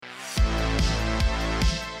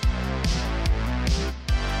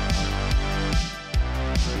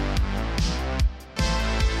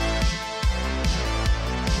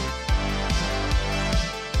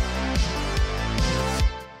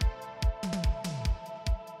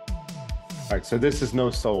All right, so this is No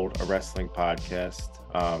Sold, a wrestling podcast.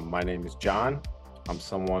 My name is John. I'm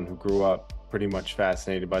someone who grew up pretty much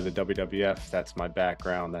fascinated by the WWF. That's my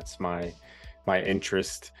background. That's my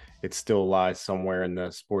interest. It still lies somewhere in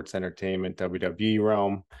the sports entertainment WWE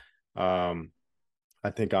realm. I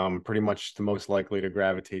think I'm pretty much the most likely to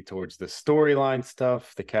gravitate towards the storyline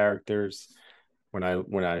stuff, the characters. When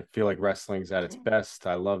I feel like wrestling's at its best,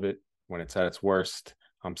 I love it. When it's at its worst,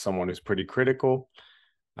 I'm someone who's pretty critical.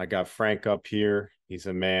 I got Frank up here. He's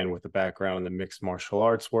a man with a background in the mixed martial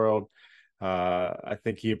arts world. I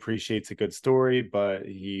think he appreciates a good story, but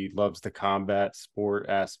he loves the combat sport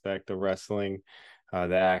aspect of wrestling,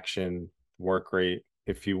 the action, work rate,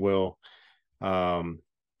 if you will.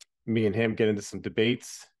 Me and him get into some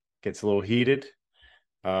debates, gets a little heated.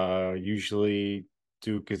 Usually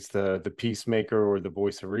Duke is the peacemaker or the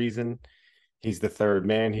voice of reason. He's the third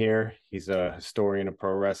man here. He's a historian of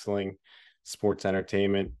pro wrestling, sports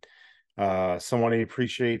entertainment, someone who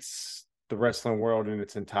appreciates the wrestling world in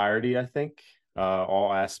its entirety, I think,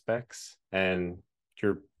 all aspects. And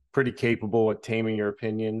you're pretty capable at taming your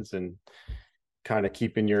opinions and kind of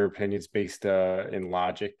keeping your opinions based in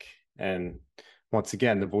logic. And once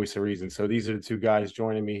again, the voice of reason. So these are the two guys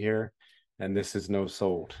joining me here, and this is No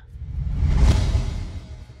Sold.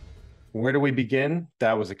 Where do we begin?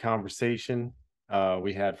 That was a conversation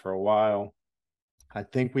we had for a while. I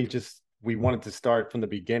think we wanted to start from the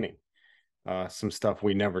beginning. Some stuff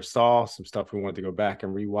we never saw, some stuff we wanted to go back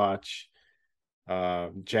and rewatch.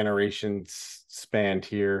 Generations spanned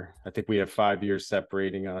here. I think we have 5 years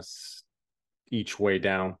separating us each way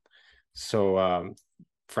down. So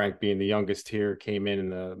Frank, being the youngest here, came in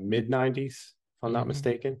the mid 90s, if I'm not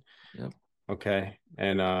mistaken. Yep. Okay.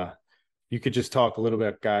 And you could just talk a little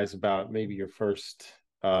bit, guys, about maybe your first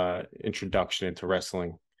introduction into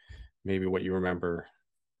wrestling, maybe what you remember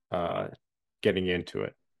getting into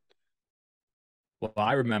it. Well,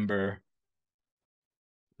 I remember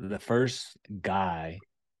the first guy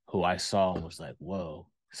who I saw and was like, whoa,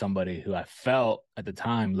 somebody who I felt at the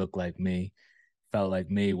time looked like me, felt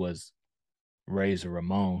like me, was Razor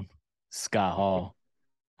Ramon, Scott Hall.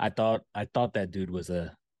 I thought that dude was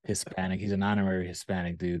a Hispanic. He's an honorary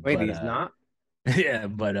Hispanic dude. Wait, he's not? Yeah,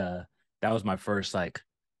 but that was my first like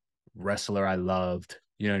wrestler I loved.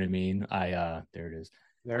 You know what I mean? There it is.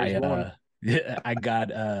 There's one. Yeah, I got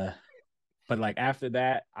but like after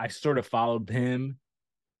that, I sort of followed him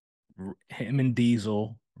and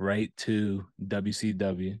Diesel right to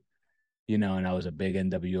WCW, and I was a big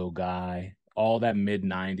NWO guy. All that mid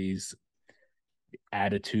 90s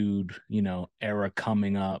attitude, era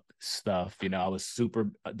coming up stuff. I was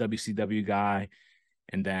super WCW guy.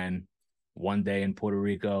 And then one day in Puerto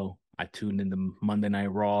Rico, I tuned into Monday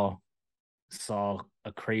Night Raw, saw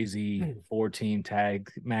a crazy 4-team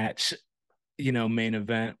tag match, main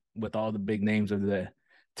event with all the big names of the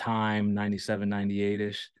time, 97,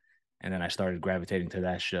 98-ish. And then I started gravitating to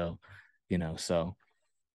that show, so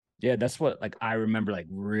yeah, that's what like I remember like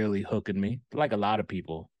really hooking me, like a lot of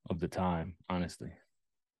people of the time, honestly.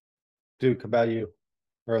 Duke, about you?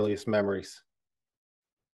 Earliest memories?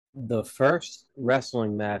 The first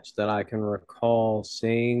wrestling match that I can recall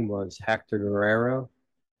seeing was Hector Guerrero,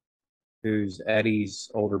 who's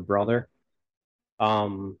Eddie's older brother.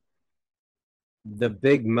 The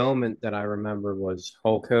big moment that I remember was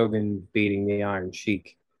Hulk Hogan beating the Iron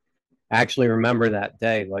Sheik. I actually remember that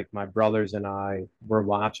day, like my brothers and I were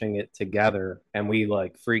watching it together and we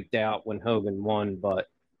like freaked out when Hogan won. But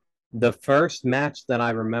the first match that I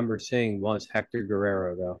remember seeing was Hector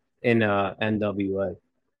Guerrero, though, in NWA.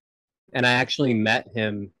 And I actually met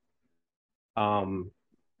him, I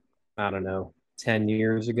don't know, 10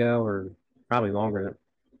 years ago or probably longer.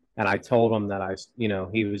 And I told him that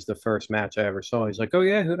he was the first match I ever saw. He's like, oh,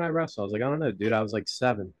 yeah, who did I wrestle? I was like, I don't know, dude. I was like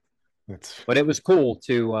 7. But it was cool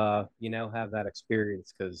to, have that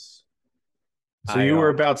experience because. So you were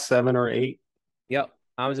about 7 or 8? Yep.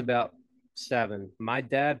 I was about 7. My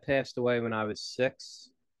dad passed away when I was 6.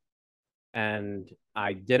 And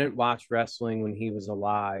I didn't watch wrestling when he was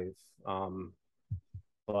alive.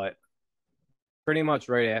 But pretty much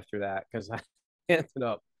right after that, because I ended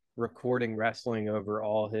up recording wrestling over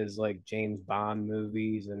all his like James Bond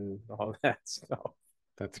movies and all that stuff.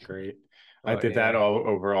 That's great. I did that all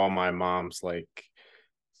over all my mom's like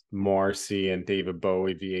Marcy and David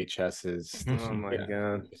Bowie VHSs. Oh my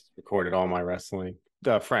God. Just recorded all my wrestling.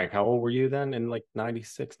 Frank, how old were you then in like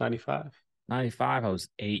 96, 95? 95, I was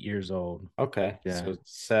 8 years old. Okay. Yeah. So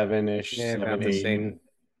 7-ish, Yeah, 7, about the 8. same.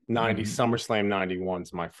 90 SummerSlam 91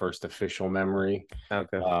 is my first official memory.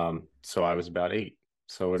 Okay. So I was about 8.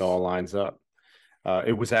 So it all lines up.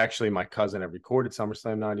 It was actually my cousin that recorded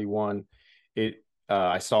SummerSlam 91.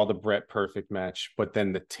 I saw the Brett Perfect match, but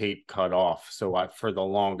then the tape cut off. So for the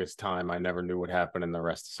longest time, I never knew what happened in the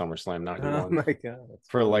rest of SummerSlam '91. Oh my God.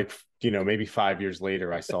 For like, maybe 5 years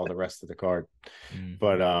later, I saw the rest of the card.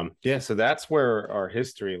 But yeah, so that's where our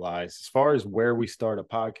history lies. As far as where we start a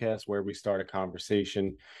podcast, where we start a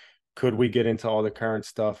conversation, could we get into all the current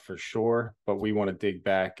stuff? For sure, but we want to dig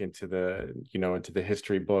back into the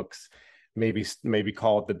history books, maybe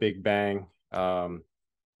call it the Big Bang.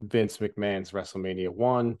 Vince McMahon's WrestleMania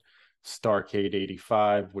 1, Starrcade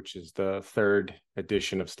 85, which is the third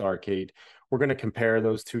edition of Starrcade. We're going to compare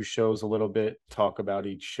those two shows a little bit, talk about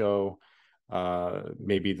each show,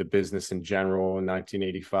 maybe the business in general in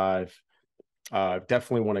 1985.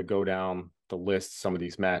 Definitely want to go down the list, some of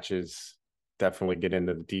these matches, definitely get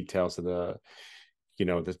into the details of the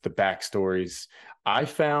backstories. I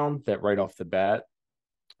found that right off the bat,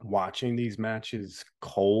 watching these matches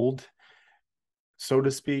cold, so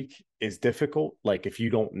to speak, is difficult. Like, if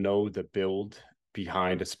you don't know the build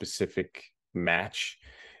behind a specific match,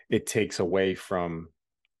 it takes away from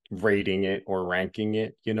rating it or ranking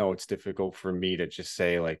it. It's difficult for me to just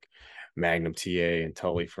say like Magnum TA and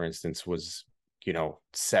Tully, for instance, was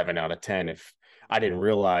 7 out of 10 if I didn't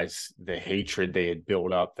realize the hatred they had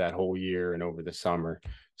built up that whole year and over the summer.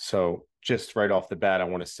 So just right off the bat, I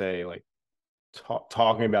want to say, like,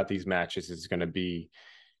 talking about these matches is going to be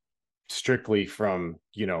strictly from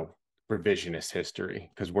revisionist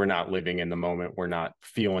history, because we're not living in the moment, we're not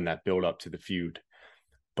feeling that build up to the feud.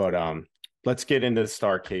 But let's get into the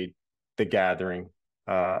Starrcade, the Gathering,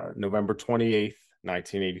 November 28th,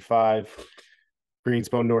 1985,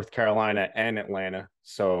 Greensboro, North Carolina, and Atlanta,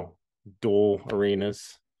 so dual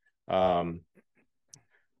arenas.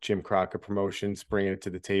 Jim Crockett Promotions bringing it to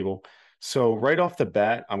the table. So right off the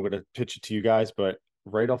bat, I'm going to pitch it to you guys, but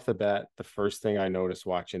right off the bat, the first thing I noticed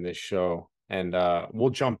watching this show, and we'll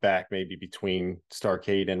jump back maybe between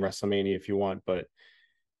Starrcade and WrestleMania if you want, but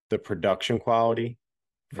the production quality,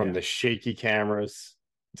 from the shaky cameras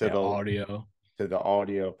to the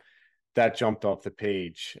audio, that jumped off the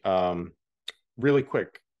page. Really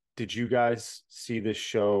quick, did you guys see this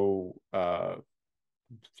show,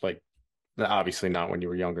 like, obviously not when you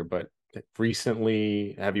were younger, but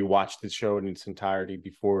recently? Have you watched the show in its entirety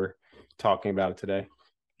before talking about it today?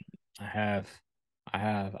 I have.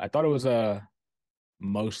 I thought it was a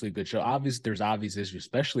mostly good show. Obviously, there's obvious issues,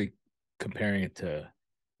 especially comparing it to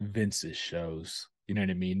Vince's shows. You know what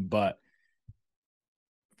I mean? But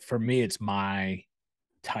for me, it's my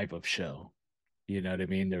type of show. You know what I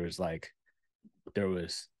mean? There was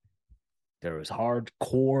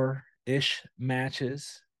hardcore ish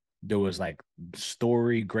matches. There was like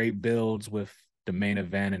story, great builds with the main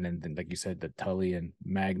event, and then like you said, the Tully and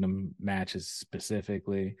Magnum matches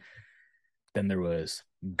specifically. Then there was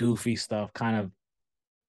goofy stuff, kind of,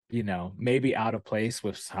 maybe out of place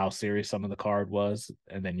with how serious some of the card was.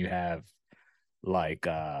 And then you have like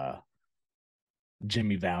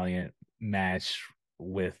Jimmy Valiant match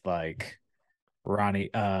with like Ronnie.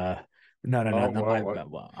 I'm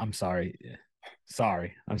sorry.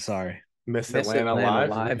 I'm sorry. Miss Atlanta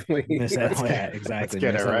Lively. Miss Atlanta, exactly. Let's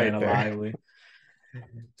get Miss it right Atlanta there. Lively.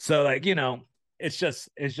 So like, it's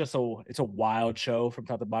a wild show from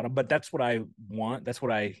top to bottom, but that's what I want. That's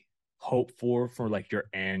what I hope for like your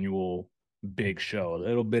annual big show. A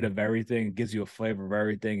little bit of everything. It gives you a flavor of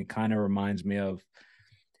everything. It kind of reminds me of,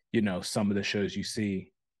 some of the shows you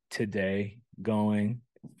see today going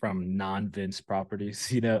from non-Vince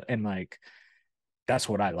properties, and like, that's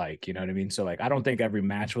what I like, you know what I mean? So like, I don't think every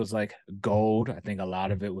match was like gold. I think a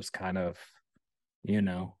lot of it was kind of,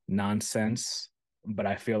 nonsense. But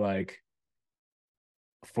I feel like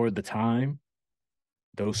for the time,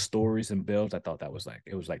 those stories and builds, I thought it was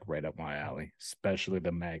like right up my alley, especially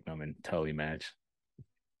the Magnum and Tully match.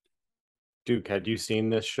 Duke, had you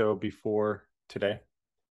seen this show before today?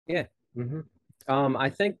 Yeah. Mm-hmm. I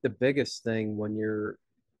think the biggest thing when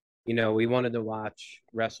we wanted to watch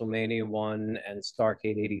WrestleMania 1 and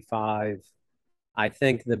Starrcade 85. I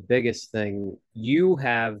think the biggest thing, you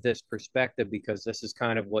have this perspective because this is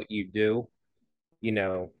kind of what you do, in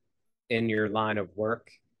your line of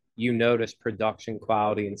work. You notice production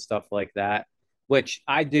quality and stuff like that, which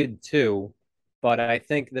I did too. But I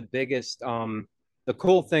think the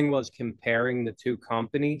cool thing was comparing the two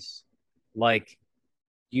companies. Like,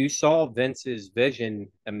 you saw Vince's vision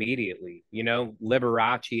immediately,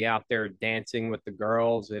 Liberace out there dancing with the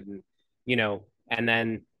girls, and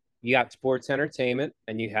then you got sports entertainment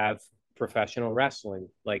and you have professional wrestling.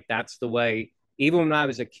 Like, that's the way, even when I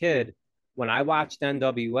was a kid, when I watched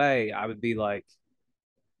NWA, I would be like,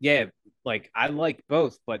 yeah, like, I like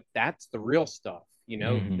both, but that's the real stuff,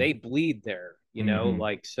 Mm-hmm. they bleed there, Mm-hmm.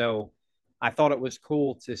 like, so I thought it was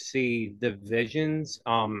cool to see divisions.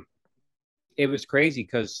 It was crazy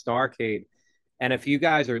because Starrcade, and if you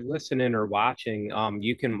guys are listening or watching,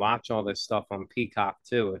 you can watch all this stuff on Peacock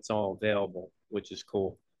too. It's all available, which is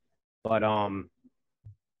cool. But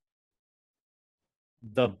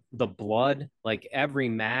the blood, like every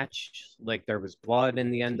match, like there was blood in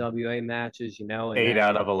the NWA matches, and 8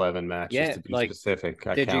 out then of 11 matches yeah, to be like specific.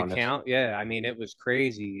 I did you counted. count? Yeah, I mean it was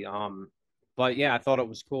crazy. But yeah, I thought it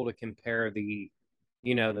was cool to compare the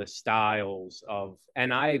styles of,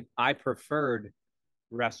 and I preferred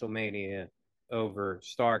WrestleMania over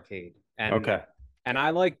Starrcade, Okay. and I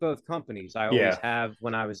like both companies. I always Yeah. have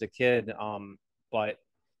when I was a kid. But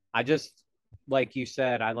I just, like you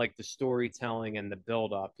said, I like the storytelling and the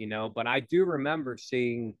build up. But I do remember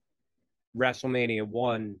seeing WrestleMania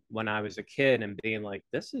 1 when I was a kid and being like,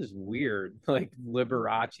 this is weird, like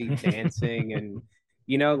Liberace dancing and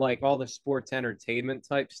like all the sports entertainment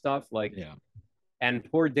type stuff. Like, Yeah, and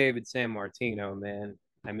poor David San Martino, man.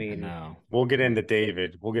 I I mean, know. We'll get into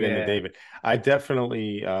David. We'll get into yeah. David. I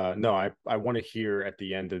definitely no, I want to hear at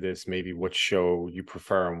the end of this maybe what show you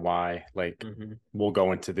prefer and why. Like Mm-hmm. we'll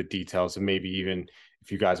go into the details and maybe even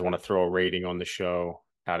if you guys want to throw a rating on the show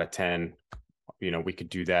out of 10, we could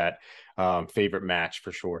do that. Favorite match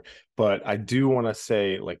for sure. But I do want to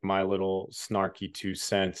say like my little snarky 2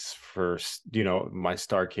 cents for my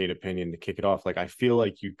Starrcade opinion to kick it off. Like I feel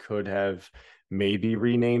like you could have maybe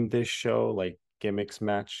renamed this show like Gimmicks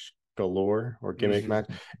Match Galore or Gimmick Mm-hmm. Match.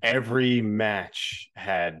 Every match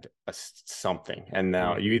had something, and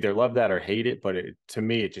now you Mm-hmm. either love that or hate it. But to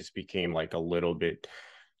me, it just became like a little bit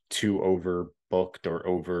too overbooked or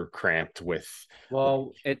over cramped with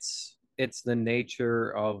Well, it's the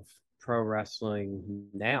nature of pro wrestling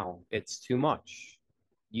now. It's too much.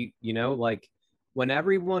 Like when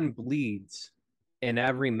everyone bleeds in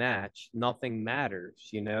every match, nothing matters.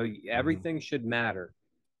 Mhm. Everything should matter.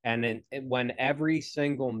 And when every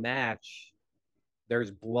single match there's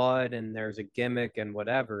blood and there's a gimmick and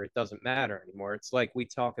whatever, it doesn't matter anymore. It's like we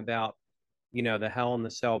talk about, the Hell in the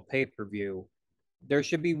Cell pay-per-view. There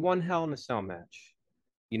should be one Hell in a Cell match.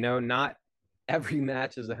 Not every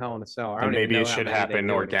match is a Hell in a Cell. I And don't even maybe it know how should many they happen do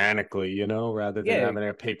anymore. organically, rather than Yeah, having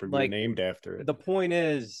a pay-per-view like named after it. the point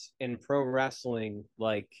is in pro wrestling,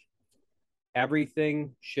 like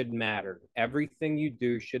everything should matter. Everything you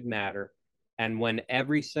do should matter. And when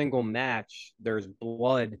every single match there's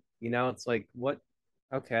blood, it's like what?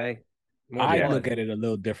 Okay, more I Yeah. look blood. at it a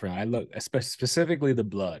little different. I look specifically the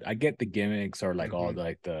blood. I get the gimmicks or like all Mm-hmm.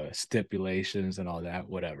 like the stipulations and all that,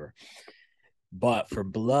 whatever. But for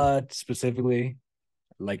blood specifically,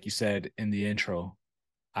 like you said in the intro,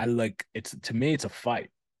 I like it's to me, it's a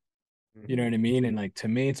fight. You know Mm-hmm. what I mean? And like to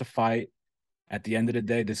me, it's a fight. At the end of the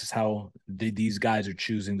day, this is how these guys are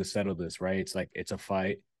choosing to settle this, right? It's like it's a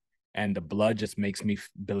fight, and the blood just makes me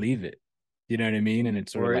believe it. You know what I mean? And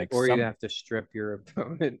it's sort of like Or you some have to strip your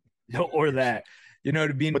opponent. or that, you know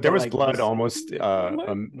what I mean? But there But was like blood this, almost a What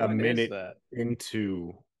is minute that?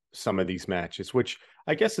 into some of these matches, which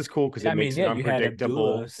I guess is cool because yeah, it I mean, makes it yeah, you had unpredictable.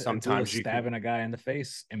 Abdullah Sometimes you could stabbing a guy in the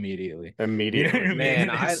face immediately. You know what immediately. I mean? Man,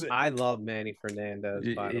 And I love Manny Fernandez,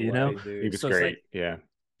 by the you know, way, He dude. was so it's great. like Yeah.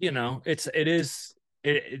 it is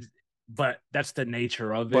it, but that's the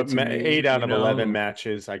nature of it But to me. 8 out of 11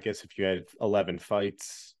 matches, I guess if you had 11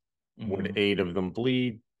 fights, would Mhm. 8 of them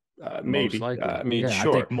bleed? Most Maybe. likely. I mean, Yeah, I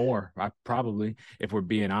think sure. more. I probably, if we're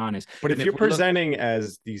being honest. But And if if you're we look, presenting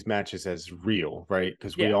as these matches as real, right?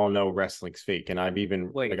 Because we yeah. all know wrestling's fake, and I've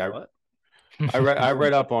even like Wait, what? I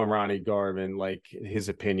read up on Ronnie Garvin, like his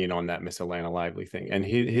opinion on that Miss Atlanta Lively thing, and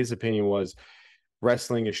his opinion was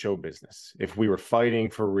wrestling is show business. If we were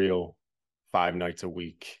fighting for real 5 nights a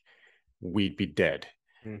week, we'd be dead.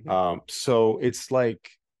 Mm-hmm. So it's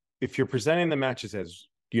like if you're presenting the matches as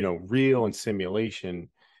real and simulation,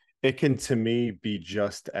 it can to me be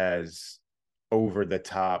just as over the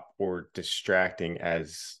top or distracting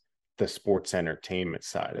as the sports entertainment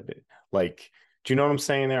side of it. Like, do you know what I'm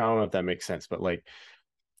saying there? I don't know if that makes sense, but like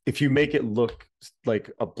if you make it look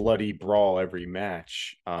like a bloody brawl every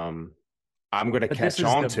match, I'm gonna But this catch is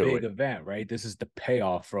on the to big it. event, right? This is the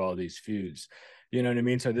payoff for all these feuds. You know what I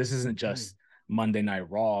mean? So this isn't just Monday Night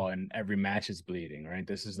Raw and every match is bleeding, right?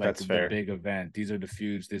 This is like That's the fair. big event. These are the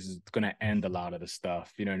feuds. This is going to end a lot of the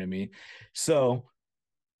stuff. You know what I mean? So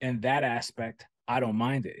in that aspect, I don't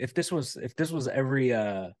mind it. If this was every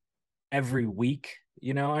week,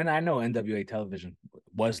 and I know NWA television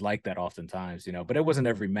was like that oftentimes, but it wasn't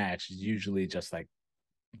every match. It's usually just like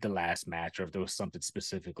the last match, or if there was something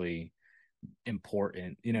specifically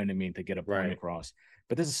important, you know what I mean, to get a point Right. across.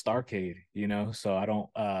 But this is Starrcade, so I don't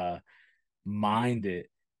mind it.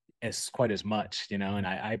 as much, you know, and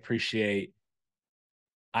I appreciate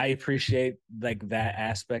like that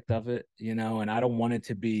aspect of it, you know, and I don't want it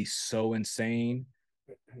to be so insane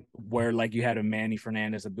where like you had a Manny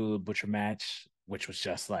Fernandez Abdullah Butcher match, which was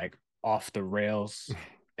just like off the rails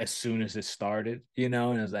as soon as it started, you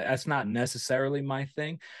know, and it was like that's not necessarily my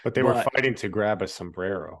thing. But they were fighting to grab a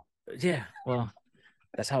sombrero. Yeah, well,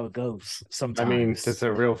 that's how it goes I mean, sometimes. does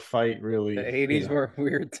a real fight really? The 80s were a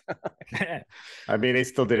weird time. I mean, they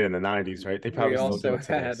still did it in the 90s, right? They probably We still do also it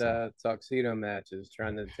today. had So. tuxedo matches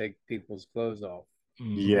trying to take people's clothes off.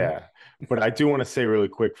 Yeah, but I do want to say really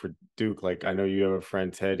quick for Duke, like I know you have a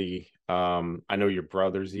friend Teddy. I know your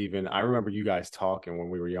brothers even. I remember you guys talking when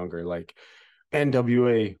we were younger, like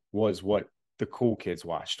NWA was what the cool kids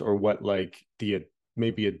watched, or what like the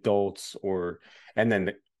maybe adults, or and then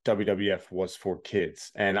the WWF was for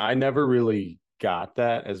kids. And I never really got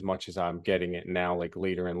that as much as I'm getting it now, like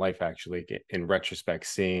later in life, actually, in retrospect,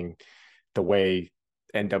 seeing the way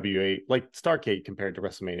NWA, like Starrcade compared to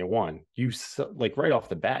Wrestlemania 1, you like right off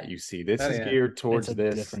the bat, you see this is geared towards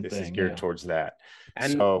this, this is geared towards that.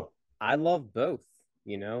 And so I love both,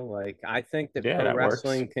 you know, like I think that pro that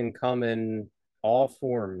wrestling works. can come in all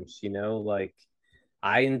forms, you know, like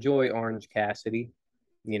I enjoy Orange Cassidy,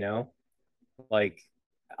 you know, like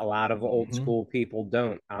a lot of old school people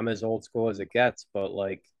don't. I'm as old school as it gets, but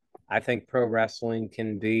like I think pro wrestling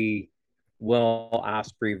can be Will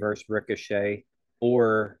Ospreay versus Ricochet,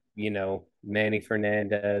 or you know Manny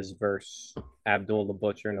Fernandez versus Abdul the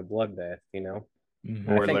Butcher in a bloodbath. You know,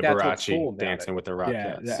 I Or think that's what's cool Liberace about dancing it. with the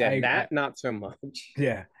Yeah, Rockettes. Yeah, that not so much.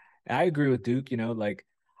 Yeah, I agree with Duke. You know, like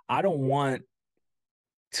I don't want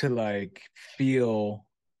to like feel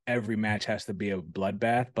every match has to be a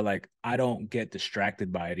bloodbath, but like I don't get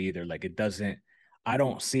distracted by it either. Like it doesn't. I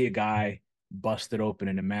don't see a guy busted open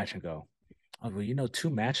in a match and go, oh, well, you know, 2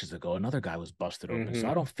 matches ago, another guy was busted open. So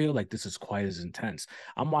I don't feel like this is quite as intense.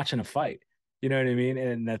 I'm watching a fight. You know what I mean?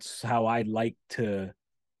 And that's how I like to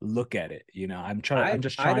look at it. You know, I'm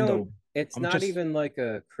just I trying don't. to. It's I'm not just. even like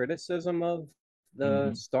a criticism of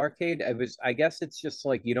the Starcade. It was. I guess it's just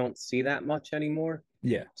like you don't see that much anymore.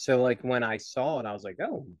 Yeah. So like when I saw it, I was like,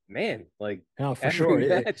 oh man, like No, for every sure.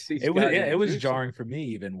 match these guys are It was juicing. jarring for me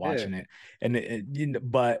even Yeah. watching it, and you know,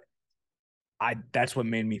 but that's what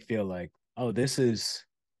made me feel like, oh, this is,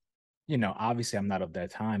 you know, obviously I'm not of that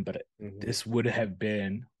time, but this would have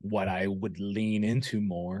been what I would lean into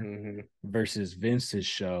more versus Vince's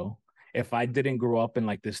show if I didn't grow up in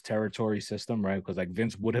like this territory system, right? Because like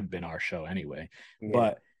Vince would have been our show anyway. Yeah.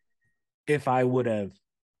 But if I would have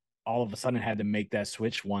all of a sudden had to make that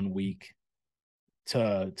switch one week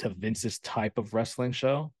to Vince's type of wrestling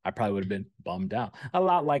show, I probably would have been bummed out. A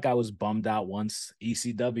lot like I was bummed out once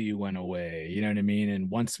ECW went away, you know what I mean?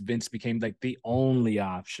 And once Vince became like the only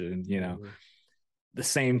option, you know, the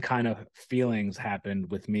same kind of feelings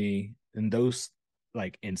happened with me in those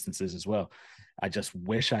like instances as well. I just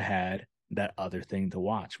wish I had that other thing to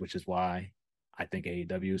watch, which is why I think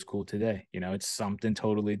AEW is cool today. You know, it's something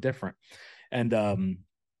totally different. And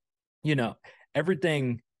you know,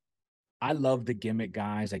 everything. I love the gimmick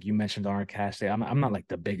guys. Like you mentioned Orange Cassidy. I'm not like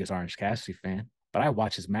the biggest Orange Cassidy fan, but I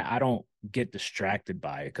watch his match. I don't get distracted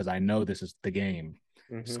by it because I know this is the game.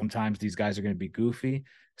 Sometimes these guys are going to be goofy.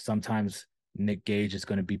 Sometimes Nick Gage is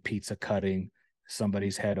going to be pizza cutting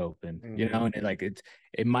somebody's head open, you know, and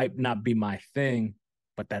it might not be my thing,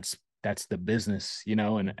 but that's the business, you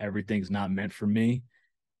know, and everything's not meant for me.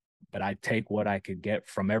 But I take what I could get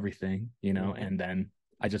from everything, you know, and then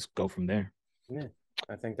I just go from there. Yeah,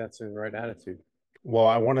 I think that's the right attitude. Well,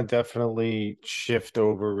 I want to definitely shift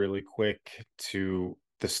over really quick to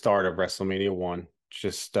the start of WrestleMania 1.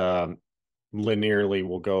 Just linearly,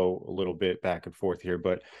 we'll go a little bit back and forth here,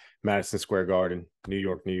 but Madison Square Garden, New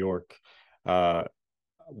York, New York.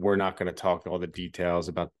 We're not going to talk all the details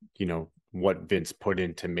about, you know, what Vince put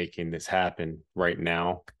into making this happen right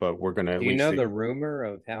now, but we're going to Do you know the rumor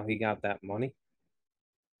of how he got that money?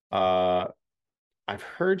 I've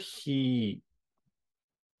heard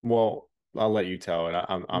well, I'll let you tell it.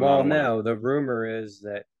 I'm Well, not no, the rumor is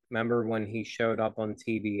that remember when he showed up on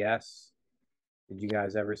TBS? Did you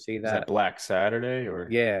guys ever see Is that that? Black Saturday or?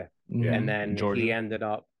 Yeah. Yeah. And then Georgia. he ended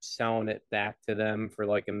up selling it back to them for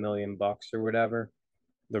like $1 million or whatever.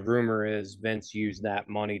 The rumor is Vince used that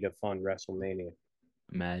money to fund WrestleMania.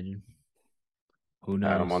 Imagine. Who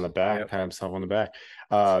knows? Pat him on the back, pat himself on the back.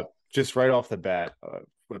 Just right off the bat,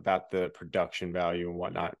 about the production value and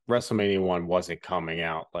whatnot. WrestleMania 1 wasn't coming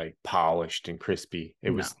out like polished and crispy.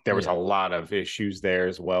 There was a lot of issues there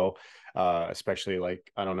as well. Especially like,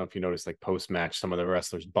 I don't know if you noticed, like post-match, some of the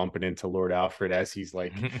wrestlers bumping into Lord Alfred as he's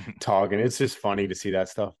like talking. It's just funny to see that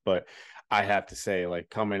stuff. But I have to say, like,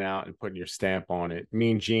 coming out and putting your stamp on it.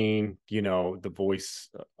 Mean Gene, you know, the voice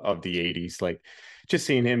of the 80s, like just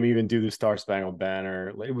seeing him even do the Star Spangled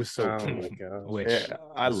Banner, it was so Oh my cool. gosh. Which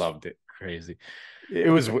I is loved it. crazy. It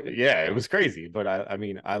was, yeah, it was crazy, but I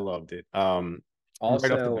mean, I loved it. Right off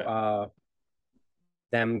the Also, bat.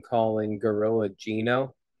 them calling Gorilla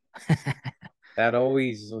Gino, that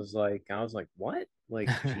always was like, I was like, what? Like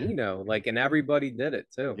Gino, like, and everybody did it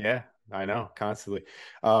too. Yeah, I know, constantly.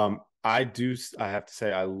 I have to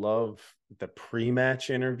say, I love the pre-match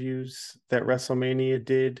interviews that WrestleMania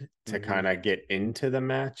did to kind of get into the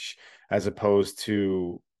match, as opposed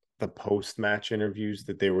to the post-match interviews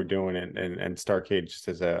that they were doing, and Starrcade, just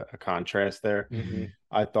as a contrast there.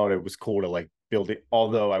 I thought it was cool to like build it,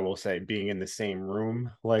 although I will say, being in the same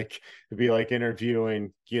room, like to be like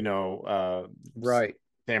interviewing, you know, Right.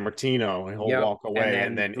 San Martino, and he'll Yep. walk And away,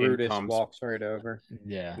 and then then in Brutus comes walks right over.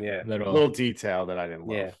 Yeah, Yeah. little detail that I didn't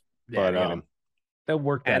love. Yeah. But they'll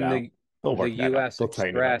work that And out. they'll the work that out. US They'll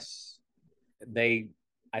tighten it up. Express,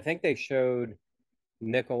 I think they showed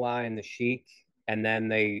Nikolai and the Sheik, and then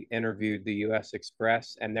they interviewed the US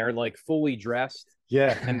Express, and they're like fully dressed.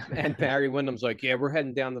 Yeah. And Barry Windham's like, yeah, we're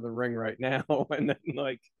heading down to the ring right now. And then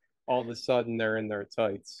like all of a sudden they're in their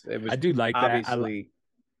tights. It was I do like that. obviously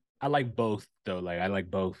I like both though. Like I like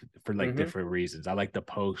both for like different reasons. I like the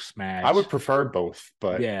post match. I would prefer both,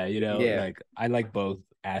 but yeah, you know, Yeah. like I like both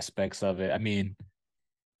aspects of it. I mean,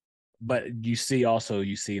 but you see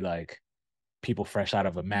like people fresh out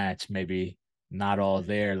of a match, maybe not all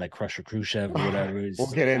there, like Crusher Khrushchev or whatever. we'll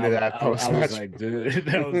get into that post I match. was like, dude,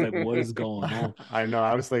 I was like, what is going on? I know.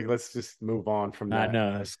 I was like, let's just move on from that. I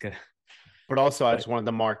know that's good. But also, I just wanted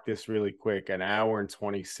to mark this really quick. An hour and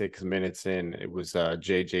 26 minutes in, it was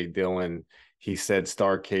J.J. Dillon. He said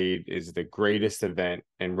Starrcade is the greatest event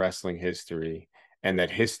in wrestling history, and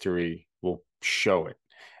that history will show it.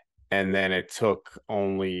 And then it took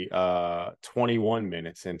only 21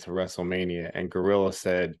 minutes into WrestleMania, and Gorilla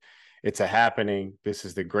said, it's a happening. This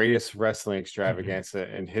is the greatest wrestling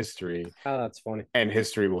extravaganza in history. Oh, that's funny. And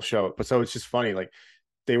history will show it. But so it's just funny, like,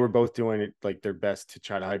 they were both doing it like their best to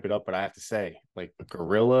try to hype it up. But I have to say, like,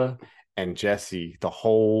 Gorilla and Jesse, the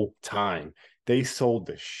whole time, they sold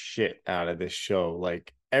the shit out of this show.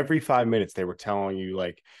 Like every 5 minutes, they were telling you,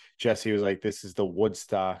 like, Jesse was like, this is the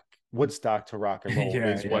Woodstock to rock and roll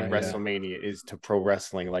is what WrestleMania is to pro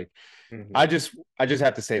wrestling. Like, I just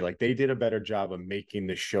have to say, like, they did a better job of making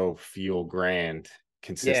the show feel grand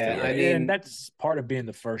consistently. Yeah, I mean, and that's part of being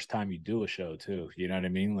the first time you do a show too. You know what I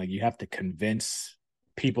mean? Like you have to convince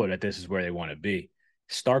people that this is where they want to be.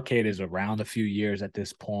 Starrcade is around a few years at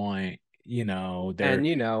this point, you know. And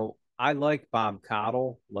you know, I like Bob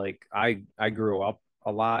Caudle. Like I grew up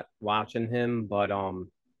a lot watching him, but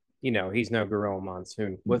you know, he's no Gorilla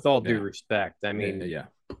Monsoon. With all due respect, I mean,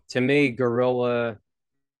 to me, Gorilla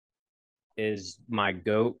is my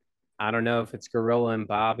goat. I don't know if it's Gorilla and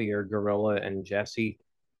Bobby or Gorilla and Jesse.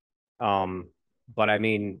 But I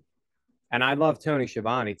mean, and I love Tony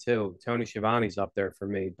Schiavone too. Tony Schiavone's up there for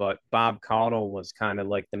me, but Bob Caudle was kind of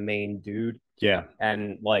like the main dude. Yeah.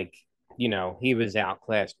 And like, you know, he was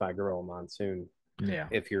outclassed by Gorilla Monsoon. Yeah.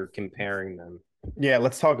 If you're comparing them. Yeah,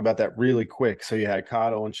 let's talk about that really quick. So you had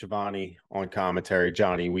Caudle and Schiavone on commentary,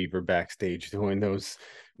 Johnny Weaver backstage doing those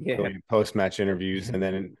post-match interviews. And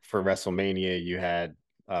then for WrestleMania, you had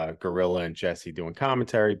Gorilla and Jesse doing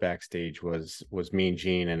commentary. Backstage was Mean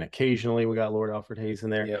Gene, and occasionally we got Lord Alfred Hayes in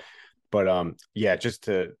there. Yep. But yeah, just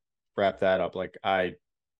to wrap that up, like I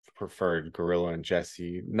preferred Gorilla and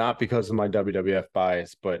Jesse, not because of my WWF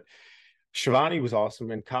bias, but Schiavone was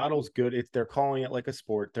awesome and Caudle's good. They're calling it like a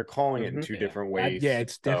sport. They're calling it in two different ways.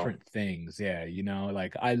 It's different things. Yeah, you know,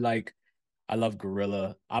 like I love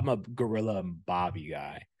Gorilla. I'm a Gorilla and Bobby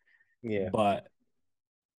guy. Yeah, but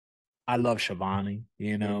I love Schiavone.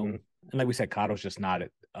 You know, and like we said, Caudle's just not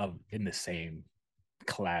in the same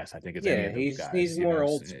class. I think it's any of those guys. He's more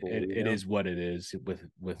old school. It is what it is.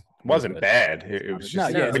 With wasn't bad. It was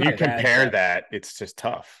just when you compare that, it's just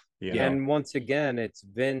tough. You know? And once again, it's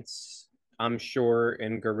Vince, I'm sure,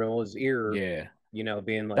 in Gorilla's ear. Yeah. You know,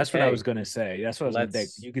 being like, that's what I was gonna say. That's what I was gonna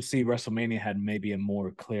say. You could see WrestleMania had maybe a more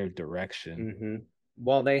clear direction.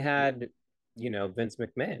 Well, they had, you know, Vince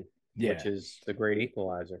McMahon, which is the great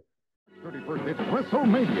equalizer. 31st, it's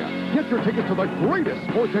WrestleMania. Get your tickets to the greatest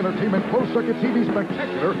sports entertainment closed-circuit TV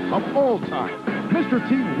spectacular of all time. Mr.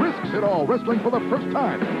 T risks it all wrestling for the first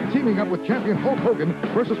time, teaming up with champion Hulk Hogan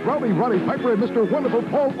versus Rowdy Roddy Piper and Mr. Wonderful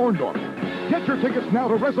Paul Orndorff. Get your tickets now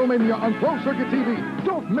to WrestleMania on Closed Circuit TV.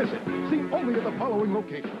 Don't miss it. See only at the following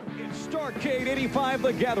location. It's Starrcade 85,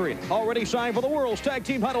 The Gathering. Already signed for the World's Tag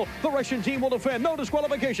Team title. The Russian team will defend, no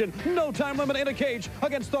disqualification, no time limit in a cage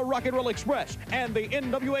against the Rock and Roll Express. And the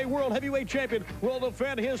NWA World Heavyweight Champion will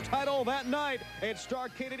defend his title that night. It's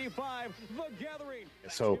Starrcade 85, The Gathering.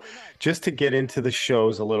 So just to get into the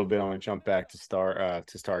shows a little bit, I want to jump back to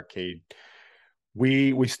Starrcade.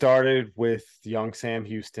 We started with young Sam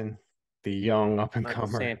Houston, the young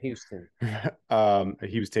up-and-comer. Sam Houston.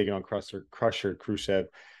 He was taking on Crusher Khrushchev,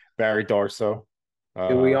 Barry Darso.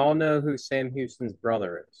 Do we all know who Sam Houston's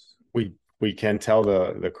brother is? We can tell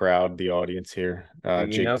the crowd, the audience here. Do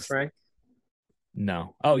you know, Frank?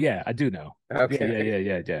 No. Oh, yeah, I do know.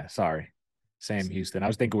 Okay. Yeah. Sorry. Sam Houston. I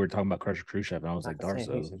was thinking we were talking about Crusher Khrushchev, and I was like,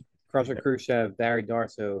 Darso. Crusher Khrushchev, Barry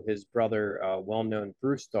Darso, his brother, well-known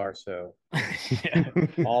Bruce Darso,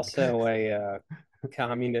 also a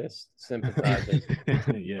communist sympathizer.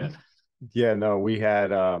 Yeah. No, we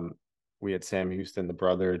had Sam Houston, the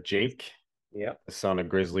brother Jake, the son of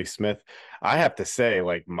Grizzly Smith. I have to say,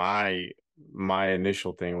 like my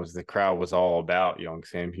initial thing was the crowd was all about young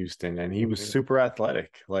Sam Houston, and he was super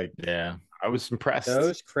athletic. Like, yeah, I was impressed.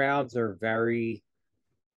 Those crowds are very,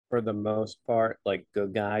 for the most part, like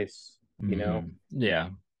good guys, you know? Yeah.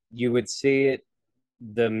 You would see it.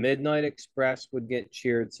 The Midnight Express would get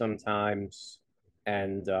cheered sometimes,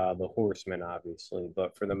 and the Horsemen, obviously.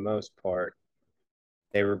 But for the most part,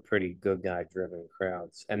 they were pretty good guy-driven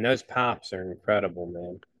crowds. And those pops are incredible,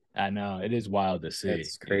 man. I know. It is wild to see.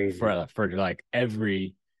 It's crazy. For like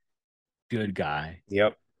every good guy.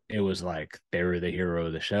 Yep. It was like they were the hero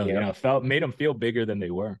of the show. Yep. You know, made them feel bigger than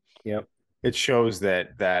they were. Yep. It shows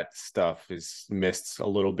that stuff is missed a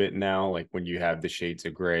little bit now. Like when you have the Shades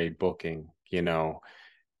of Grey booking, you know,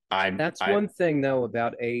 That's one thing though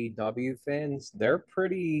about AEW fans. They're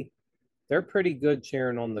pretty good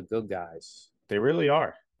cheering on the good guys. They really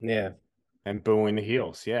are. Yeah. And booing the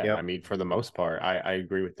heels. Yeah. Yep. I mean, for the most part, I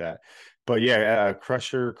agree with that. But yeah,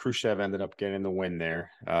 Crusher Khrushchev ended up getting the win there.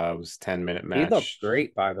 It was a 10-minute match. He looked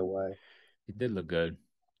great, by the way. He did look good.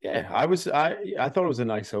 Yeah, I thought it was a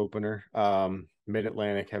nice opener.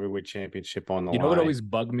 Mid-Atlantic Heavyweight Championship on the line. You know what always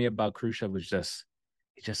bugged me about Khrushchev was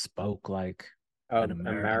he just spoke like an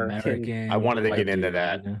American. I wanted to get into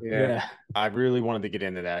that. You know? Yeah. I really wanted to get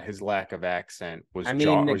into that. His lack of accent was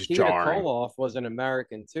Nikita jarring. Koloff was an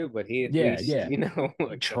American too, but he at least, you know,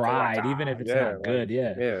 like, tried, even if it's not good.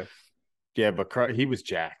 Yeah, but he was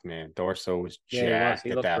jacked, man. Darso was jacked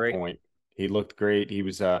at that point. He looked great. He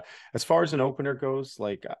was as far as an opener goes,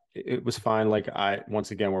 like it was fine. Like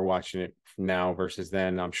once again, we're watching it now versus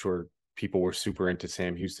then. I'm sure people were super into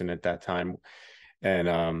Sam Houston at that time. And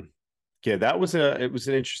it was an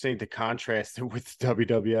interesting to contrast it with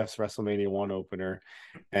WWF's WrestleMania 1 opener.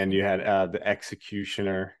 And you had the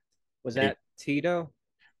Executioner. Was that Tito?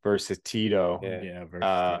 Versus Tito.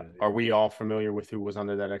 Yeah. Are we all familiar with who was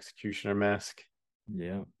under that Executioner mask?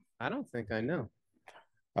 Yeah. I don't think I know.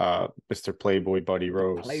 Mr. Playboy Buddy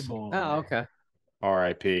Rose. Playboy. Oh, okay.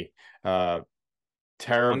 R.I.P.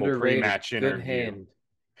 Terrible pre-match interview.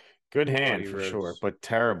 Good hand for sure, but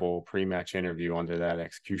terrible pre-match interview under that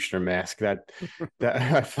Executioner mask. That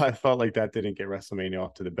I felt like that didn't get WrestleMania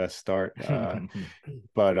off to the best start.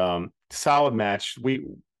 But solid match.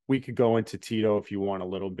 We could go into Tito if you want a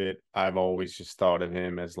little bit. I've always just thought of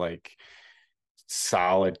him as like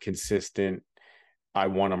solid, consistent. I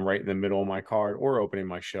want him right in the middle of my card or opening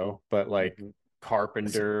my show, but like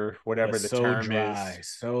carpenter, whatever the term is.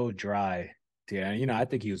 So dry. Yeah, you know, I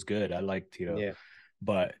think he was good. I like Tito. Yeah.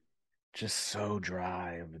 But just so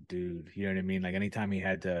dry of a dude. You know what I mean? Like anytime he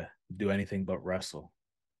had to do anything but wrestle.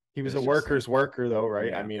 He was a worker's worker though,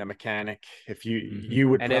 right? Yeah. I mean, a mechanic. If you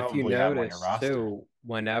would and if you notice too,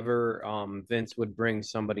 whenever Vince would bring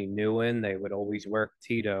somebody new in, they would always work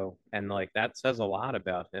Tito, and like that says a lot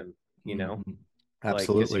about him, you know.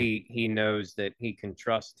 Absolutely. Like, he knows that he can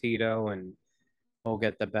trust Tito and he'll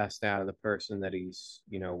get the best out of the person that he's,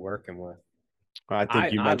 you know, working with. I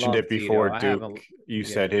think you mentioned it before, Tito. Duke. You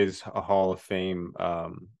said his Hall of Fame,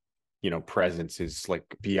 presence is like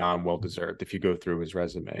beyond well-deserved if you go through his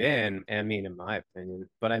resume. Yeah, and I mean, in my opinion.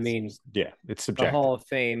 But I mean, it's subjective. The Hall of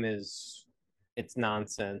Fame it's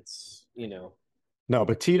nonsense, you know. No,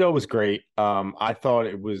 but Tito was great. I thought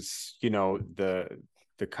it was, you know, the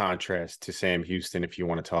contrast to Sam Houston, if you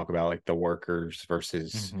want to talk about like the workers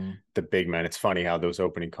versus the big men. It's funny how those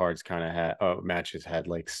opening cards kind of had matches had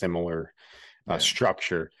like similar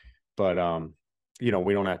structure, but you know,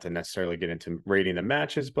 we don't have to necessarily get into rating the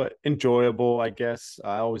matches, but enjoyable, I guess.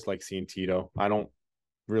 I always like seeing Tito. I don't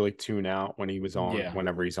really tune out when he was on,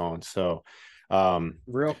 whenever he's on. So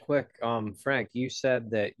Real quick, Frank, you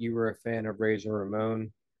said that you were a fan of Razor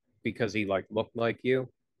Ramon because he like looked like you.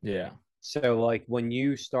 Yeah. So like when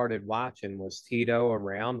you started watching, was Tito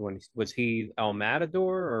around? When was he El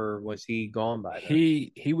Matador or was he gone by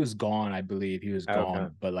then? He was gone, I believe. He was Okay.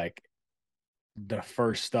 gone, but like the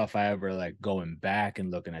first stuff I ever like going back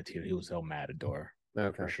and looking at Tito, he was El Matador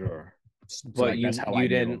Okay. for sure. So But like that's how I you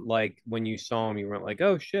knew didn't him. like when you saw him, you weren't like,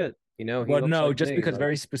 oh shit, he Well, looks no, like just me. because Like,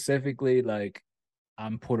 very specifically, like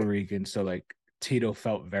I'm Puerto Rican, so like Tito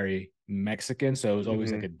felt very Mexican, so it was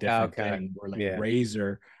always like a different okay. thing. Where like Yeah.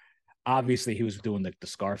 Razor, obviously he was doing like the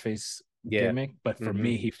Scarface Yeah. gimmick, but for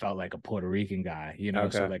me, he felt like a Puerto Rican guy, you know.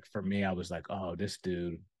 So Okay. like for me, I was like, oh, this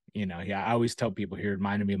dude, you know. Yeah, I always tell people he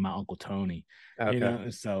reminded me of my Uncle Tony, you Okay. know.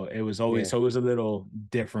 So it was always Yeah. so it was a little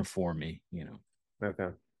different for me, you know. Okay.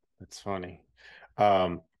 That's funny.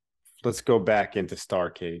 Let's go back into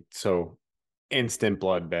Starrcade. So instant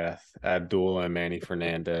bloodbath, Abdullah and Manny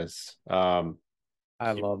Fernandez.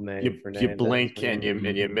 I love Manny You Fernandez, blink man. and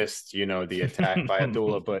you missed, the attack by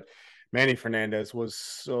Abdullah, but Manny Fernandez was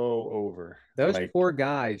so over. Those Like, poor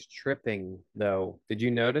guys tripping though. Did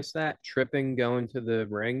you notice that? Tripping going to the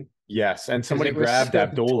ring? yes, and 'Cause somebody it was grabbed so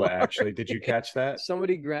Abdullah dark. actually. Did you catch that?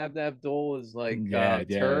 Somebody grabbed Abdullah's like Yeah.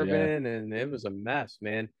 turban and it was a mess,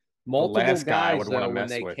 man. The Multiple last guy I guys would want though to when mess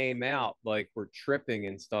they with. came out like were tripping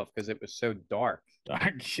and stuff because it was so dark.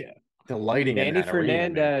 Yeah. The lighting in Manny that arena,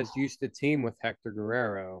 man. Fernandez used to team with Hector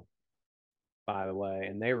Guerrero, by the way,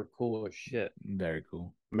 and they were cool as shit. Very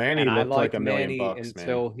cool. Manny And I looked like liked $1 million, Manny man.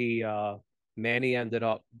 until he Manny ended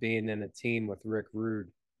up being in a team with Rick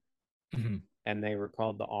Rude, and they were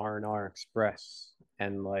called the R&R Express.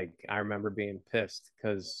 And like I remember being pissed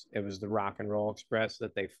because it was the Rock and Roll Express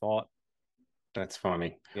that they fought. That's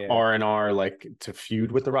funny. Yeah. R&R, like to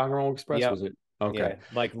feud with the Rock and Roll Express, Yep. was it? Okay. Yeah,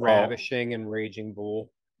 like Well, Ravishing and Raging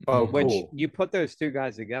Bull. oh, Which cool. you put those two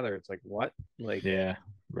guys together, it's like what? Like Yeah,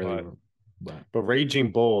 really. But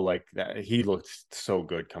Raging Bull, like that, he looked so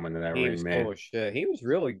good coming to that he ring, was man. cool as shit. He was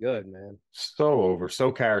really good, man. So over,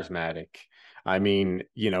 so charismatic. I mean,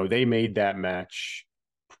 they made that match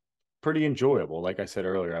pretty enjoyable. Like I said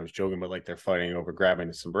earlier, I was joking, but like they're fighting over grabbing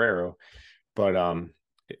the sombrero. But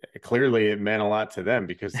clearly it meant a lot to them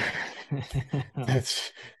because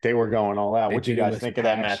they were going all out. What do you guys think of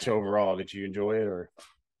that match overall? Did you enjoy it? Or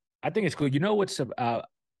I think it's cool. You know what's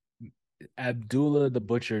Abdullah the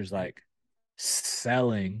Butcher's like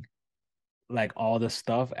selling like all the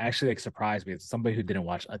stuff actually like surprised me. It's somebody who didn't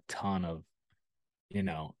watch a ton of,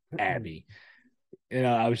 Abby.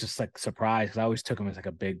 I was just like surprised because I always took him as like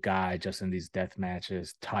a big guy just in these death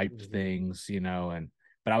matches type things,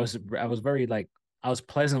 but I was very like I was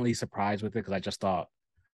pleasantly surprised with it because I just thought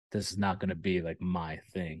this is not going to be like my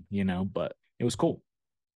thing, but it was cool.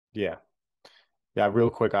 Yeah. Yeah, real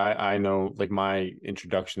quick, I know like my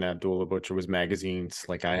introduction to Abdullah Butcher was magazines.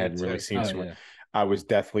 Like I hadn't really seen yeah. I was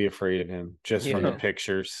deathly afraid of him just from the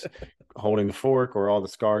pictures, holding the fork or all the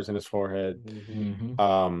scars in his forehead.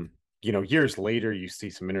 Years later you see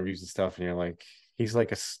some interviews and stuff and you're like, he's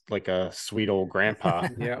like a sweet old grandpa.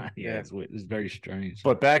 Yeah. It's very strange.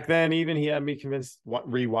 But back then, even he had me convinced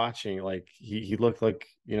rewatching, like he looked like,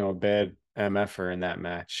 a bad MFer in that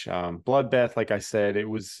match. Bloodbath, like I said, it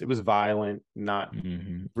was violent, not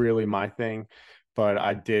really my thing, but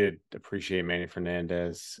I did appreciate Manny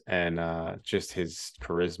Fernandez and just his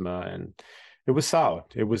charisma, and it was solid.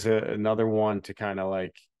 It was another one to kind of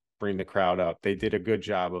like bring the crowd up. They did a good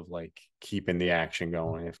job of like keeping the action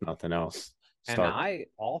going, if nothing else. And I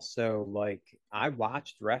also I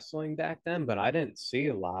watched wrestling back then, but I didn't see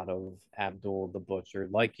a lot of Abdul the Butcher.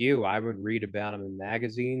 Like you, I would read about him in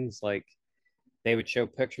magazines. Like they would show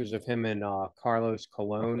pictures of him in Carlos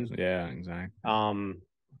Colon. Yeah, exactly.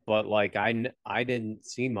 But like I didn't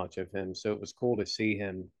see much of him, so it was cool to see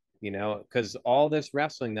him. Because all this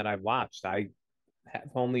wrestling that I watched, I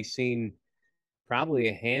have only seen probably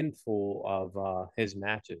a handful of his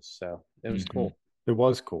matches, so it was cool. It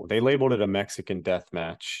was cool. They labeled it a Mexican death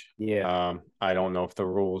match. Yeah. I don't know if the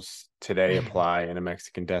rules today apply in a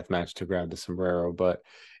Mexican death match to grab the sombrero, but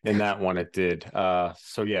in that one it did.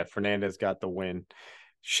 So yeah, Fernandez got the win.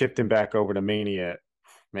 Shifting back over to Mania,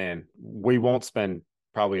 man, we won't spend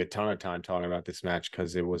probably a ton of time talking about this match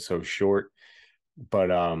because it was so short. But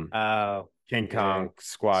King Kong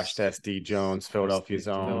squashed SD Jones, Philadelphia's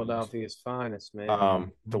own. Philadelphia's finest,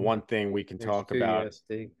 man. The one thing we can talk about.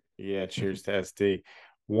 SD. Yeah, cheers to SD.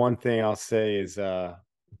 One thing I'll say is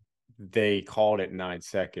they called it 9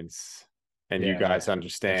 seconds. And you guys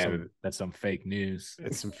understand that's some fake news.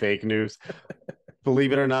 It's some fake news.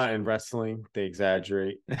 Believe it or not, in wrestling, they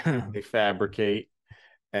exaggerate, they fabricate.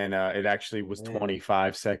 And it actually was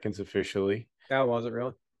 25 seconds officially. Oh, was it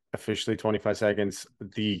really? Officially 25 seconds.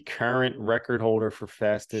 The current record holder for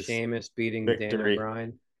fastest Sheamus beating victory. Daniel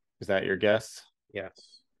Bryan. Is that your guess? Yes.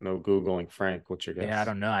 No Googling. Frank, what's your guess? Yeah, I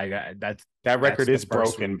don't know. I got that record that's is the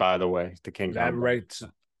first broken, by the way. The King that Kong. right.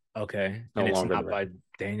 Okay, No and it's longer not the by record.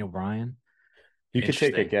 Daniel Bryan. You could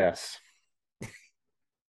take a guess.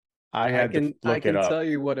 I had to look it up. Tell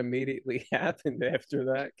you what immediately happened after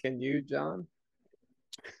that. Can you, John?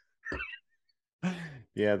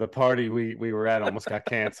 Yeah, the party we were at almost got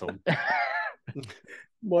canceled.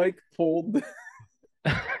 Mike pulled.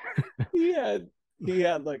 he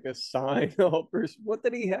had like a sign up or what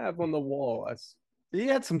did he have on the wall? He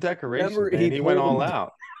had some decorations. Remember, He went all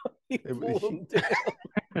out. He pulled him down.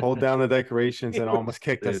 Pulled down the decorations and almost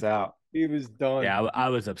kicked us out. He was done. Yeah, I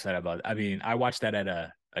was upset about it. I mean, I watched that at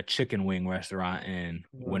a chicken wing restaurant in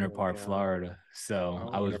Winter Park, Florida. So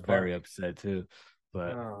I was very upset too.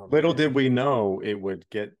 But little did we know it would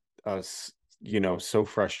get us, so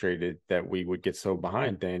frustrated that we would get so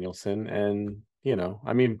behind Danielson. And,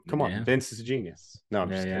 I mean, come on, Vince is a genius. No, I'm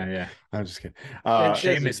just kidding. Yeah. I'm just kidding.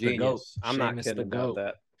 Sheamus the GOAT. I'm not kidding about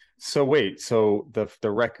that. So wait, the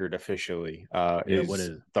record officially is, what is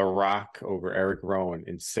it? The Rock over Eric Rowan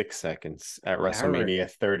in 6 seconds at WrestleMania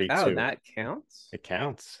 32. Oh, that counts? It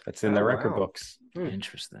counts. That's in the record books.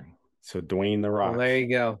 Interesting. So Dwayne The Rock. Well, there you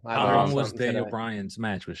go. How long was Daniel Bryan's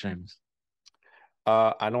match with Sheamus?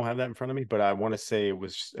 I don't have that in front of me, but I want to say it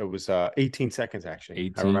was 18 seconds actually.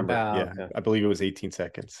 18? I remember. Okay. I believe it was 18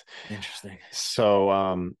 seconds. Interesting.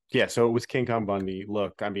 So so it was King Kong Bundy.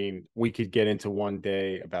 Look, I mean, we could get into one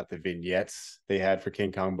day about the vignettes they had for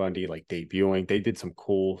King Kong Bundy, like debuting. They did some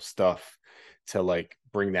cool stuff to like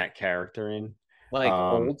bring that character in. Like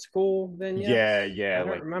old school vignettes? Yeah. I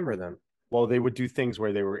don't remember them. Well, they would do things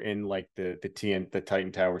where they were in like the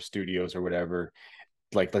Titan Tower studios or whatever.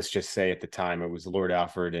 Like, let's just say at the time it was Lord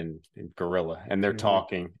Alfred and Gorilla, and they're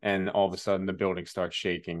talking, and all of a sudden the building starts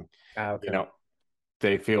shaking. Okay.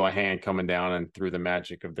 They feel a hand coming down, and through the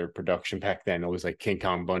magic of their production back then, it was like King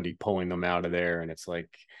Kong Bundy pulling them out of there, and it's like,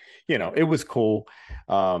 it was cool.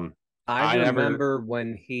 I remember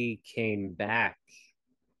when he came back,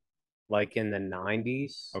 like in the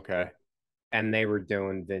 90s. Okay. And they were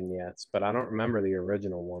doing vignettes, but I don't remember the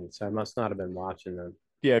original one, so I must not have been watching them.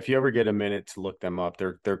 Yeah, if you ever get a minute to look them up,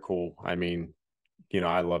 they're cool. I mean,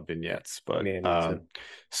 I love vignettes, but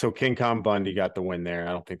so King Kong Bundy got the win there.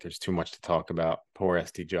 I don't think there's too much to talk about. Poor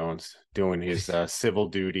SD Jones doing his civil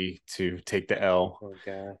duty to take the L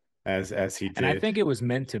as he did. And I think it was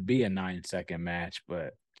meant to be a 9-second match,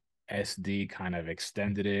 but SD kind of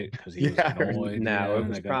extended it because he was annoyed. No, it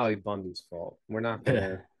was probably Bundy's fault. We're not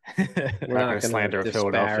gonna slander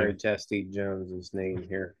disparage SD Jones's name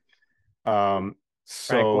here.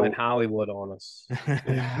 So Frank went Hollywood on us.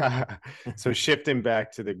 So shifting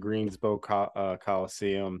back to the Greensboro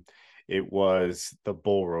Coliseum, it was the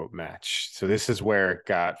bull rope match. So this is where it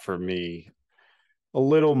got for me a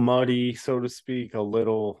little muddy, so to speak. It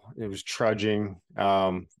was trudging.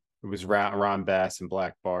 It was Ron Bass and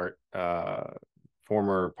Black Bart,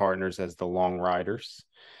 former partners as the Long Riders.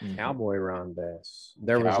 Cowboy Ron Bass.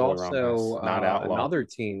 There was also another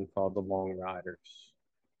team called the Long Riders.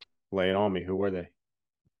 Lay it on me. Who were they?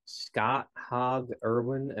 Scott Hogg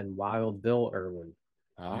Irwin and Wild Bill Irwin.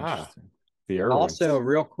 The Irwins. Also,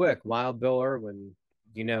 real quick, Wild Bill Irwin,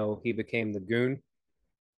 he became the Goon.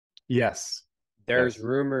 Yes. There's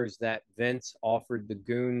rumors that Vince offered the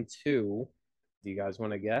Goon to, do you guys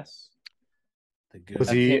want to guess? The Goon. Was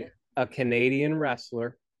he a Canadian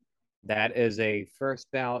wrestler that is a first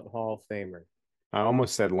ballot Hall of Famer? I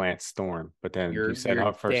almost said Lance Storm, but then you said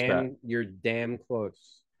first ballot. You're damn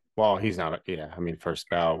close. Well, he's not. First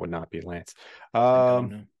ballot would not be Lance.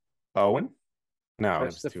 Owen? No,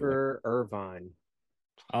 Christopher Irvine.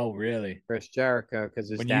 Oh, really? Chris Jericho, because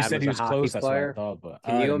his when dad you said was he was a hockey close, player. That's what I thought, but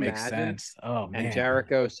Can you imagine? Makes sense. Oh man! And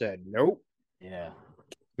Jericho said nope. Yeah.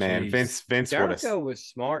 Man, Vince Jericho was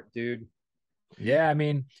smart, dude. Yeah, I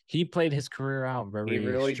mean, he played his career out very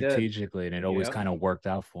really strategically, and it always kind of worked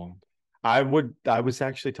out for him. I was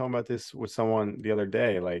actually talking about this with someone the other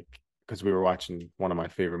day, like, because we were watching one of my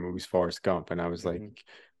favorite movies, Forrest Gump, and I was like,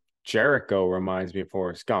 Jericho reminds me of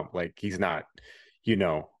Forrest Gump. Like, he's not,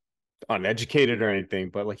 uneducated or anything,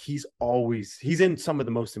 but like he's in some of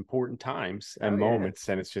the most important times and moments,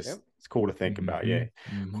 and it's just it's cool to think about.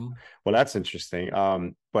 Well, that's interesting.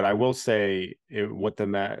 But I will say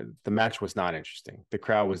the match was not interesting. The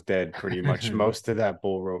crowd was dead pretty much most of that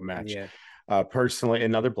bull rope match. Personally,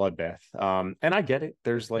 another bloodbath. And I get it.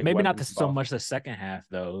 There's like maybe not so much the second half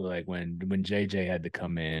though, like when JJ had to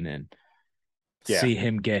come in and see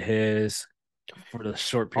him get his. for the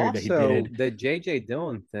short period that he Also, did. the J.J.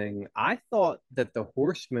 Dillon thing, I thought that the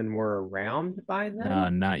Horsemen were around by No,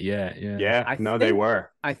 then. not yet. Yeah. Yeah, I no, they think, were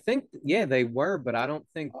yeah, they were, but I don't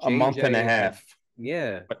think a month and a JJ had, half,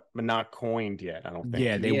 yeah, but not coined yet. I don't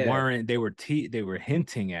Yeah, think. they Yeah. weren't. They were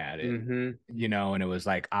hinting at it, mm-hmm, and it was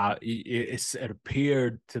like it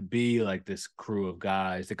appeared to be like this crew of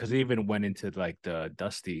guys because it even went into like the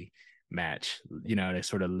Dusty match. They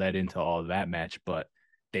sort of led into all that match, but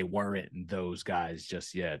they weren't those guys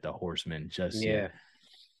just yet. The Horsemen just yeah. yet.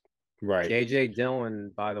 Right. J.J.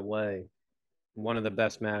 Dillon, by the way, one of the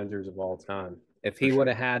best managers of all time. If For he would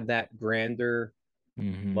sure. have had that grander,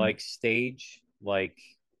 Mm-hmm. stage,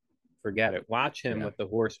 forget it. Watch him Yeah. with the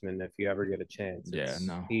Horsemen if you ever get a chance. Yeah,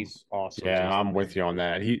 no. He's awesome. Yeah, I'm with you on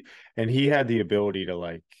that. He had the ability to,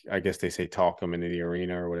 like, I guess they say, talk him into the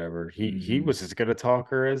arena or whatever. He Mhm. was as good a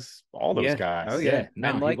talker as all those Yeah. guys. Oh yeah. Yeah, no,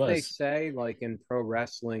 And he like they was. say, like in pro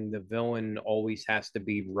wrestling, the villain always has to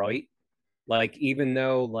be right. Like even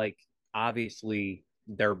though obviously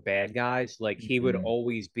they're bad guys, like he would Mhm.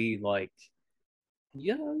 always be like,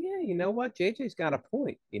 yeah, you know what? JJ's got a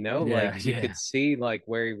point, like Yeah, you yeah. could see like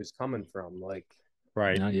where he was coming from. Like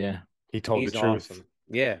Right. No, yeah. He told the he's truth. awesome.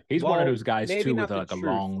 Yeah. He's one of Well, those guys maybe too with not the like a truth,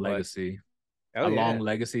 long but legacy. oh A long yeah.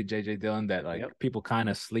 legacy, JJ Dillon, that like Yep. people kind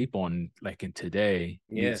of sleep on like in today's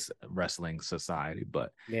Yeah. wrestling society.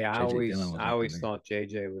 But Yeah, I JJ Dillon always was I one for always me. thought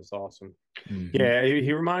JJ was awesome. Mhm. Yeah,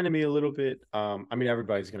 he reminded me a little bit. I mean,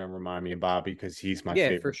 everybody's gonna remind me of Bobby because he's my Yeah,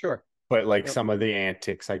 for favorite. sure. But like Yep. some of the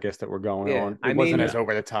antics, I guess, that were going Yeah. on, it I wasn't mean, as Yeah.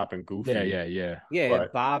 over the top and Yeah, goofy. yeah, yeah. yeah,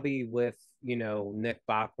 But Bobby with, Nick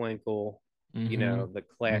Bockwinkel, Mm-hmm. the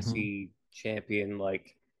classy champion,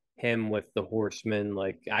 like him with the Horseman.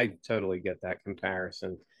 Like I totally get that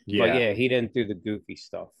comparison. But yeah, yeah, he didn't do the goofy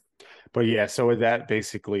stuff. but yeah. So that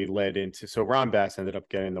basically led into, so Ron Bass ended up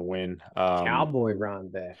getting the win. Cowboy Ron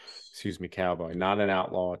Bass. Excuse me, cowboy, not an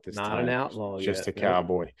outlaw at this Not an time, outlaw just yet. a Nope.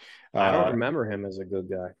 cowboy. I don't Uh, remember him as a good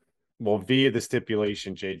guy. well, via the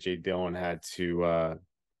stipulation, JJ Dillon had to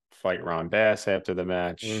fight Ron Bass after the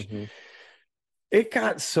match. Mm-hmm. It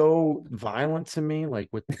got so violent to me, like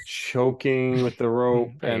with the choking with the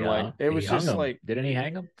rope, and like it He was hung just him. like, Didn't he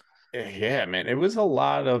hang him? yeah, man, it was a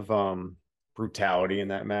lot of brutality in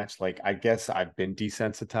that match. Like, I guess I've been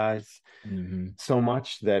desensitized Mm-hmm. so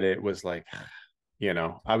much that it was like,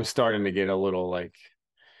 I was starting to get a little like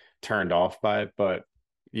turned off by it, but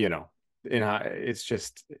you know, it's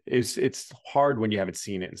just it's hard when you haven't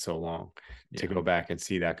seen it in so long to Yeah. go back and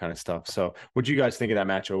see that kind of stuff. So, what do you guys think of that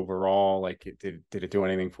match overall? Like, did it do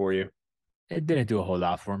anything for you? It didn't do a whole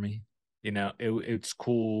lot for me. It's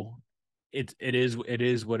cool. It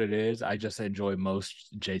is what it is. I just enjoy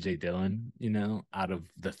most JJ Dillon, out of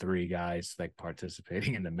the three guys like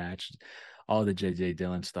participating in the match. All the JJ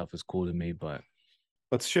Dillon stuff is cool to me, but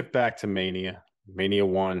Let's shift back to Mania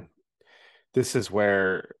 1. This is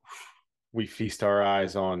where we feast our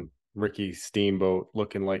eyes on Ricky Steamboat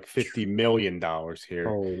looking like $50 million here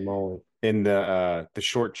Holy moly. in the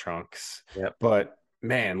short trunks. Yep. But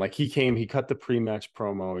man, like he cut the pre-match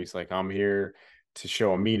promo. He's like, I'm here to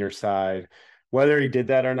show a meaner side. Whether he did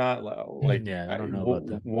that or not, like, yeah, I don't know about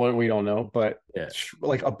that. What we don't know, but Yeah.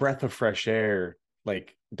 like a breath of fresh air,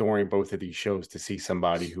 like during both of these shows, to see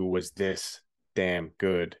somebody who was this damn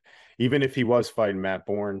good, even if he was fighting Matt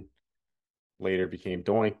Bourne, later became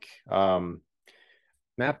Doink.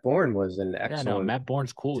 Matt Bourne was an Yeah, no, excellent Matt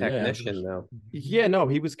Bourne's cool. technician, though. Yeah, no,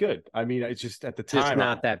 he was good. I mean, it's just at the Just time,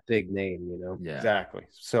 not that big name, Yeah. exactly.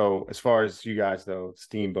 So as far as you guys though,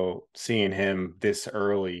 Steamboat, seeing him this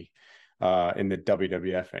early in the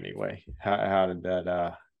WWF anyway, how did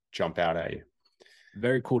that jump out at you?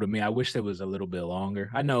 Very cool to me. I wish it was a little bit longer.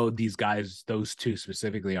 I know these guys, those two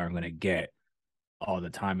specifically, aren't going to get all the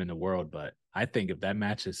time in the world, but I think if that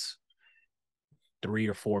match is 3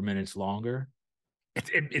 or 4 minutes longer,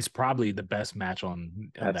 it's probably the best match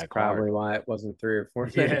on That's that probably card. why it wasn't 3 or 4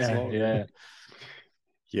 minutes long.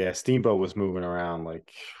 Yeah, Steamboat was moving around like,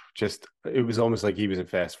 just, it was almost like he was in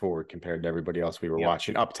fast forward compared to everybody else we were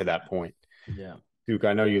watching up to that point. Yeah. Duke,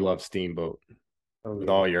 I know you love Steamboat with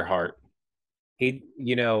all your heart. He,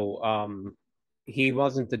 he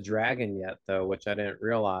wasn't the dragon yet, though, which I didn't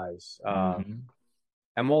realize.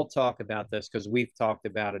 And we'll talk about this because we've talked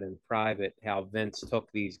about it in private, how Vince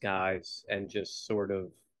took these guys and just sort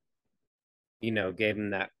of, gave them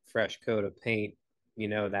that fresh coat of paint,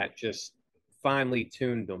 that just finely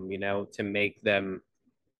tuned them, to make them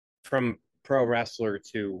from pro wrestler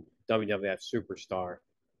to WWF superstar.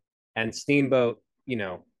 And Steamboat,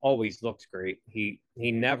 always looked great. He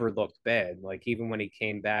never looked bad. Like even when he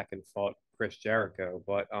came back and fought Chris Jericho,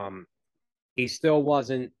 but he still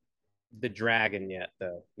wasn't the dragon yet,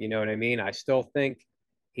 though. You know what I mean? I still think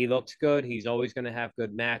he looks good. He's always going to have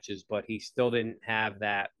good matches, but he still didn't have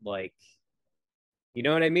that, like, you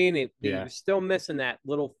know what I mean? He Yeah. was still missing that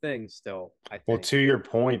little thing still, I Well, think. to your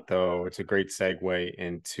point, though, it's a great segue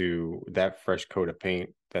into that fresh coat of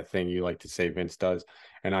paint, that thing you like to say Vince does.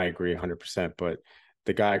 And I agree 100%. But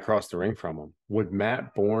the guy across the ring from him, would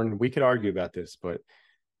Matt Bourne, we could argue about this, but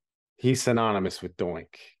he's synonymous with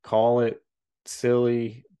Doink. Call it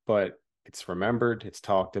silly, but it's remembered, it's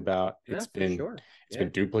talked about, Yeah, it's for been sure. it's Yeah. been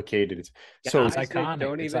duplicated. It's It's Guys that iconic.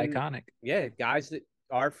 don't It's even, iconic. yeah, guys that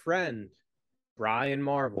our friend Brian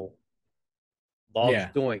Marvel loves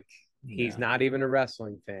Yeah. Doink. He's Yeah. not even a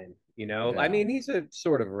wrestling fan, you know. I Yeah. mean, he's a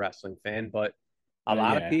sort of a wrestling fan, but a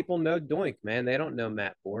lot of Yeah. people know Doink, man. They don't know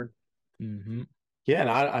Matt Bourne. Mm-hmm. yeah, and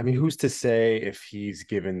I mean, who's to say if he's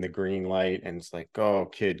given the green light and it's like, oh,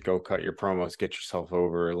 kid, go cut your promos, get yourself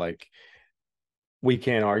over. Like, we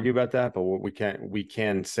can't argue about that, but what we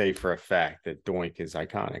can say for a fact that Doink is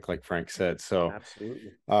iconic, like Frank said. So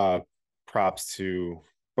Absolutely. props to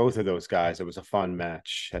both of those guys. It was a fun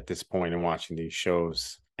match at this point in watching these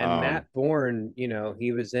shows. And Matt Bourne, you know,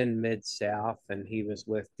 he was in Mid South and he was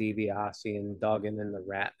with DiBiase and Duggan in the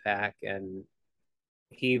Rat Pack, and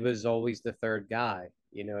he was always the third guy.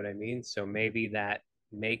 You know what I mean? So maybe that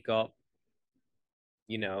makeup,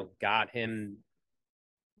 you know, got him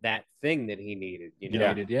that thing that he needed, you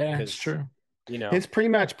know? Yeah, it's Because, true. you know, His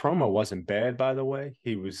pre-match promo wasn't bad, by the way.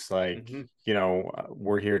 He was like,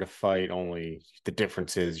 we're here to fight. Only the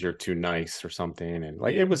difference is you're too nice or something, and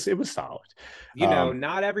like Yeah. it was solid. you know,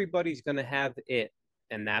 not everybody's going to have it.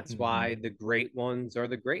 And that's Mhm. why the great ones are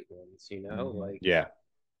the great ones, you know? Mhm. Like, Yeah,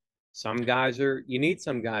 some guys are, you need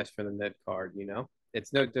some guys for the mid card, you know?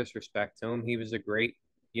 It's no disrespect to him. He was a great,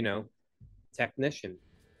 you know, technician.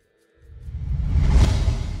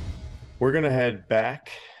 we're gonna head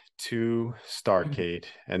back to Starrcade,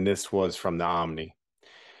 and this was from the Omni,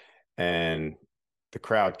 and the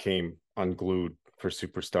crowd came unglued for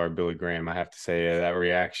superstar Billy Graham. I have to say that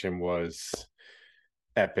reaction was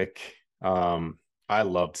epic. I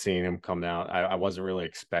loved seeing him come out. I wasn't really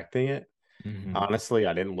expecting it. Mhm. Honestly,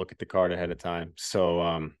 I didn't look at the card ahead of time.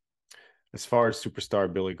 So as far as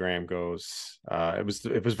superstar Billy Graham goes, it was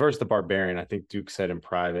versus the Barbarian. I think Duke said in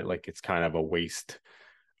private, like, it's kind of a waste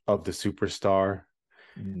of the superstar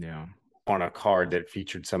Yeah. on a card that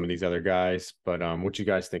featured some of these other guys. But what you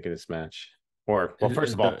guys think of this match? Or, well,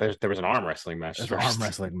 first of all, there was an arm wrestling match It's first. an arm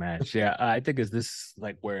wrestling match. Yeah, I think is this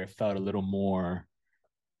like where it felt a little more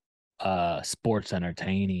sports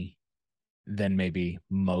entertaining than maybe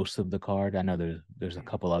most of the card. I know there's a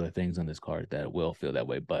couple other things on this card that will feel that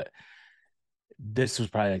way, but this was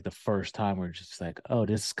probably like the first time where it's just like, oh,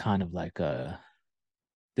 this is kind of like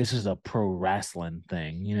this is a pro wrestling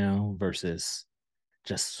thing, you know, versus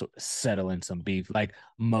just settling some beef like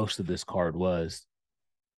most of this card was.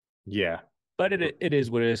 Yeah. But it is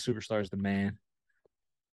what it is. Superstar's the man.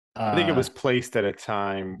 I think it was placed at a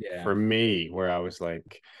time Yeah. for me where I was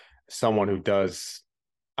like, someone who does,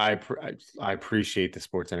 I appreciate the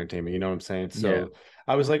sports entertainment. You know what I'm saying? So Yeah.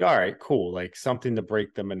 I was like, all right, cool, like something to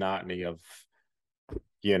break the monotony of,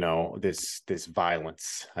 this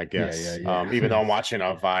violence, I guess. Yeah. Even though I'm watching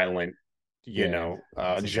a violent, Yeah,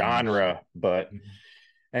 it's a genre, but. Mhm.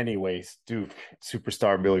 Anyways, Duke,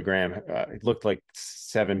 superstar Billy Graham, it looked like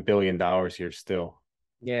 $7 billion here still.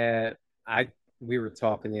 Yeah, we were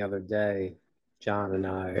talking the other day, John and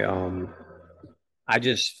I. I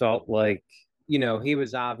just felt like, you know, he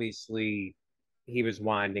was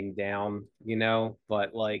winding down, you know,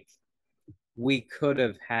 but like we could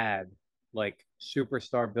have had like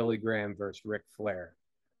superstar Billy Graham versus Ric Flair.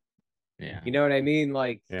 Yeah. You know what I mean?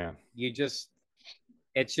 Like, Yeah.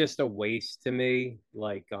 it's just a waste to me.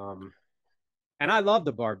 Like, and I love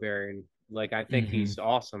the Barbarian. Like, I think he's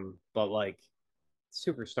awesome, but like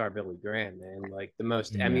superstar Billy Graham, man, like the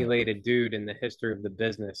most Yeah. emulated dude in the history of the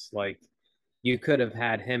business. Like, you could have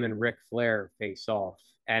had him and Ric Flair face off,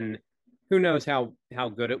 and who knows how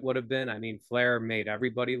good it would have been. I mean, Flair made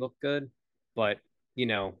everybody look good, but you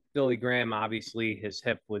know, Billy Graham, obviously his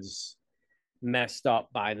hip was messed up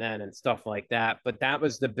by then and stuff like that. But that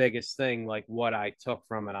was the biggest thing, like what I took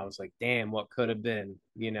from it. I was like, damn, what could have been,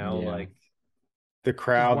 you know, Yeah. like The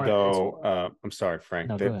crowd, though, I'm sorry, Frank.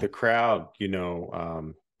 No, go The ahead. crowd,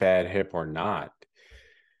 bad hip or not,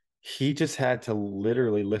 he just had to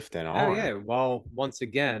literally lift an oh arm. yeah. Well, once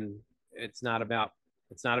again, it's not about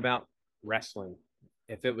wrestling.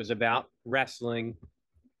 If it was about wrestling,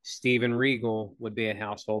 Steven Regal would be a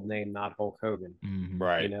household name, not Hulk Hogan. Mhm.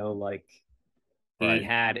 Right. You know, like he Right.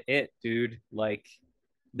 had it, dude. Like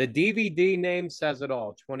the DVD name says it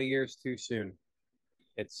all. 20 years too soon.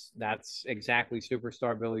 That's exactly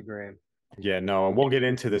superstar Billy Graham. Yeah, no, and we'll get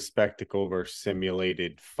into the spectacle versus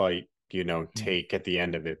simulated fight, take at the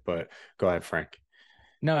end of it. But go ahead, Frank.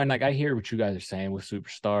 No, and like I hear what you guys are saying with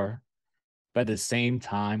Superstar, but at the same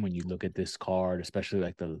time, when you look at this card, especially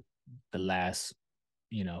like the last,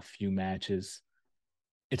 few matches,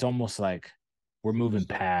 it's almost like we're moving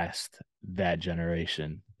past that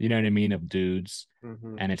generation. You know what I mean? Of dudes.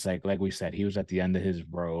 Mm-hmm. And it's like we said, he was at the end of his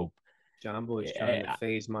rope. John Boy's trying to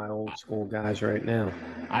phase my old school guys right now.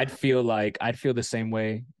 I'd feel the same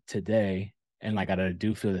way today. And like I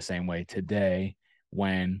do feel the same way today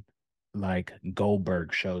when like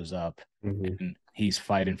Goldberg shows up and he's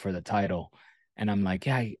fighting for the title. And I'm like,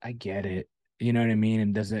 yeah, I get it. You know what I mean?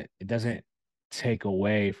 And it doesn't take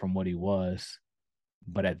away from what he was.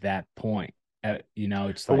 But at that point, it's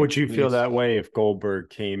but like, would you feel that way if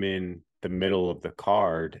Goldberg came in the middle of the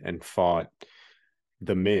card and fought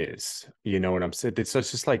The Miz? You know what I'm saying? It's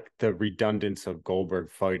just like the redundance of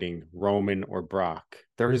Goldberg fighting Roman or Brock.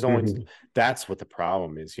 There is only that's what the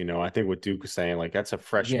problem is. I think what Duke was saying, like that's a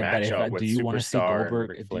fresh matchup with do you want to see Superstar and Goldberg?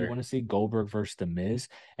 Ric Do Flair. you want to see Goldberg versus The Miz?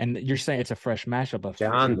 And you're saying it's a fresh matchup, but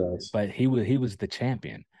John does. But he was the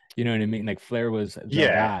champion. You know what I mean? Like Flair was the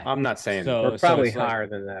guy. I'm not saying we're probably higher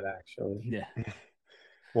than that, actually. Yeah.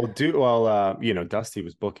 Dusty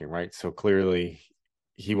was booking, right? So clearly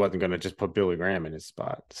he wasn't going to just put Billy Graham in his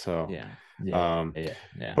spot. So yeah.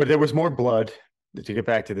 But there was more blood. To get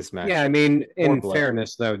back to this match, yeah, I mean, in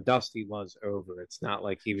fairness, though, Dusty was over. It's not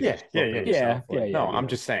like he was just yeah. No, I'm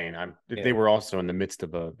just saying, they were also in the midst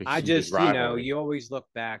of a just rivalry. you always look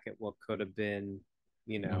back at what could have been,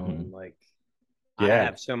 and like I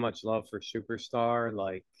have so much love for Superstar,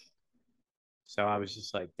 like. So I was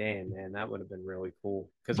just like, damn, man, that would have been really cool.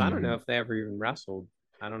 Because I don't know if they ever even wrestled.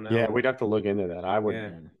 I don't know. Yeah, we'd have to look into that. I would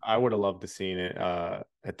have loved to seen it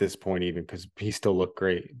at this point, even because he still looked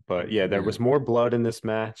great. But yeah, there was more blood in this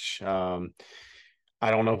match. I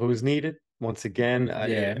don't know if it was needed. Once again,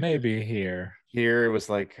 maybe here it was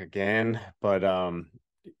like again, but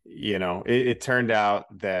it turned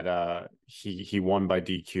out that he won by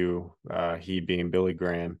DQ. He being Billy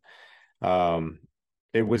Graham.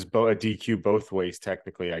 It was a DQ both ways,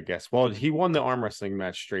 technically, I guess. Well, he won the arm wrestling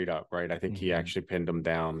match straight up, right? I think he actually pinned him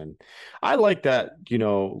down, and I like that.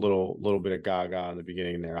 Little bit of Gaga in the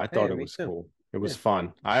beginning there. I thought it was cool. It was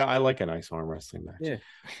fun. I like a nice arm wrestling match. Yeah,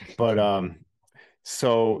 but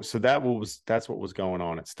so that's what was going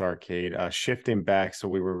on at Starrcade. Shifting back, so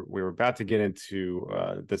we were about to get into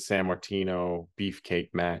the San Martino beefcake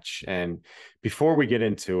match, and before we get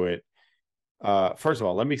into it. First of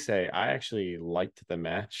all, let me say I actually liked the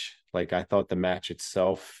match. Like I thought the match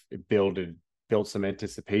itself built some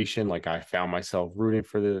anticipation. Like I found myself rooting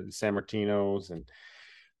for the San Martinos, and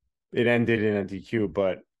it ended in a DQ.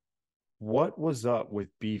 But what was up with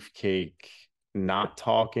Beefcake not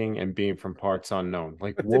talking and being from parts unknown?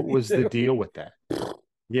 Like what was the deal with that?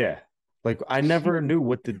 Yeah, like I never knew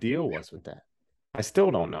what the deal was with that. I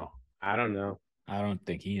still don't know. I don't know. I don't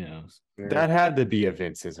think he knows. That had to be a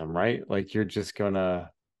Vinceism, right? Like you're just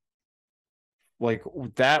gonna like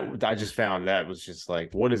that. I just found that was just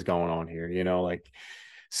like, what is going on here?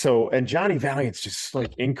 So and Johnny Valiant's just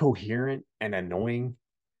like incoherent and annoying.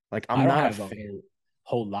 Like I'm not a fan.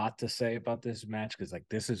 Whole lot to say about this match because like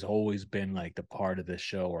this has always been like the part of the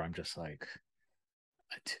show where I'm just like,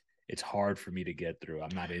 it's hard for me to get through.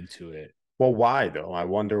 I'm not into it. Well, why though? I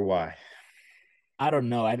wonder why. I don't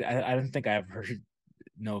know. I don't think I've heard,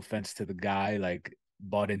 no offense to the guy, like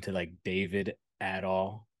bought into like David at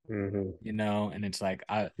all. And it's like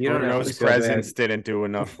Bruno's presence didn't do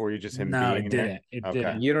enough for you, just him being there. It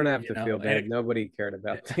didn't. You don't have to feel bad. Nobody cared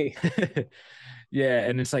about David. Yeah,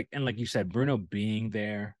 and it's like, and like you said, Bruno being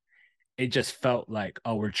there, it just felt like,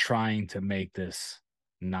 oh, we're trying to make this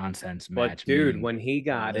nonsense match. But dude, when he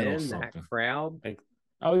got in that crowd.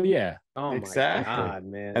 Oh yeah. Oh exactly. My God,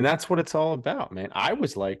 man. And that's what it's all about, man. I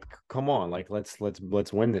was like, come on, like let's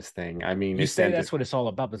win this thing. I mean, you say that's what it's all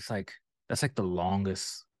about, but it's like that's like the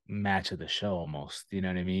longest match of the show almost. You know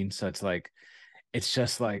what I mean? So it's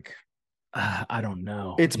just like I don't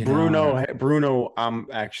know. It's Bruno. Bruno, I'm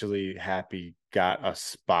actually happy got a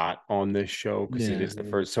spot on this show because it is the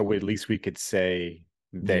first. So at least we could say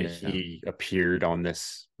that he appeared on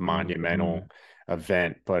this monumental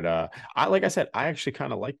event. But like I said, I actually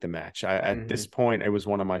kind of like the match. At this point, it was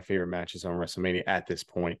one of my favorite matches on WrestleMania at this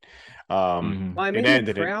point. Well, I mean,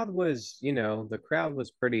 the crowd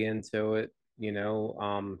was pretty into it.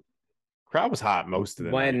 Crowd was hot most of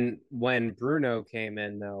the night. When Bruno came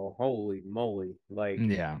in, though, holy moly! Like,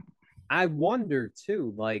 I wonder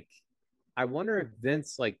too. Like, I wonder if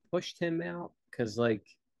Vince like pushed him out because like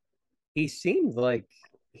he seemed like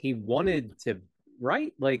he wanted to,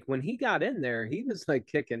 right? Like when he got in there, he was like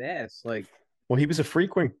kicking ass. Like, Well, he was a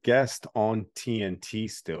frequent guest on TNT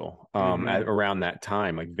still, at Mhm. around that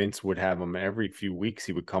time. Like Vince would have him every few weeks.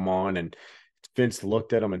 He would come on, and Vince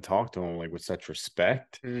looked at him and talked to him like with such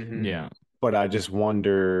respect. Mhm. Yeah. But I just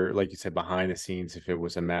wonder, like you said, behind the scenes, if it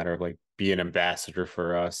was a matter of like be an ambassador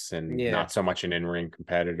for us and Yeah. not so much an in-ring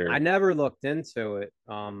competitor. I never looked into it.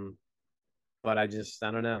 But I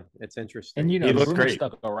don't know. It's interesting. And He looked Bruno great.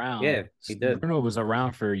 stuck around. Yeah, he did. Bruno was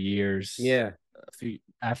around for years. Yeah. A few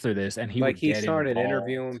after this, and he like would he get started involved.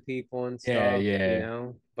 interviewing people and stuff, Yeah,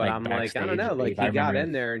 yeah. But Like I'm like, I don't backstage, know. Like I he got remember.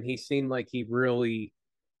 in there and he seemed like he really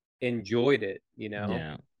enjoyed it,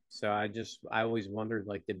 Yeah. So I always wondered,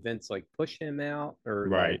 like, did Vince like push him out or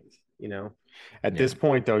Right. like, At this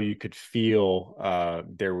point, though, you could feel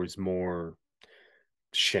there was more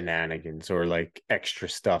shenanigans or like extra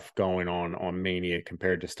stuff going on Mania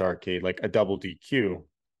compared to Starrcade, like a double DQ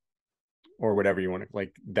or whatever you want to,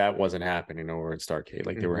 like that wasn't happening over at Starrcade.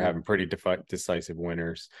 Like they were having pretty decisive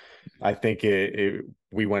winners. I think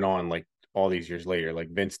we went on like all these years later, like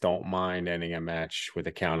Vince don't mind ending a match with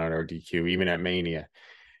a count out or DQ, even at Mania.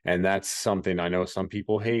 And that's something I know some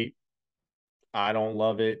people hate. I don't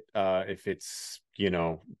love it. If it's,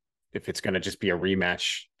 if it's going to just be a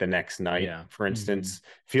rematch the next night, for instance,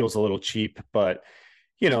 feels a little cheap, but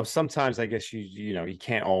sometimes I guess you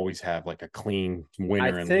can't always have like a clean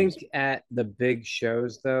winner. I think at the big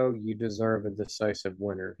shows though, you deserve a decisive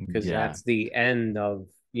winner because that's the end of,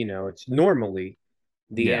 it's normally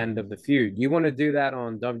the end of the feud. You want to do that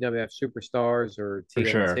on WWF Superstars or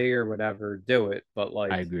TNT or whatever, do it. But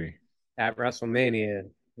like I agree. At WrestleMania,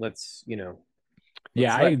 let's I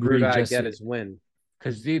let agree. Brudai Just get his win.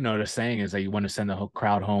 Because the saying is that you want to send the whole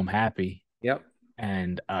crowd home happy. Yep.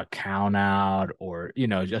 And a count out or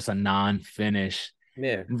just a non-finish.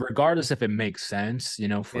 Yeah. Regardless if it makes sense,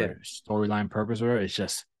 for storyline purpose, or it's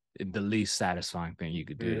just the least satisfying thing you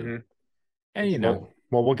could do. And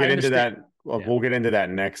we'll get into that. We'll get into that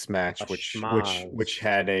next match, which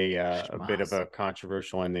had a bit of a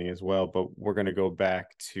controversial ending as well. But we're going to go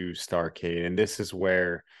back to Starrcade, and this is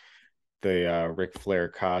where the Ric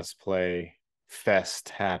Flair cosplay fest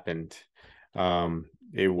happened.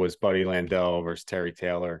 It was Buddy Landel versus Terry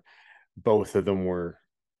Taylor. Both of them were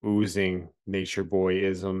oozing Nature Boy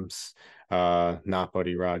isms. Not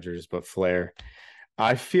Buddy Rogers, but Flair.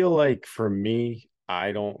 I feel like for me,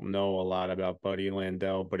 I don't know a lot about Buddy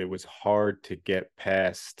Landel, but it was hard to get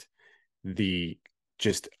past the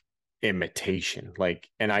just imitation.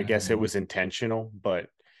 And I guess it was intentional, but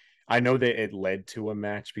I know that it led to a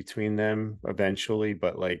match between them eventually,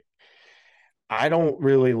 but I don't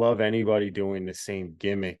really love anybody doing the same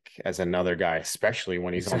gimmick as another guy, especially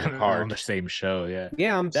when he's on the card. On the same show,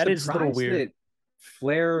 Yeah, I'm that is a little weird. That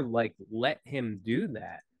Flair let him do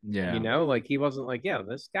that. Yeah. He wasn't like, yeah,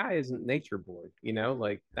 this guy isn't Nature Boy.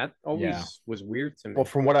 That always was weird to me. Well,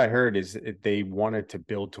 from what I heard is they wanted to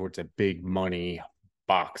build towards a big money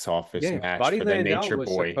box office match Buddy for Landel the Nature was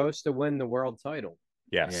Boy. Supposed to win the world title.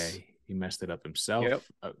 Yes. Yeah, he messed it up himself.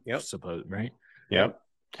 Yep. Right? Yep.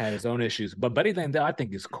 Had his own issues. But Buddy Landel, I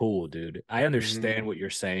think, is cool, dude. I understand what you're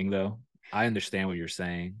saying, though. I understand what you're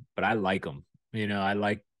saying, but I like him. I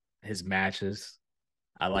like his matches.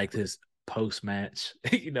 I liked his post-match.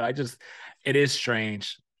 It is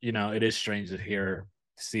strange. It is strange to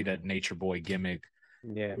see that Nature Boy gimmick.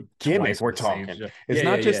 Yeah. Gimmick, we're talking. It's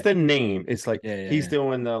not just the name. It's like he's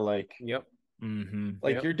doing the Yep.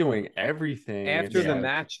 You're doing everything. After the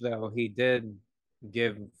match, though, he did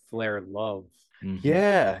give Flair love.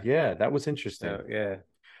 Yeah, that was interesting. So,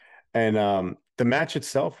 and the match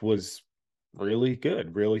itself was really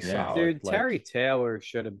good, really solid. Dude, Terry Taylor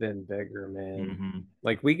should have been bigger, man.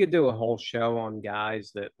 We could do a whole show on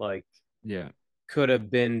guys that could have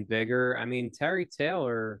been bigger. I mean, Terry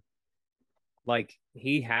Taylor,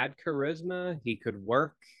 he had charisma, he could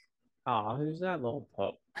work. Oh, who's that little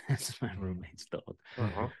pup? That's my roommate's dog.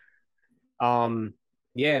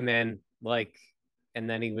 Yeah, man. And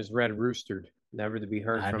then he was red roostered, never to be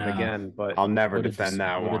heard from again. But I'll never defend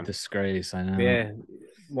that one. What a disgrace! I know. Yeah.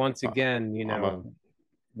 Once again,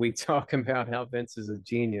 we talk about how Vince is a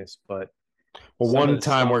genius, but one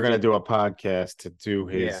time we're gonna do a podcast to do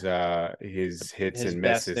his hits and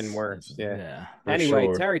best misses and worst. Yeah.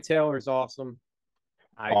 Anyway, Terry Taylor's awesome.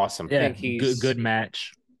 Awesome. I think he's good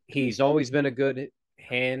match. He's always been a good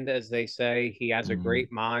hand, as they say. He has a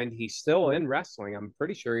great mind. He's still in wrestling. I'm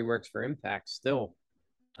pretty sure he works for Impact still,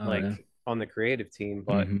 on the creative team.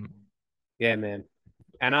 But yeah, man.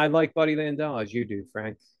 And I like Buddy Landel as you do,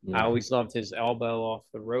 Frank. I always loved his elbow off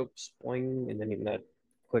the ropes, boing, and then even that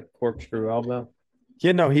quick corkscrew elbow.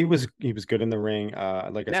 Yeah, no, he was good in the ring. Like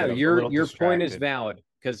I No, said, I was a little your point is distracted. valid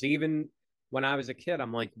because even when I was a kid,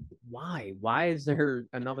 I'm like, why? Why is there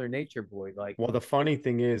another Nature Boy? Like, Well, the funny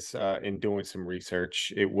thing is, in doing some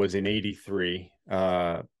research, it was in '83,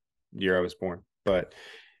 year I was born, but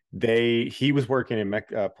he was working in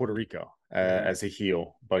Puerto Rico as a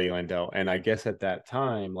heel, Buddy Landell, and I guess at that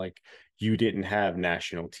time, like you didn't have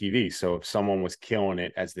national TV, so if someone was killing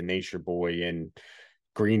it as the Nature Boy in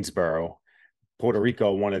Greensboro, Puerto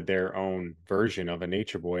Rico wanted their own version of a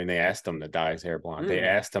Nature Boy, and they asked him to dye his hair blonde. They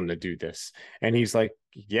asked him to do this, and he's like,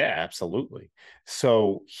 "Yeah, absolutely."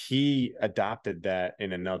 So he adopted that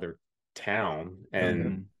in another town,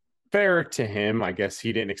 and fair to him, I guess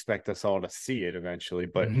he didn't expect us all to see it eventually,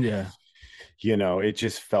 but Yeah. it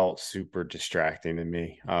just felt super distracting to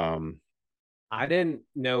me. I didn't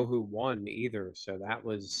know who won either, so that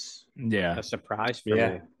was a surprise for me.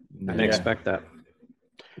 I didn't expect that.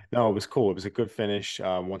 No, it was cool. It was a good finish.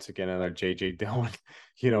 Once again, another JJ Dillon,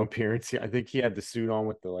 appearance. I think he had the suit on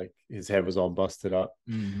with his head was all busted up.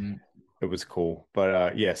 It was cool.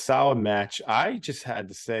 But yeah, solid match. I just had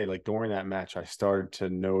to say, like during that match, I started to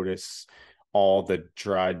notice all the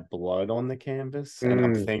dried blood on the canvas. And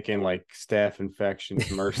I'm thinking like staph infections,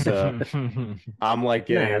 MRSA. I'm like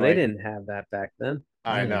getting they didn't have that back then.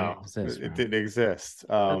 I know. It didn't exist.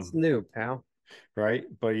 That's new, pal. Right.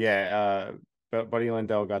 But yeah, but Buddy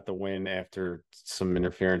Landell got the win after some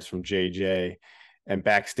interference from JJ. And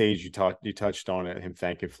backstage, you touched on it, him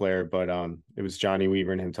thanking Flair, but it was Johnny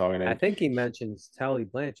Weaver and him talking. I think he mentions Tully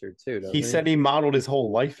Blanchard too. He said he modeled his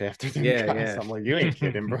whole life after them guys. Yeah. I'm like, you ain't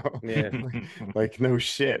kidding, bro. Yeah. like no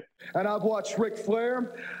shit. And I've watched Ric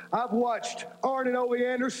Flair. I've watched Arn and Ole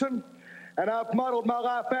Anderson. And I've modeled my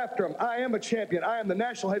life after him. I am a champion. I am the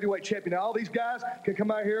national heavyweight champion. Now, all these guys can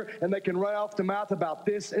come out here and they can run off the mouth about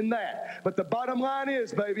this and that. But the bottom line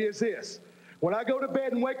is, baby, is this. When I go to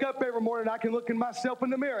bed and wake up every morning, I can look at myself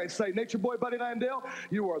in the mirror and say, Nature Boy Buddy Landell,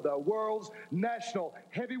 you are the world's national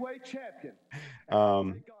heavyweight champion.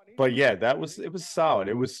 But yeah, it was solid.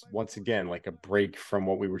 It was once again like a break from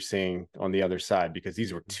what we were seeing on the other side because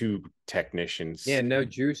these were two technicians. Yeah, no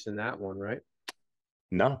juice in that one, right?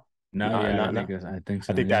 No. I think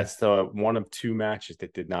so. I think that's the one of two matches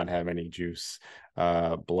that did not have any juice,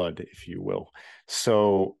 blood, if you will.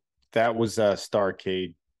 So that was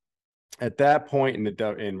Starrcade. At that point in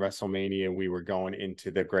WrestleMania, we were going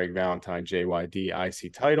into the Greg Valentine JYD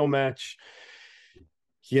IC title match.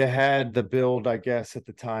 You had the build, I guess, at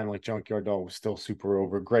the time, like Junkyard Dog was still super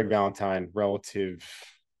over. Greg Valentine, relative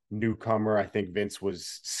newcomer. I think Vince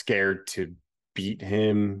was scared to beat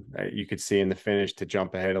him. You could see in the finish to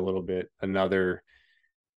jump ahead a little bit. Another,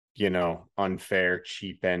 unfair,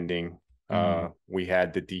 cheap ending. We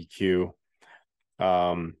had the DQ.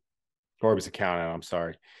 Or it was a count out. I'm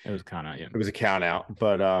sorry. It was a count out. Yeah. It was a count out,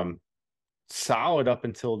 but solid up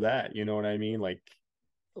until that. You know what I mean? Like,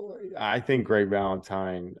 I think Greg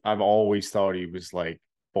Valentine, I've always thought he was like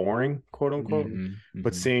boring, quote unquote.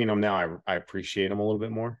 But seeing him now, I appreciate him a little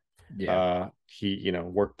bit more. Yeah. He,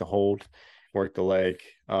 worked the hold, worked the leg.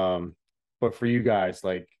 But for you guys,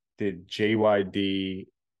 like, did JYD,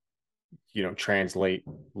 translate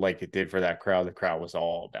like it did for that crowd? The crowd was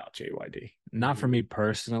all about JYD. Not for me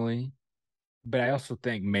personally, but I also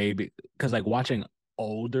think maybe because like watching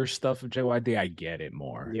older stuff of JYD, I get it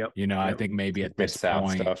more. Yep. I think maybe at this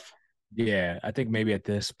point, stuff. Yeah, I think maybe at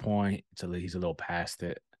this point, he's a little past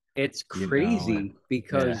it. It's crazy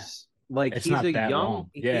because like it's he's not a that young, long.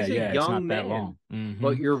 he's a young man. That long.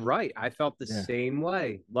 But you're right. I felt the same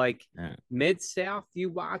way. Like Mid-South, you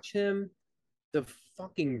watch him, the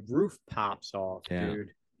fucking roof pops off, dude.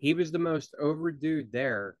 He was the most over dude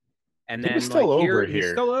there. And then he's still over here.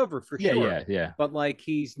 He's still over for sure. Yeah. But like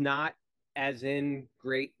he's not as in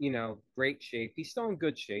great shape. He's still in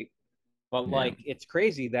good shape. But like it's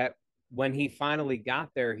crazy that when he finally got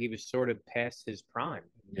there, he was sort of past his prime.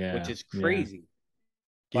 Which is crazy.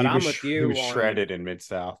 But I'm with you. He was shredded in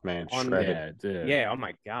Mid-South, man. Shredded. Yeah, oh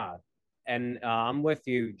my God. And I'm with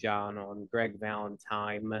you, John, on Greg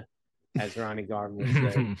Valentine, as Ronnie Garvin would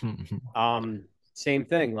say. Same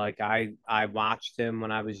thing. Like I watched him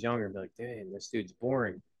when I was younger, be like, damn, this dude's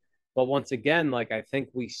boring. But once again, like I think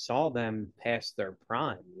we saw them past their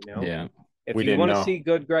prime, Yeah. If you want to see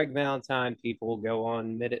good Greg Valentine, people go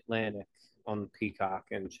on Mid-Atlantic on Peacock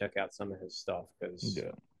and check out some of his stuff because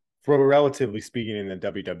For relatively speaking, in the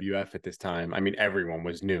WWF at this time, I mean, everyone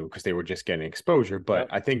was new because they were just getting exposure. But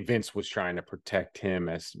I think Vince was trying to protect him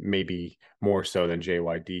as maybe more so than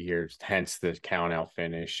JYD here, hence the count out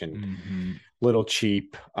finish and little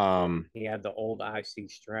cheap. He had the old IC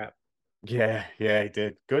strap. Yeah, he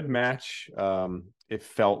did. Good match. It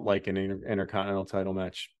felt like an intercontinental title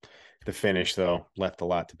match. The finish, though, left a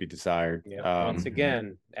lot to be desired. Yeah. Once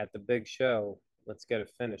again, at the big show, let's get a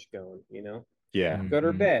finish going, Yeah. Good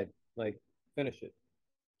or bad, like finish it.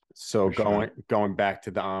 So For sure. going back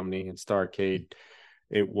to the Omni and Starrcade,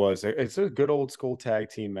 it's a good old school tag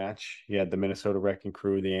team match. You had the Minnesota Wrecking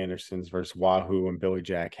Crew, the Andersons versus Wahoo and Billy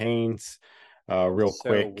Jack Haynes. Real So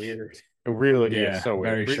quick, weird. really, Yeah, so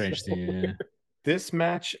very weird. strange to you. Yeah. This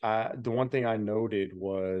match, the one thing I noted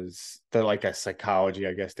was that, like, a psychology.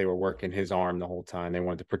 I guess they were working his arm the whole time. They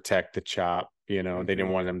wanted to protect the chop. They didn't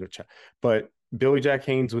want him to chop. But Billy Jack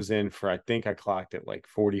Haynes was in for, I think I clocked it like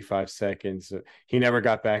 45 seconds. He never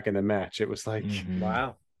got back in the match. It was like,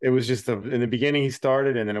 Wow. it was just in the beginning he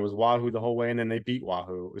started, and then it was Wahoo the whole way, and then they beat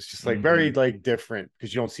Wahoo. It was just like very like different,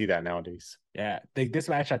 because you don't see that nowadays. Yeah, this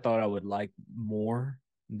match I thought I would like more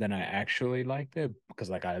than I actually liked it, because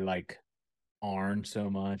like I like Arn so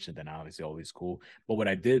much, and then obviously always cool. But what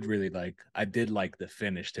I did really like, I did like the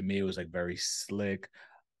finish. To me, it was like very slick.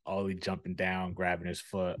 Ollie jumping down, grabbing his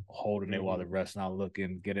foot, holding it while the ref's not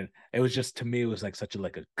looking, getting. It was just, to me, it was like such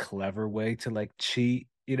a clever way to like cheat.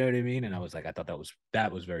 You know what I mean? And I was like, I thought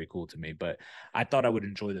that was very cool to me. But I thought I would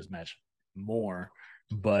enjoy this match more.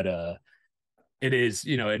 But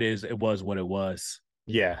it was what it was.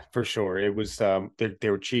 Yeah, for sure. It was they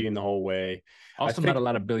were cheating the whole way. Also, not a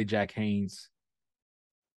lot of Billy Jack Haynes.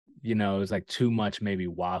 It was like too much, maybe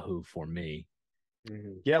Wahoo for me.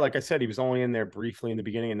 Yeah, like I said, he was only in there briefly in the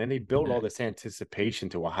beginning, and then they built all this anticipation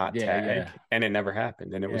to a hot tag, and it never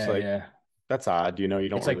happened. And it was like, that's odd. You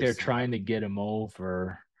don't. It's like they're trying to get him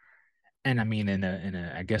over, and I mean, in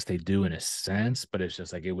a, I guess they do in a sense, but it's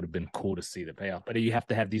just like it would have been cool to see the payoff. But you have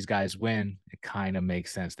to have these guys win. It kind of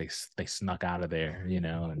makes sense. They snuck out of there,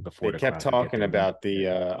 and before they kept talking about the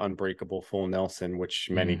unbreakable full Nelson, which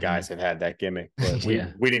many guys have had that gimmick, but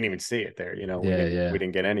we didn't even see it there. We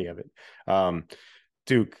didn't get any of it.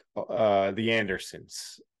 Duke, the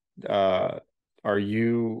Andersons. Are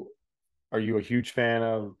you a huge fan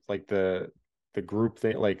of like the group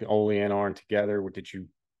thing, like Ole and Arn together?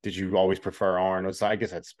 Did you always prefer Arn? I guess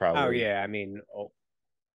that's probably. Oh yeah, I mean,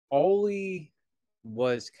 Ole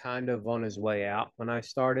was kind of on his way out when I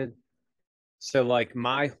started. So like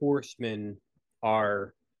my horsemen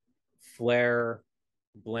are Flair,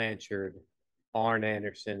 Blanchard, Arn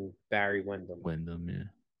Anderson, Barry Windham. Yeah.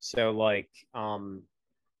 So like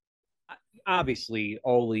obviously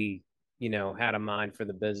Ole, had a mind for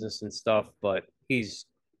the business and stuff, but he's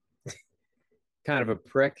kind of a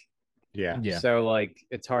prick. Yeah. So like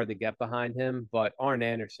it's hard to get behind him, but Arn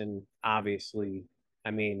Anderson, obviously,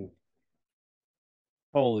 I mean,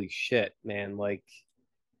 holy shit, man, like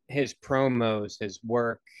his promos, his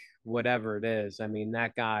work, whatever it is, I mean,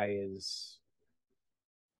 that guy is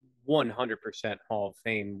 100% Hall of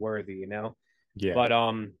Fame worthy, Yeah. But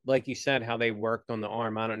like you said, how they worked on the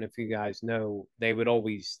arm, I don't know if you guys know, they would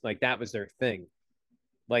always, like, that was their thing.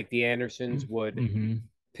 Like the Andersons would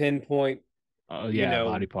pinpoint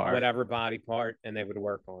body part, whatever body part, and they would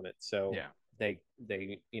work on it. So they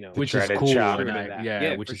which is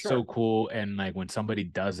cool. Which is so cool. And like when somebody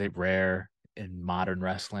does it rare in modern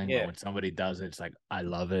wrestling, or when somebody does it, it's like, I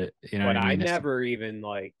love it. You know but what I mean? never even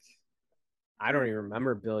like, I don't even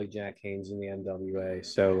remember Billy Jack Haynes in the NWA.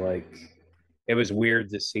 So like, it was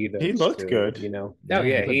weird to see those. He looked good, Oh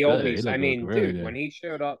yeah, he always. I mean, dude, good. When he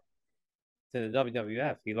showed up to the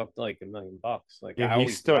WWF, he looked like $1 million. Like, he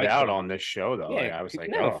stood out on this show though. Yeah, like, I was like,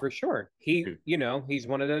 no, for sure. He, he's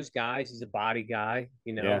one of those guys. He's a body guy.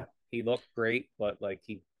 He looked great, but like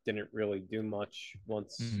he didn't really do much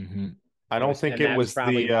once. I don't think it was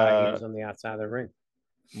probably why he was on the outside of the ring.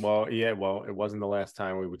 Well, it wasn't the last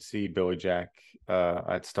time we would see Billy Jack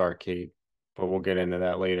at Starrcade, but we'll get into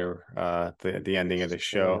that later. The ending of the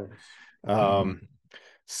show.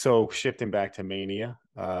 So shifting back to Mania,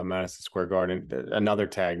 Madison Square Garden, another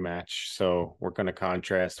tag match. So we're going to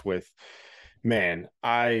contrast with, man,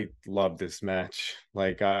 I love this match.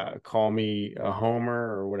 Like, call me a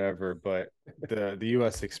homer or whatever, but the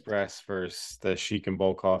U.S. Express versus the Sheik and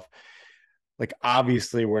Volkov. Like,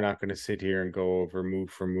 obviously, we're not going to sit here and go over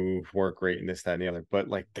move for move, work rate, and this, that, and the other. But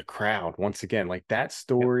like the crowd, once again, like that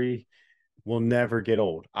story will never get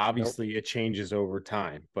old. Obviously, it changes over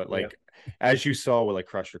time, but like as you saw with like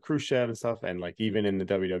Crusher Khrushchev and stuff, and like even in the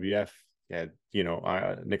WWF,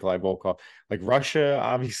 Nikolai Volkov, like Russia,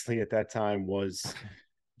 obviously at that time was,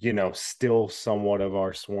 still somewhat of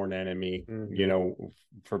our sworn enemy,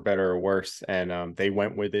 for better or worse, and they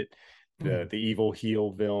went with it. The evil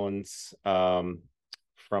heel villains from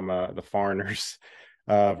the Foreigners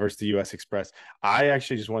versus the U.S. Express. I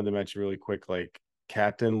actually just wanted to mention really quick, like,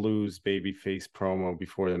 Captain Lou's babyface promo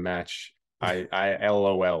before the match, I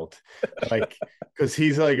LOL'd, like, because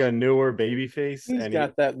he's like a newer babyface, He's and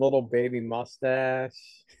got that little baby mustache.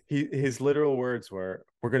 his literal words were,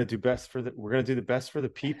 "We're gonna do the best for the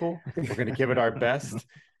people. We're gonna give it our best.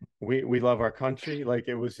 We love our country." Like,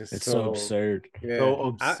 it was just It's so absurd. Yeah.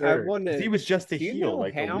 so I absurd. 'Cause wonder, he was just a do you heel, know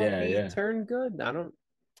like a how Yeah, he yeah. turned good? I don't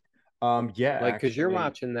yeah, like, because you're actually,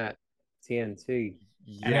 watching that TNT.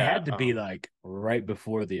 And it yeah, had to be like right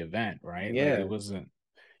before the event, right? Like Yeah. it wasn't.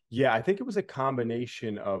 yeah. I think it was a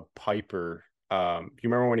combination of Piper. You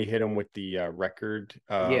remember when he hit him with the record?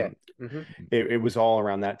 Yeah. Hmm. It was all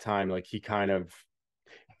around that time. Like, he kind of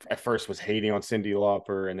at first was hating on Cyndi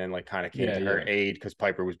Lauper, and then like kind of came Yeah, to her yeah. aid because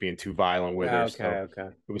Piper was being too violent with her. So Okay.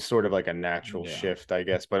 it was sort of like a natural Yeah. shift, I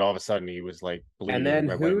guess. But all of a sudden, he was like And bleeding then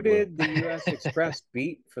red, white, who and blue. did the U.S. Express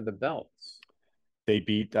beat for the belts? They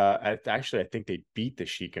beat. Actually, I think they beat the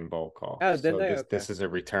Sheik and Volkov. Oh, did So they? this is a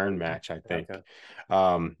return match, I think.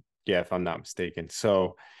 Okay. Yeah, if I'm not mistaken.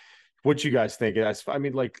 So, what you guys think? I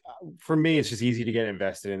mean, like, for me, it's just easy to get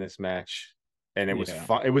invested in this match, and it was Yeah.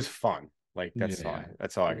 fun. It was fun. Like, that's Yeah.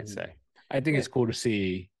 That's all I can say. I think it's cool to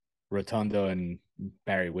see Rotundo and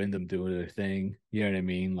Barry Windham doing their thing. You know what I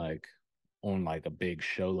mean? Like on like a big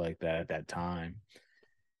show like that at that time.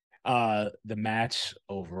 The match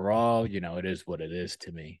overall, it is what it is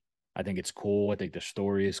to me. I think it's cool. I think the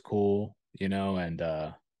story is cool, and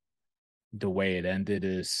the way it ended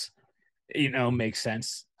is, makes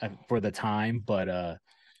sense for the time. But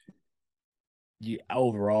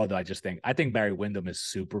overall, though, I think Barry Windham is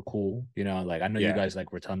super cool. Like I know you guys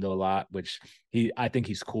like Rotundo a lot, which I think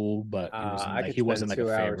he's cool, but I could he wasn't spend like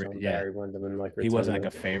 2 a hours favorite. on Yeah, Barry Windham and like he wasn't like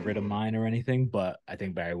Rotundo. a favorite of mine or anything, but I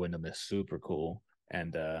think Barry Windham is super cool,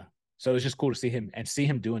 and so it's just cool to see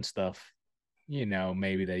him doing stuff,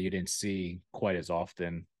 maybe that you didn't see quite as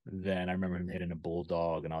often. Then I remember him hitting a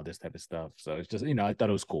bulldog and all this type of stuff. So it's just, I thought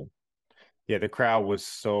it was cool. Yeah, the crowd was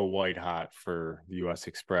so white hot for the U.S.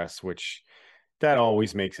 Express, which that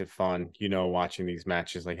always makes it fun, watching these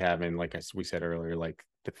matches, like having, like we said earlier, like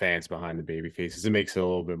the fans behind the baby faces. It makes it a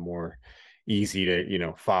little bit more easy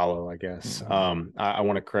to, follow, I guess. Mm-hmm. I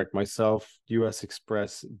want to correct myself. U.S.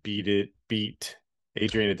 Express beat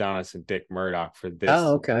Adrian Adonis and Dick Murdoch for this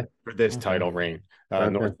okay. title reign.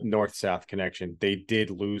 Okay. North-South connection. They did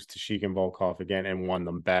lose to Sheik and Volkov again and won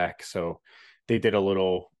them back. So they did a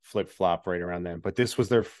little flip-flop right around them. But this was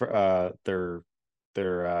their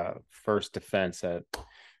first defense at,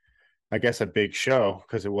 I guess, a big show,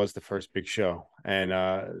 because it was the first big show. And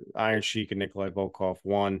Iron Sheik and Nikolai Volkov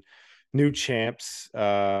won. New champs,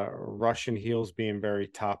 Russian heels being very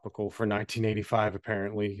topical for 1985,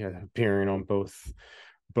 apparently, appearing on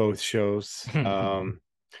both shows.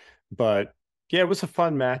 But yeah, it was a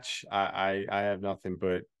fun match. I have nothing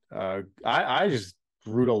but I just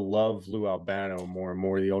grew to love Lou Albano more and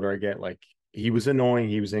more the older I get. Like, he was annoying,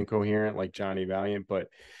 he was incoherent like Johnny Valiant, but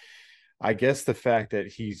I guess the fact that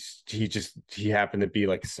he happened to be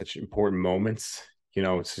like such important moments,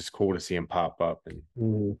 it's just cool to see him pop up.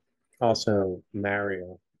 And Also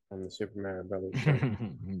Mario on the Super Mario Brothers show.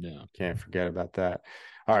 Yeah, can't forget about that.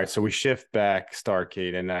 All right, so we shift back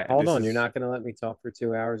Starrcade, and Hold on, you're not going to let me talk for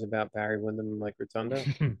 2 hours about Barry Windham and Mike Rotundo?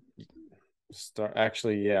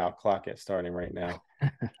 Actually, yeah, I'll clock it starting right now.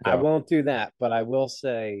 I won't do that, but I will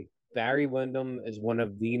say Barry Windham is one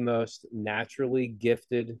of the most naturally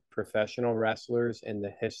gifted professional wrestlers in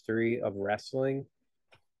the history of wrestling.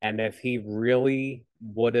 And if he really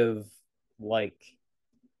would have like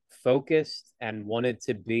focused and wanted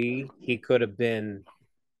to be, he could have been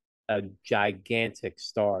a gigantic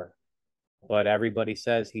star. But everybody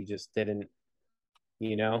says he just didn't,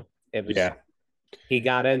 it was, he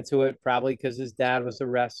got into it probably because his dad was a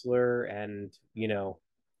wrestler, and,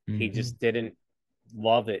 he just didn't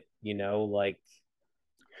love it, like.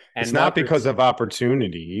 And it's not because of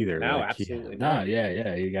opportunity either. No, like, absolutely no, not.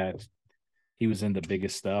 yeah, he was in the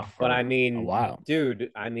biggest stuff for But I mean, a while.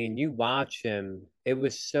 dude, you watch him, it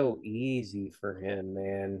was so easy for him,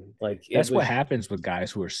 man. Like, That's what happens with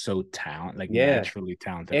guys who are so talented, like Yeah. naturally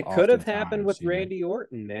talented. It could have happened with oftentimes, Randy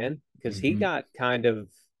Orton, man, because he Mhm. got kind of,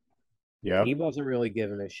 yeah, he wasn't really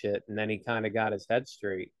giving a shit, and then he kind of got his head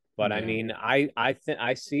straight. But I Yeah. mean, I think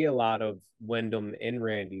I see a lot of Wyndham in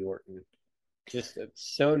Randy Orton, just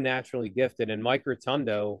so naturally gifted. And Mike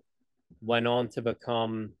Rotundo went on to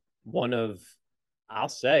become one of, I'll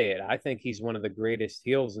say it, I think he's one of the greatest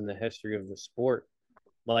heels in the history of the sport.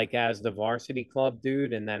 Like, as the Varsity Club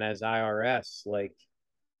dude, and then as IRS, like,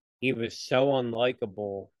 he was so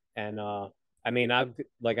unlikable. And I mean,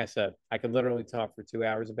 like I said, I could literally talk for 2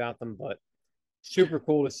 hours about them, but super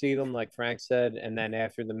cool to see them, like Frank said. And then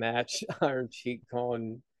after the match, Iron Sheik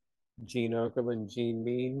calling Gene Okerlund Gene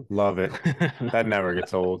Mean. Love it. That never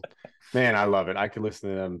gets old. Man, I love it. I could listen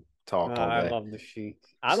to them talk all I day. love the Sheik.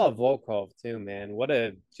 I love Volkov too, man. What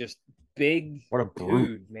a just big What a brute,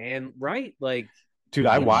 dude, man. Right? Like, dude.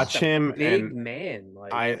 I he's watch just a him big and man.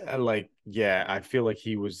 Like, I like, yeah, I feel like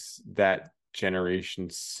he was that generation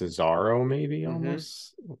Cesaro, maybe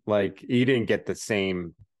almost. Like he didn't get the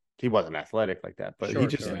same. He wasn't athletic like that, but he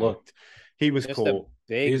just Sure. looked. He was just cool. a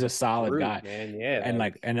big He was a solid brute, guy, man. Yeah.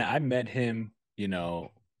 and I met him,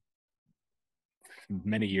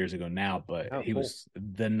 many years ago now, but he cool. was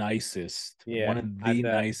the nicest, Yeah, one of I the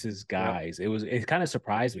bet. nicest guys. It kind of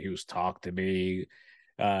surprised me. He was talk to me.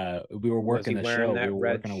 We were Was he working the wearing show. that We were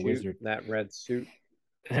red working a suit? Wizard. That red suit?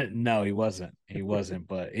 No, he wasn't. He wasn't,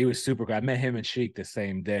 but he was super good. I met him and Sheik the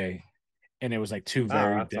same day, and it was like two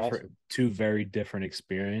very different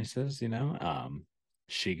experiences,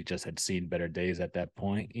 Sheik just had seen better days at that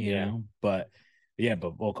point, you know. But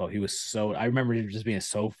but Volkov, he was so, I remember him just being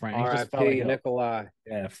so friendly. He just felt R.I.P. like Nikolai.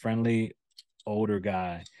 friendly older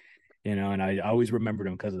guy, and I always remembered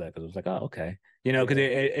him because of that, because it was like, oh, okay, because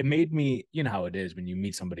it made me, how it is when you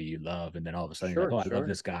meet somebody you love and then all of a sudden you're like, oh, I love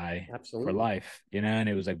this guy for life, and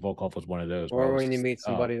it was like Volkov was one of those. Or when you meet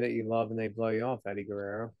somebody that you love and they blow you off, Eddie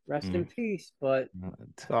Guerrero. Rest in peace, but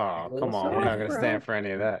Oh, come on, we're not gonna stand for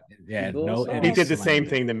any of that. He did the same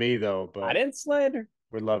thing to me though, but I didn't slander.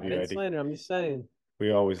 We love you, Eddie. Slander. I'm just saying.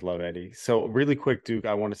 We always love Eddie. So really quick, Duke,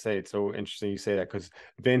 I want to say it's so interesting you say that, because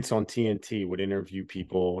Vince on TNT would interview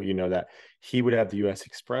people, that he would have the US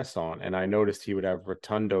Express on. And I noticed he would have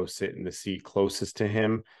Rotundo sit in the seat closest to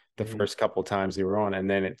him the first couple times they were on. And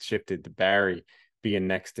then it shifted to Barry being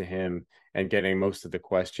next to him and getting most of the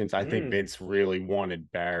questions. I think Vince really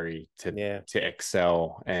wanted Barry to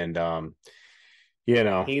excel. And, he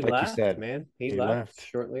like left, you said, man. He left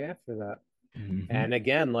shortly after that. Mm-hmm. And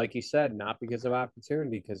again, like you said, not because of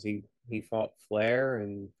opportunity, because he fought Flair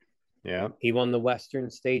and he won the Western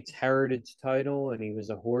States Heritage title, and he was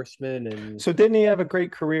a horseman. And so didn't he have a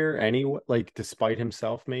great career anyway, like despite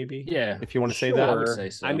himself, maybe? Yeah, if you want to say that. I would say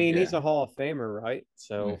so. I mean, he's a Hall of Famer, right?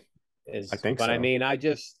 So I think but so. I mean, I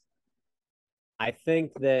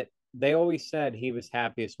think that they always said he was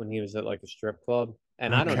happiest when he was at like a strip club.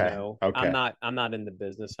 And I don't know. I'm not in the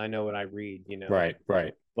business. I know what I read, Right.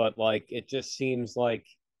 But like, it just seems like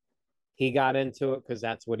he got into it because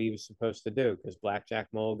that's what he was supposed to do, because Blackjack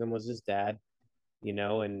Mulligan was his dad,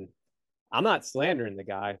 and I'm not slandering the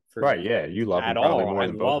guy for right. Yeah, you love him probably more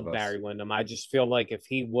than both of us. I love Barry Windham. I just feel like if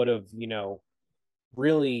he would have,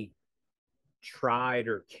 really tried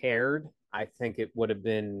or cared, I think it would have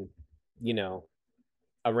been,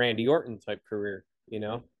 a Randy Orton type career, It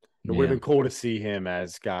would have been cool to see him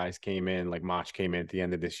as guys came in, like Mach came in at the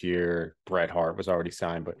end of this year. Bret Hart was already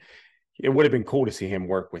signed, but it would have been cool to see him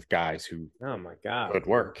work with guys who, oh my God, could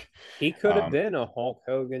work. He could have been a Hulk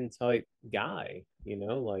Hogan type guy,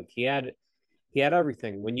 like he had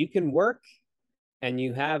everything. When you can work and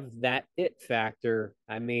you have that it factor,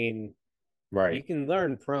 I mean, right. You can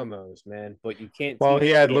learn promos, man, but you can't. Well,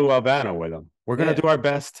 he had Lou Albano with him. We're going to do our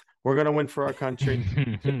best. We're going to win for our country.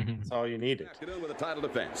 That's all you needed. With the title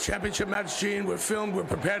defense. Championship match, Gene. We're filmed. We're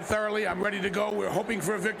prepared thoroughly. I'm ready to go. We're hoping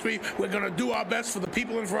for a victory. We're going to do our best for the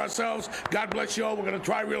people and for ourselves. God bless you all. We're going to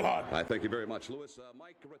try real hard. I thank you very much, Lewis.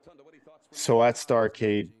 Mike Rotundo, what are your thoughts? So at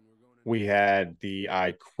Starrcade, we had the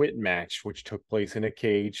I Quit match, which took place in a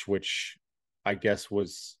cage, which I guess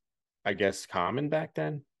was common back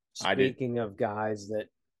then. Speaking of guys that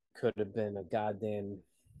could have been a goddamn,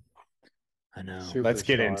 I know. superstar. Let's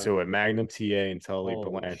get into it. Magnum TA and Tully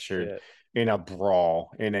Blanchard in a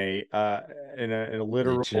brawl, in a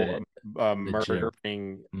literal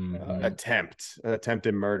murdering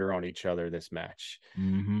attempted murder on each other. This match,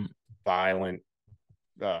 violent,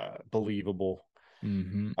 believable.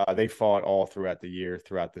 They fought all throughout the year,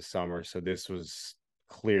 throughout the summer. So this was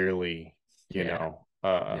clearly,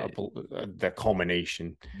 the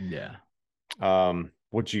culmination. Yeah.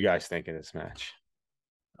 What do you guys think of this match?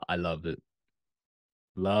 I loved it.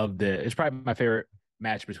 It's probably my favorite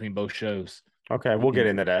match between both shows. Okay, we'll get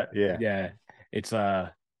into that. Yeah. It's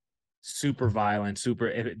super violent,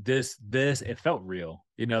 it felt real.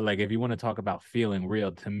 Like if you want to talk about feeling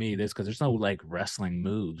real, to me, because there's no like wrestling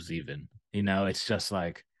moves even. It's just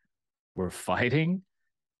like we're fighting,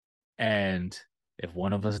 and if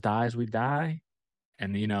one of us dies, we die.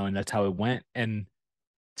 And, and that's how it went. And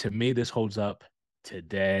to me, this holds up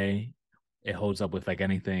today. It holds up with like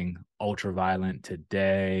anything ultra violent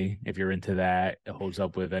today. If you're into that, it holds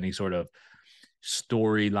up with any sort of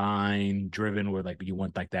storyline driven where like you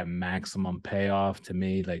want like that maximum payoff. To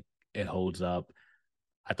me, like it holds up.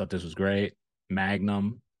 I thought this was great.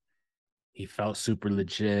 Magnum, he felt super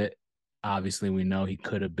legit. Obviously, we know he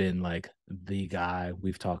could have been like the guy.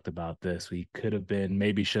 We've talked about this. He could have been,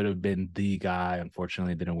 maybe should have been the guy.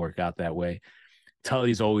 Unfortunately, it didn't work out that way.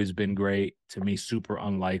 Tully's always been great. To me, super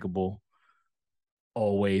unlikable.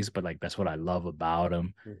 Always, but like that's what I love about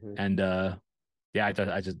him. Mhm. And yeah,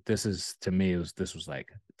 I just this is to me this was like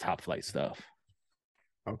top flight stuff.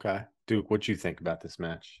 Okay. Duke, what you think about this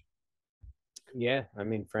match? Yeah, I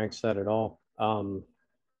mean, Frank said it all.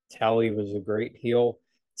 Telly was a great heel.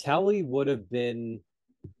 Telly would have been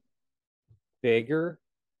bigger.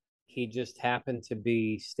 He just happened to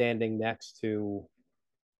be standing next to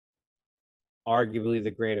arguably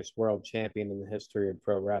the greatest world champion in the history of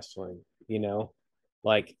pro wrestling, you know?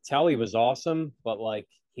 Like Telly was awesome, but like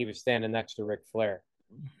he was standing next to Ric Flair.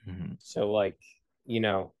 Mhm. So like, you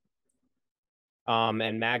know,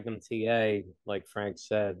 and Magnum TA, like Frank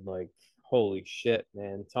said, like holy shit,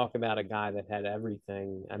 man. Talk about a guy that had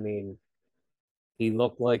everything. I mean, he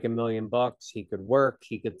looked like $1,000,000. He could work,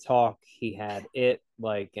 he could talk, he had it,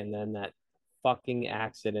 like, and then that fucking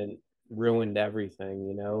accident ruined everything,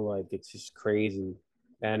 you know, like it's just crazy.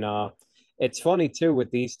 And it's funny too with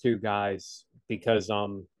these two guys because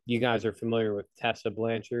you guys are familiar with Tessa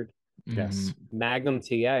Blanchard. Yes. Magnum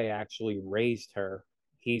TA actually raised her.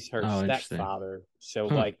 He's her Oh, interesting. stepfather. So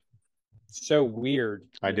Huh. like so weird.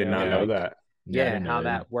 I you did know, not know like, that. Yeah, I yeah, didn't know how either.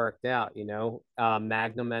 that worked out, you know.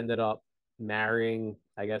 Magnum ended up marrying,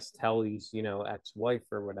 I guess, Telly's, you know, ex-wife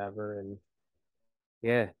or whatever, and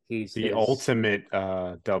yeah, he's The his ultimate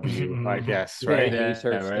W, I guess, yeah, right? he's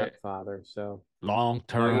her Yeah, right. stepfather. So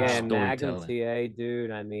Long-term yeah, Magnum storytelling. TA,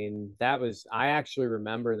 dude. I mean, that was I actually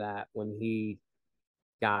remember that when he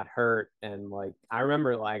got hurt, and like I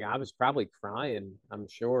remember like I was probably crying, I'm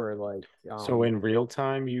sure, like So in real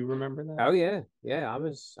time, you remember that? oh yeah, yeah, I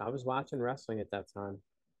was watching wrestling at that time.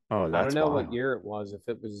 Oh, I don't that's know what wild. year it was, if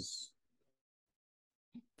it was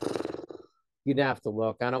you'd have to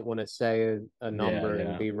look. I don't want to say a Yeah, number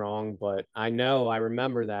and yeah. be wrong, but I know I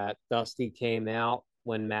remember that Dusty came out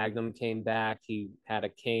when Magnum came back. He had a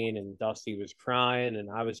cane and Dusty was crying and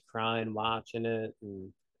I was crying watching it,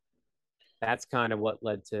 and that's kind of what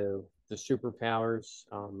led to the superpowers.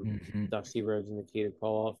 Mhm. Dusty Rhodes and Nikita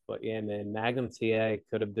Koloff. But yeah, man, Magnum TA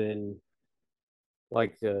could have been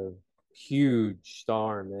like a huge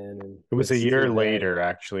star, man. And It was a it's year too bad. later,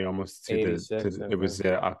 actually, almost to 86. it Okay. was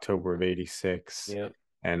October of '86, Yep.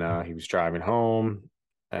 and he was driving home,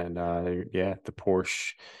 and yeah, the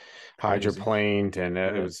Porsche Crazy. hydroplaned, and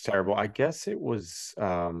it Yep. was terrible. I guess it was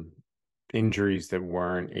injuries that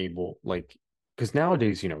weren't able, like, because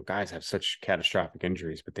nowadays, you know, guys have such catastrophic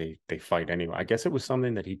injuries, but they fight anyway. I guess it was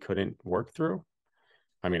something that he couldn't work through.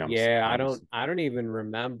 I mean, Yeah, I don't obviously, I don't even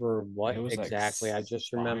remember It what was like exactly. I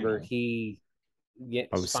just remember spinal. yeah,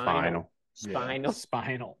 I was spinal. Yeah, spinal.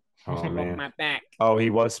 spinal. Oh Broke man. my back. Oh,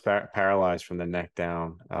 he was paralyzed from the neck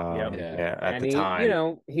down. Yep. Yeah. Yeah, at And the he,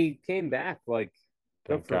 time. he came back like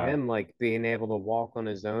good Thank for God. him, like being able to walk on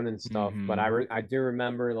his own and stuff. But Mhm. I do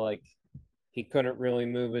remember like he couldn't really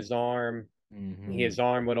move his arm. Mhm. His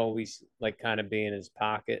arm would always like kind of be in his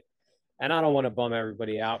pocket. And I don't want to bum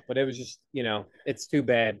everybody out, but it was just, it's too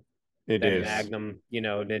bad It that is. Magnum,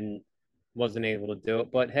 wasn't able to do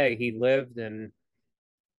it. But hey, he lived, and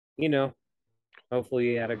you know, hopefully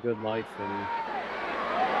he had a good life. And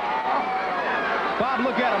Bob,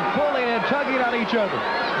 look at them pulling and tugging on each other.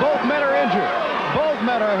 Both men are injured. Both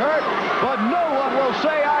men are hurt, but no one will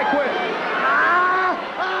say I quit.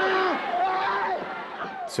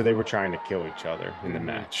 So they were trying to kill each other in the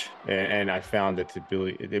match, and I found it to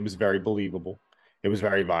be. It was very believable. It was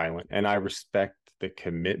very violent, and I respect the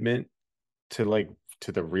commitment to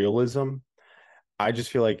the realism. I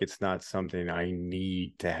just feel like it's not something I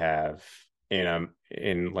need to have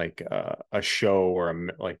in like a show or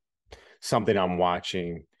like something I'm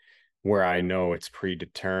watching where I know it's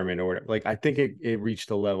predetermined, or like I think it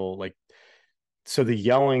reached a level like, so the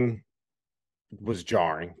yelling was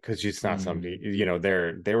jarring because it's not something,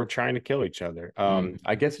 they were trying to kill each other.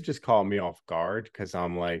 I guess it just caught me off guard because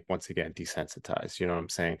I'm like, once again, desensitized, you know what I'm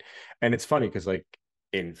saying? And it's funny because like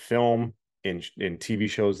in film, in TV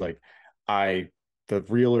shows, like the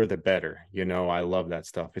realer the better, I love that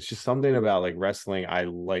stuff. It's just something about like wrestling. I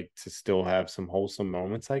like to still have some wholesome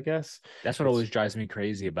moments, I guess. That's what always drives me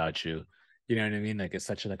crazy about you. You know what I mean? Like it's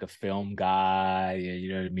such like a film guy,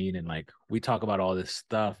 you know what I mean? And like we talk about all this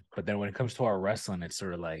stuff, but then when it comes to our wrestling, it's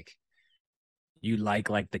sort of like you like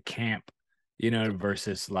the camp,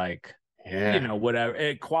 versus like, Yeah.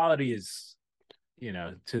 whatever. Quality is,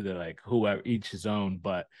 to the like whoever, each his own,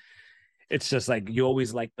 but it's just like you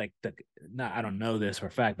always like the not I don't know this for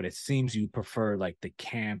a fact, but it seems you prefer like the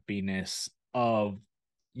campiness of,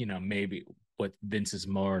 maybe what Vince is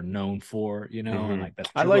more known for, and like that's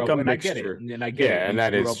what I you grew like up a with. And I get it. mixture. And I get it. And You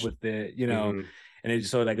that grew up is, with it, mhm. and it's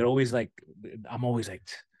so like it always like I'm always like,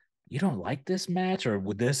 you don't like this match or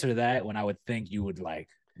with this or that, when I would think you would like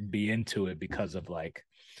be into it because of like,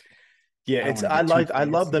 Yeah, I don't it's want to be too I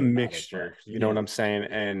love fancy the about it, but mixture. You know what I'm saying?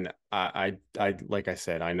 And I like I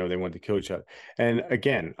said, I know they went to coach up. And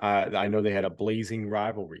again, I know they had a blazing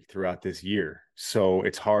rivalry throughout this year. So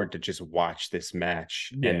it's hard to just watch this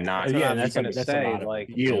match and not That's what I was that's gonna that's a say. lot of Like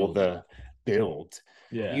feel the build.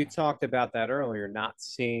 yeah. you talked about that earlier, not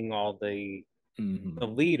seeing all the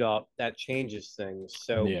lead up that changes things.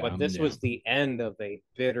 So, but this was the end of a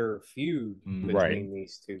bitter feud Right. between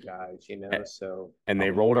these two guys, So, And they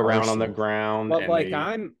rolled around on the ground. but and like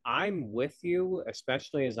they, I'm with you,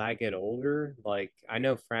 especially as I get older. Like I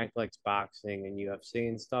know Frank likes boxing and UFC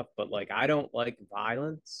and stuff, but like I don't like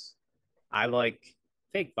violence. I like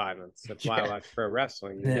fake violence. That's why I like pro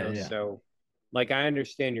wrestling, Yeah. So, like I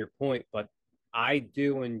understand your point, but I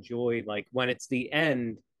do enjoy like when it's the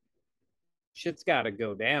end, shit's got to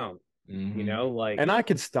go down. Like, and I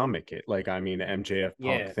could stomach it. Like, I mean, the MJF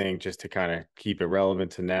Punk thing, just to kind of keep it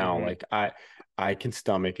relevant to now. Like, I can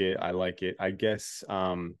stomach it. I like it. I guess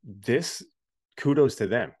this kudos to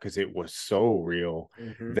them because it was so real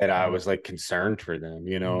that I was like concerned for them,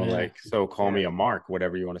 like, so call me a mark,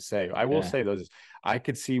 whatever you want to say. I will say those, I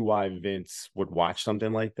could see why Vince would watch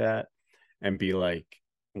something like that and be like,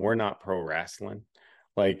 we're not pro wrestling.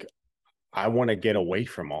 Like, I want to get away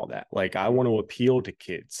from all that. Like, I want to appeal to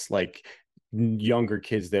kids, like younger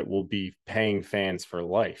kids that will be paying fans for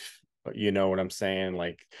life. You know what I'm saying?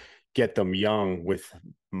 Like, get them young with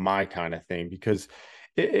my kind of thing, because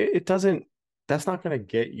it doesn't, that's not going to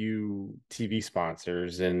get you TV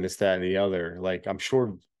sponsors and this, that, and the other. Like, I'm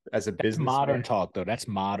sure as a business, modern talk though. That's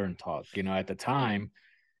modern talk. At the time,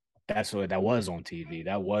 that's what that was on TV.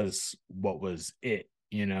 That was what was it.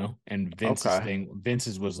 And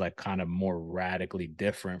Vince's was like kind of more radically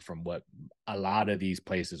different from what a lot of these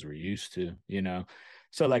places were used to,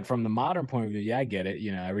 So like from the modern point of view, yeah, I get it.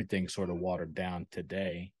 Everything's sort of watered down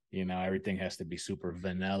today. Everything has to be super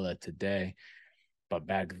vanilla today. But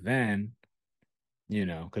back then,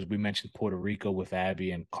 because we mentioned Puerto Rico with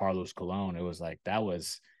Abby and Carlos Colon, it was like that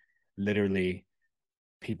was literally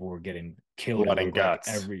people were getting killed blood and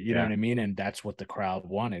guts you know what I mean, and that's what the crowd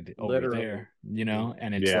wanted over literally there,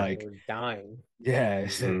 and it's like dying.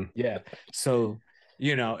 So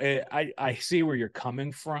I see where you're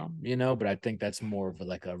coming from, but I think that's more of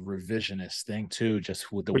like a revisionist thing too,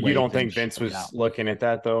 just with the but way you don't think Vince was looking at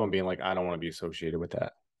that though and being like, I don't want to be associated with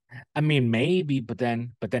that? I mean, maybe, but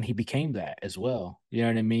then he became that as well. You know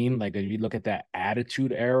what I mean? Like if you look at that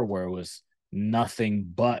Attitude Era where it was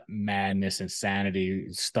nothing but madness,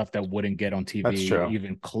 insanity, stuff that wouldn't get on TV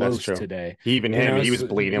even close today. He was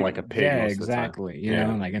bleeding like a pig. Yeah, exactly. You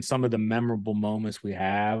know, like in some of the memorable moments we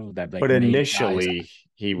have that, like, but initially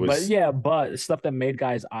he was, but stuff that made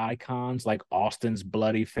guys icons, like Austin's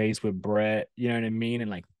bloody face with Brett. You know what I mean?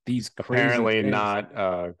 And like these crazy apparently things. not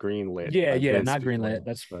greenlit. Not greenlit.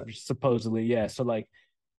 That's supposedly So like,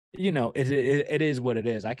 it is what it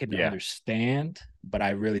is. I can understand, but I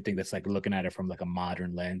really think that's like looking at it from like a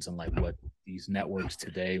modern lens and like what these networks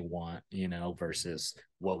today want, versus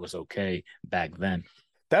what was okay back then.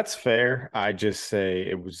 That's fair. I just say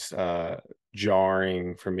it was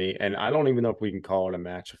jarring for me, and I don't even know if we can call it a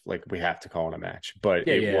match. Like, we have to call it a match, but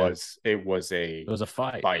it was a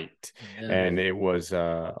fight, and it was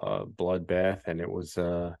a bloodbath, and it was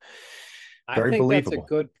very believable. That's a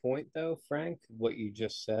good point, though, Frank, what you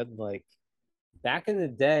just said. Like, back in the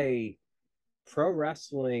day, pro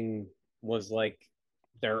wrestling was like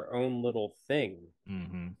their own little thing.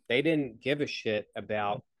 They didn't give a shit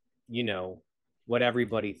about, what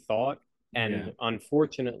everybody thought. And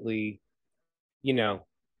unfortunately,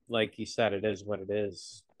 like you said, it is what it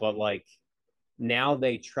is. But like, now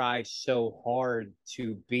they try so hard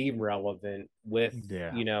to be relevant with,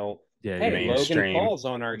 hey, Logan Paul's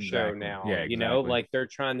on our show now. Like they're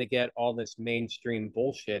trying to get all this mainstream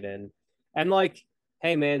bullshit in. And like,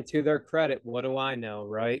 hey man, to their credit, what do I know,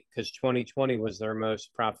 right? Because 2020 was their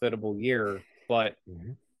most profitable year. But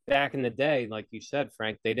back in the day, like you said,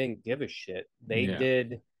 Frank, they didn't give a shit. They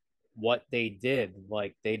did what they did.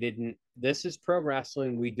 Like they didn't, this is pro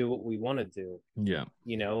wrestling. We do what we want to do. Yeah.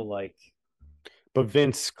 Like. But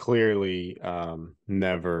Vince clearly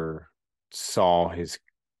never saw his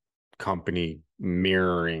company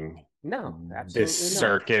mirroring this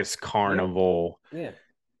circus carnival.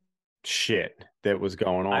 shit that was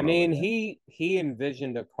going on. I mean, over there. he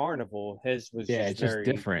envisioned a carnival. His was Yeah, it's just very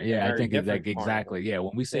different. Yeah, I very think it's like different carnival. exactly. Yeah,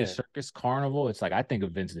 when we say Yeah. circus carnival, it's like I think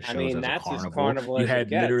of Vince's I shows mean, as a that's as carnival. carnival You as it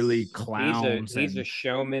had literally gets. clowns He's a and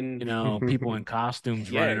showman. people in costumes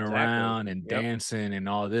Yeah, running exactly. around and Yep. dancing and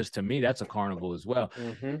all this. To me, that's a carnival as well.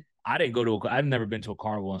 Mm-hmm. I didn't go to. I've never been to a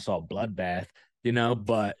carnival and saw a bloodbath.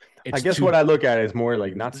 But it's I guess what I look at is more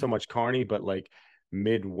like not so much carny, but like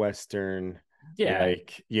Midwestern. Yeah.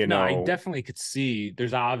 Like, No, I definitely could see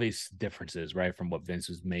there's obvious differences, right, from what Vince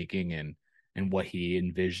was making and what he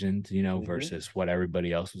envisioned, versus what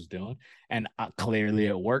everybody else was doing. And clearly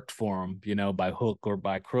it worked for him, by hook or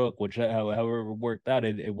by crook, however it worked out,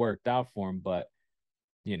 it worked out for him. But,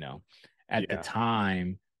 at the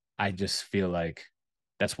time, I just feel like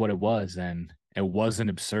that's what it was. And it wasn't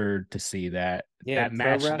absurd to see that. Yeah,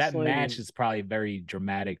 that match is probably very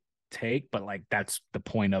dramatic take, but like that's the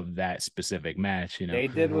point of that specific match. They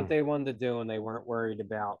did what they wanted to do, and they weren't worried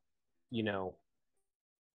about,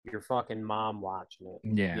 your fucking mom watching it.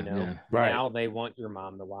 Yeah. Right. Now they want your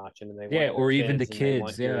mom to watch it, and they want Yeah, or even the kids,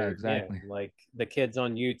 kids. Yeah, exactly. like the kids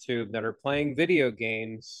on YouTube that are playing video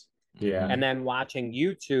games. Yeah. And then watching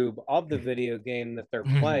YouTube of the video game that they're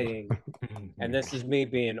playing. And this is me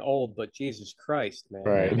being old, but Jesus Christ, man.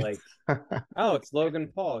 Right. Like, oh, it's Logan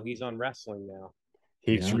Paul. He's on wrestling now.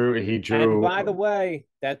 He drew. And by the way,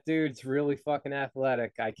 that dude's really fucking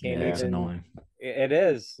athletic. I can't even. It's annoying. It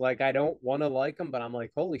is. Like, I don't want to like him, but I'm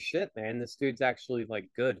like, holy shit, man. This dude's actually like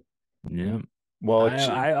good. Yeah. Well,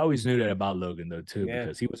 I always knew that about Logan though too, Yeah.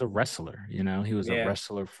 because he was a wrestler. He was a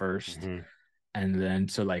wrestler 1st. And then,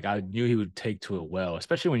 so like, I knew he would take to it well,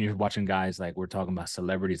 especially when you're watching guys like we're talking about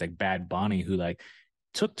celebrities like Bad Bunny, who like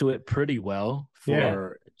took to it pretty well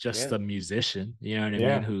for just a musician, you know what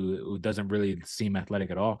I mean? Who doesn't really seem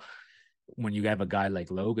athletic at all. When you have a guy like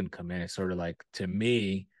Logan come in, it's sort of like, to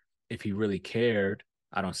me, if he really cared,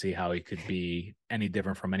 I don't see how he could be any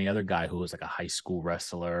different from any other guy who was like a high school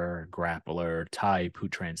wrestler, grappler type who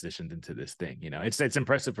transitioned into this thing. It's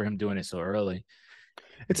impressive for him doing it so early.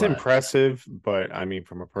 It's impressive, but I mean,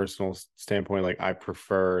 from a personal standpoint, like I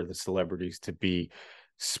prefer the celebrities to be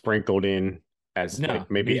sprinkled in as like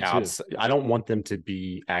maybe outside. I don't want them to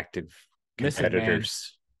be active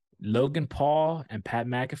competitors. Listen, man, Logan Paul and Pat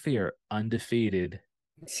McAfee are undefeated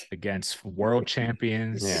against world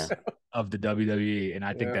champions of the WWE, and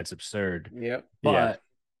I think that's absurd. Yep. But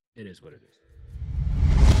it is what it is.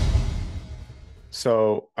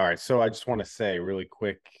 So, all right. So I just want to say really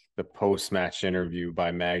quick, the post-match interview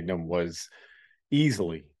by Magnum was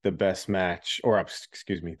easily the best match, or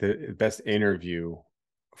excuse me, the best interview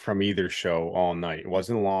from either show all night. It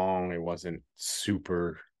wasn't long. It wasn't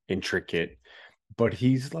super intricate, but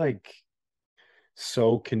he's like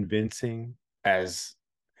so convincing as,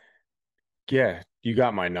 you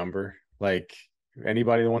got my number. Like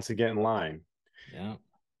anybody that wants to get in line,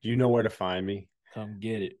 you know where to find me. Come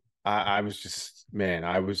get it. I was just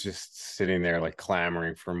sitting there like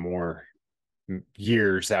clamoring for more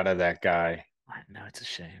years out of that guy. I know, it's a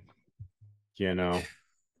shame.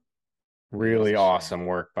 Really awesome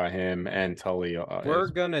work by him and Tully. We're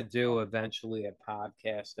going to do eventually a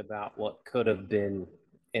podcast about what could have been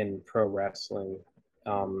in pro wrestling.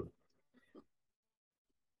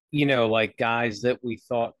 Like guys that we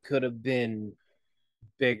thought could have been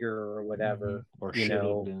bigger or whatever, or should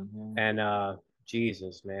have been. And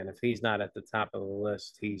Jesus, man, if he's not at the top of the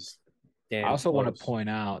list, he's damn. I also close. want to point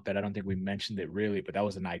out that I don't think we mentioned it really, but that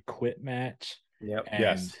was an I Quit match. Yep.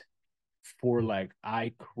 And for like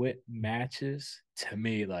I Quit matches, to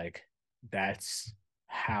me, like that's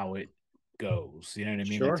how it goes. You know what I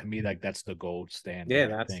mean? Sure. Like, to me, like that's the gold standard. Yeah,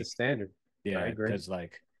 that's the standard. Yeah, I agree. Because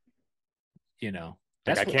like,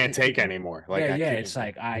 Like I can't take anymore. Like it's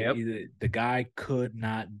like the guy could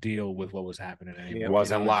not deal with what was happening anymore.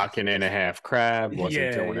 Wasn't locking in a half crab,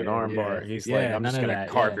 wasn't doing an armbar. He's like, I'm just gonna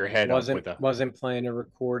carve your head up with a. Wasn't playing a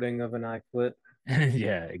recording of an I Quit.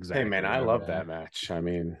 Yeah, exactly. Hey man, I love that match. I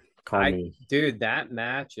mean, dude, that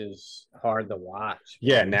match is hard to watch.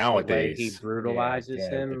 Yeah, nowadays he brutalizes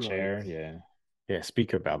him. The chair, Yeah,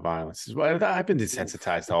 speak about violence. I've been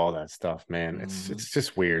desensitized to all that stuff, man. It's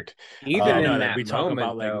just weird. Even in that we talk moment,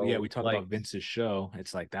 about though, we talk about Vince's show.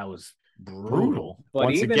 It's like that was brutal. But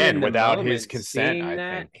once even again, in the without moment, his consent, seeing I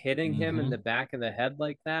that think hitting him in the back of the head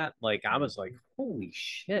like that, like I was like, holy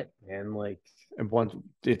shit, man! Like, and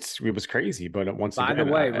it was crazy. But once by again,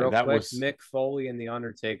 the way, real quick, was Mick Foley and the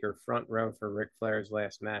Undertaker front row for Ric Flair's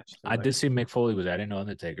last match tonight. I did see Mick Foley was. I didn't know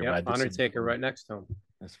Undertaker. Yep, but Undertaker right next to him.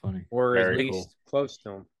 That's funny, or Very at least close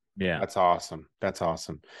to him. Yeah, that's awesome. I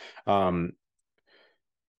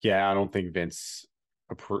don't think Vince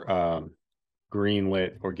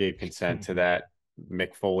greenlit or gave consent to that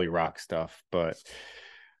Mick Foley rock stuff. But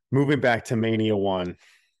moving back to Mania 1,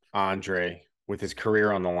 Andre with his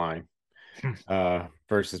career on the line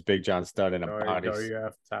versus Big John Studd in a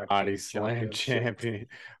body slam champion,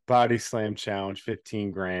 body slam challenge,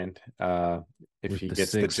 15 grand if With he the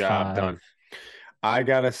gets the job 6'5". done. I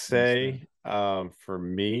gotta say, for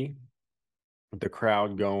me, the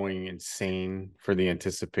crowd going insane for the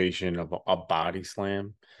anticipation of a body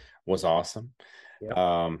slam was awesome.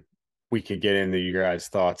 Yep. We could get into your guys'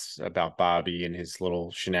 thoughts about Bobby and his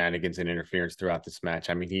little shenanigans and interference throughout this match.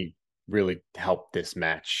 I mean, he really helped this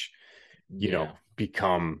match,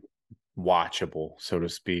 become watchable, so to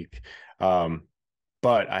speak.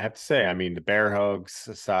 But I have to say, I mean, the bear hugs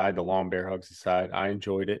aside, the long bear hugs aside, I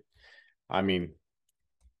enjoyed it. I mean,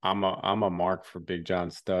 I'm a mark for Big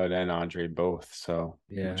John Studd and Andre both. So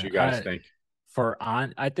what you guys think?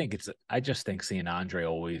 I just think seeing Andre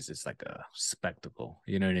always is like a spectacle.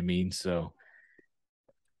 You know what I mean? So,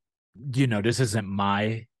 this isn't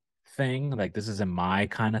my thing. Like, this isn't my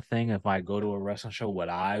kind of thing. If I go to a wrestling show, what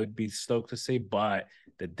I would be stoked to see, but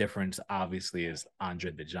the difference obviously is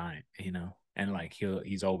Andre the Giant, and like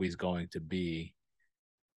he's always going to be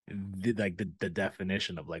the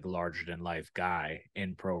definition of like larger than life guy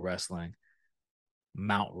in pro wrestling,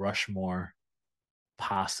 Mount Rushmore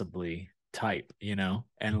possibly type,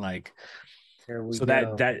 and like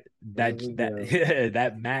that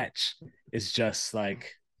match is just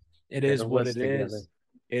like it is what it is.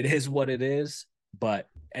 It is what it is. But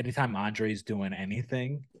anytime Andre's doing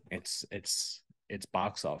anything, it's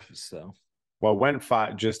box office. So well, went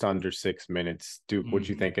just under 6 minutes. Duke, what'd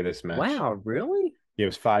you think of this match? Wow, really? It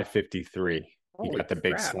was 5:53. He got the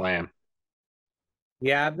big crap. slam.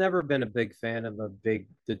 Yeah, I've never been a big fan of the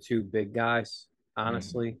two big guys,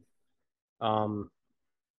 honestly.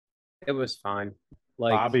 It was fine.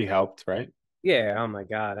 Like Bobby helped, right? Yeah, oh my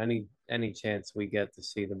God. Any chance we get to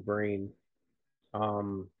see the Breen.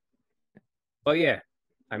 But yeah,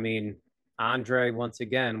 I mean, Andre, once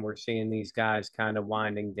again, we're seeing these guys kind of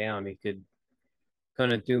winding down. He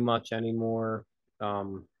couldn't do much anymore.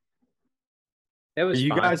 It was Are you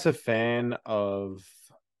fine. guys a fan of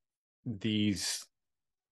these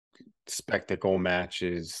spectacle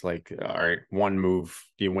matches? Like, all right, one move,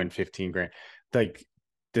 you win 15 grand. Like,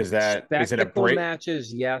 is it a break?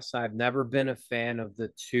 Matches? Yes, I've never been a fan of the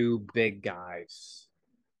two big guys.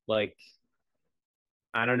 Like,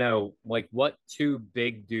 I don't know, like what two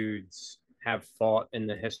big dudes have fought in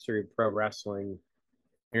the history of pro wrestling?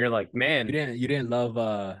 And you're like, man, you didn't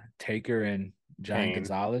love Taker and Giant Kane.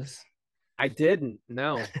 Gonzalez? I didn't.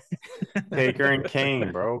 No. Taker and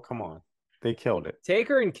Kane, bro. Come on. They killed it.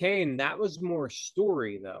 Taker and Kane, that was more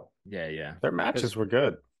story, though. Yeah. Their matches were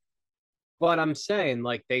good. But I'm saying,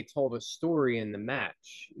 like, they told a story in the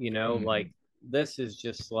match, like, this is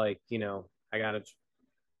just like,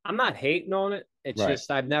 I'm not hating on it. It's just,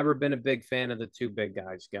 I've never been a big fan of the two big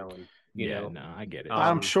guys going, you know? No, I get it.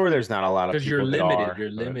 I'm sure there's not a lot of people you're limited. You're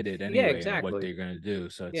limited anyway in what they're going to do.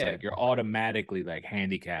 So it's like you're automatically like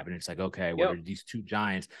handicapped. And it's like, okay, what are these two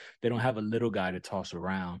giants? They don't have a little guy to toss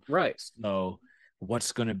around. Right. So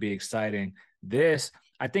what's going to be exciting?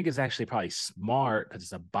 I think it's actually probably smart because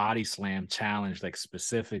it's a body slam challenge, like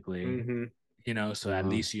specifically, so at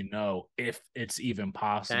least if it's even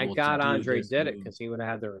possible. Thank God Andre did it because he would have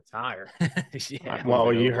had to retire. Yeah.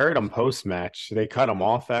 Well, you heard him post match. They cut him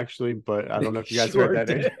off actually, but I don't know if you guys heard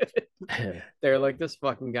that. They're like, this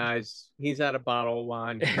fucking he's had a bottle of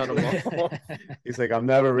wine. Cut him off. He's like, I'm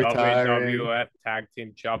never retiring. WWF Tag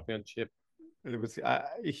Team Championship. It was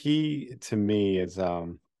he to me is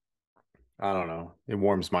I don't know. It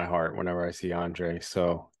warms my heart whenever I see Andre.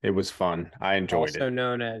 So it was fun. I enjoyed it. Also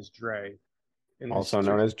known as Dre. Also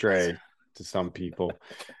known as Dre to some people.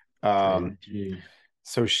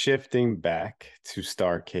 So shifting back to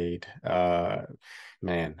Starrcade,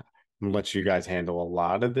 man, I'm gonna let you guys handle a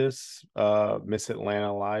lot of this. Miss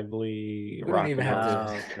Atlanta Lively. We don't even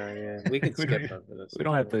have to. We can skip over this. We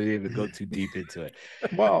don't have to even go too deep into it.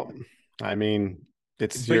 Well, I mean,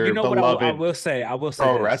 it's but your beloved. I will say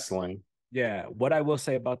pro wrestling. Yeah, what I will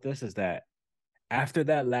say about this is that after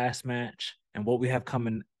that last match and what we have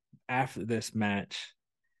coming after this match,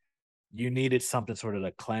 you needed something sort of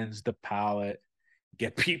to cleanse the palate,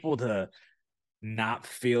 get people to not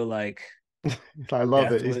feel like I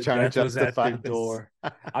love it. He's trying to justify the door.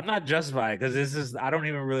 I'm not justifying because I don't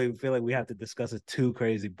even really feel like we have to discuss it too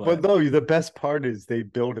crazy. But no, the best part is they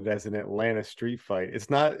build it as an Atlanta street fight. It's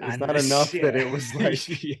not enough that it was like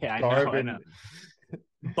I know.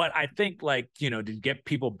 But I think to get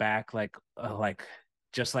people back,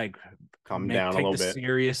 just like come down a take little the bit.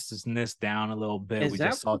 seriousness down a little bit. Is we that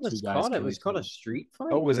just saw what two it's guys called? It kill was each called other. a street fight?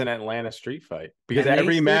 Oh, it was an Atlanta street fight because And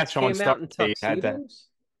every these match dudes on came out in Starrcade had that. tuxedos?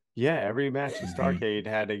 Yeah, every match in Mhm. Starrcade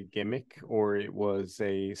had a gimmick or it was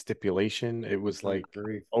a stipulation. It was like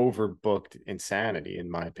grief. overbooked insanity,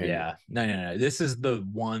 in my opinion. Yeah, no. This is the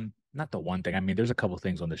one, not the one thing. I mean, there's a couple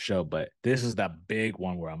things on the show, but this is the big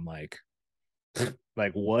one where I'm like,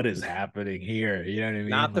 what is happening here? You know what I mean?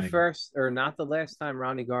 Not the Like, first or not the last time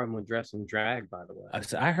Ronnie Garvin would dress in drag, by the way.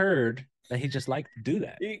 I heard that he just liked to do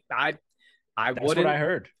that. I That's wouldn't. what I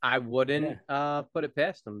heard. I wouldn't put it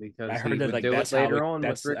past him because I he heard that would like do that's it later how on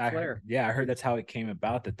with Ric Flair. I heard that's how it came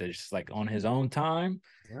about. That there's just like on his own time,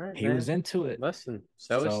 Right, he man. was into it. Listen,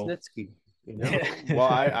 so is So- Snitsky. You know, Well,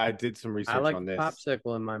 I did some research I like on a this.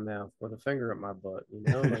 popsicle in my mouth with a finger up my butt. You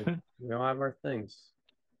know, like we all have our things.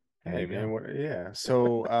 Hey man, yeah.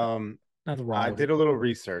 So Nothing wrong I with did it. a little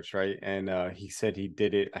research, right? And he said he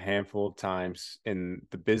did it a handful of times in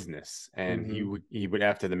the business, and he would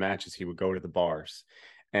after the matches he would go to the bars,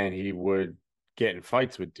 and he would get in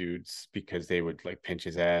fights with dudes because they would like pinch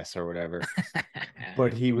his ass or whatever.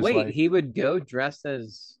 But he was like he would go dressed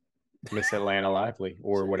as Miss Atlanta Lively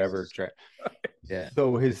or whatever. Yeah.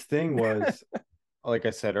 So his thing was, like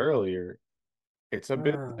I said earlier, it's a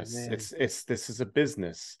business. man. This is a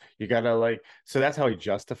business. You gotta like. So that's how he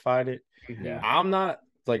justified it. Yeah. I'm not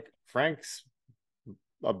like Frank's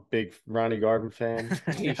a big Ronnie Garvin fan,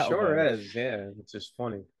 He sure is. Yeah, it's just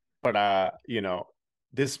funny. but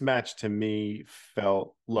this match to me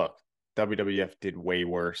felt. Look, WWF did way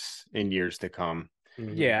worse in years to come.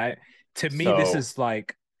 Yeah. To me, this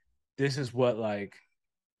is what like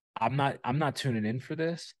I'm not tuning in for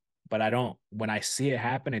this, but I don't. When I see it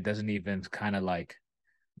happen, it doesn't even kind of like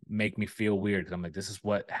make me feel weird because I'm like, this is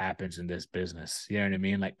what happens in this business. You know what I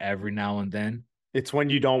mean? Like every now and then. It's when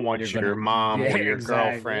you don't want your mom or your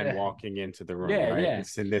girlfriend yeah. walking into the room, Yeah, right? yeah.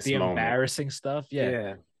 It's in this the moment. embarrassing stuff.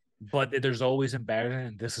 Yeah. But there's always embarrassing.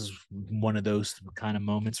 And this is one of those kind of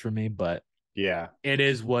moments for me. But yeah, it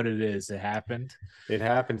is what it is. It happened. It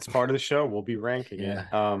happened. It's part of the show. We'll be ranking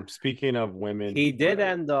it. Speaking of women, He did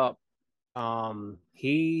end up.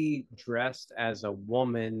 He dressed as a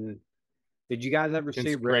woman. Did you guys ever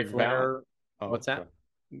see Ric Flair? What's that?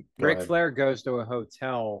 Ric Flair goes to a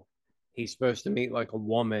hotel. He's supposed to meet like a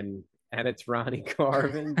woman, and it's Ronnie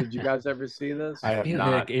Garvin. Did you guys ever see this? I have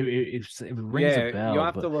not. Like it rings a bell. You'll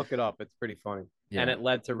have to look it up. It's pretty funny. Yeah. And it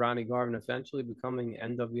led to Ronnie Garvin eventually becoming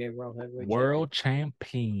NWA World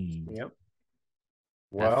Champion. Yep.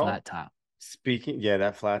 Well, that flat top.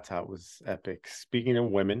 That flat top was epic. Speaking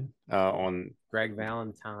of women, on Greg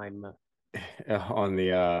Valentine. On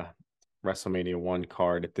the WrestleMania 1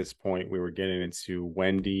 card at this point, we were getting into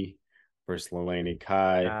Wendy versus Leilani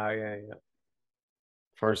Kai. Oh, yeah.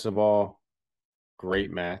 First of all,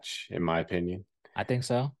 great match, in my opinion. I think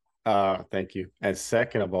so. Thank you. And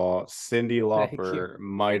second of all, Cyndi Lauper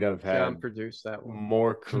might have had produced that one.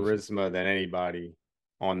 more charisma than anybody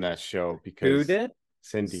on that show because who did?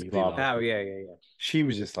 Cyndi Lauper. Oh, yeah. She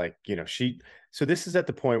was just like, so this is at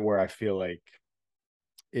the point where I feel like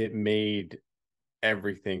it made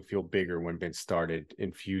everything feel bigger when Vince started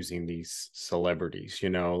infusing these celebrities,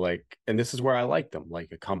 like, and this is where I like them,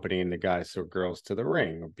 like accompanying the guys or girls to the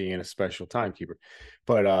ring or being a special timekeeper.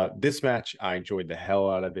 But this match, I enjoyed the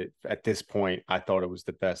hell out of it. At this point, I thought it was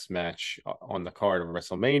the best match on the card of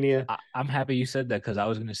WrestleMania. I'm happy you said that because I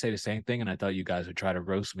was going to say the same thing, and I thought you guys would try to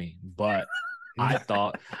roast me, but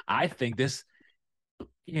I think this,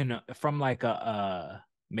 from like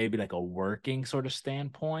maybe like a working sort of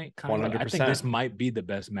standpoint, kind of. I think this might be the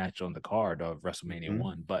best match on the card of WrestleMania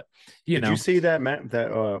 1. But did you see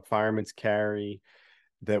that fireman's carry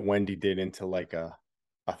that Wendy did into like a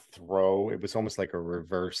throw? It was almost like a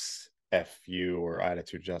reverse FU or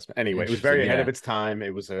attitude adjustment. Anyway, it was very ahead of its time.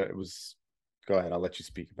 It was. Go ahead. I'll let you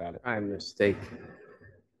speak about it. I'm mistaken.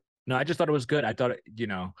 No, I just thought it was good. I thought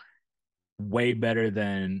way better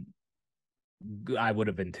than I would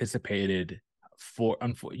have anticipated for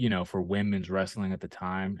women's wrestling at the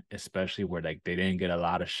time, especially where like they didn't get a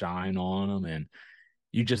lot of shine on them, and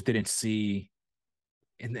you just didn't see.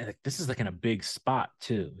 And like, this is like in a big spot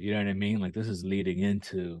too. You know what I mean? Like this is leading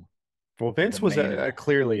into. Well, Vince was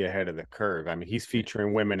clearly ahead of the curve. I mean, he's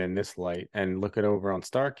featuring women in this light, and look at over on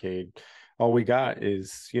Starrcade, all we got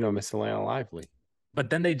is Miss Atlanta Lively. But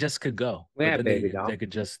then they just could go. Yeah, they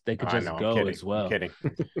could just go as well. I'm kidding.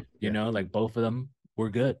 Like both of them were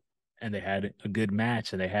good. And they had a good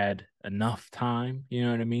match, and they had enough time, you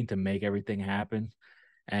know what I mean, to make everything happen.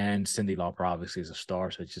 And Cyndi Lauper obviously is a star,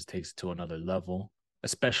 so it just takes it to another level,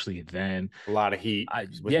 especially then. A lot of heat. I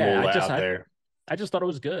I just thought it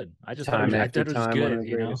was good. I just Time thought after it was time, one of good.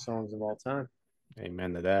 the greatest songs of all time.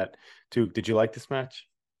 Amen to that. Duke, did you like this match?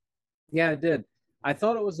 Yeah, I did. I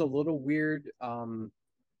thought it was a little weird.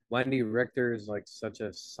 Wendy Richter is like such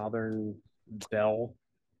a Southern belle.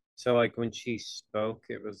 So like when she spoke,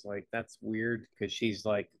 it was like that's weird because she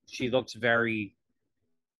looks very,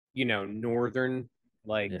 northern,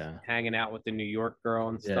 like Yeah. hanging out with the New York girl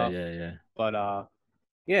and Yeah, stuff. yeah. But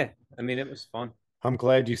yeah, I mean it was fun. I'm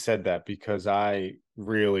glad you said that because I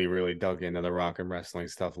really, really dug into the rock and wrestling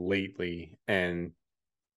stuff lately, and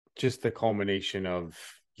just the culmination of,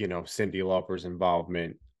 Cyndi Lauper's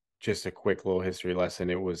involvement. Just a quick little history lesson.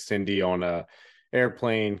 It was Cindy on a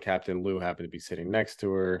airplane. Captain Lou happened to be sitting next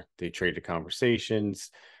to her. They traded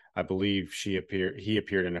conversations. I believe he appeared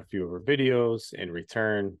in a few of her videos. In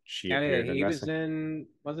return, she Yeah, yeah, appeared in he was wrestling. in,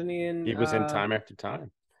 wasn't he in? He was in Time After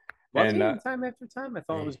Time. Was he And in Time After Time? I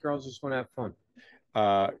thought it was Girls Just Want to Have Fun.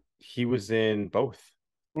 he was in both.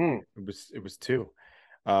 Mm. It was two.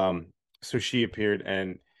 So she appeared,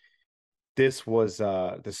 and this was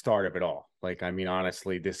the start of it all. Like, I mean,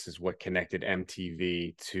 honestly, this is what connected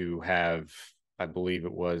MTV to have, I believe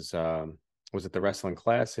was it the Wrestling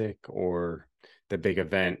Classic or the big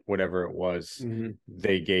event, whatever it was. Mm-hmm.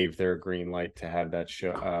 They gave their green light to have that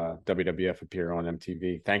show, WWF, appear on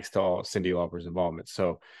MTV, thanks to all Cyndi Lauper's involvement.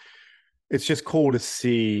 So it's just cool to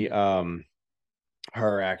see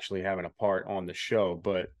her actually having a part on the show.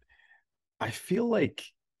 But I feel like,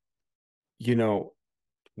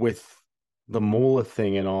 with the Mola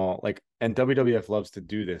thing and all, like, and WWF loves to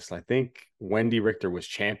do this. I think Wendy Richter was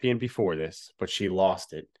champion before this, but she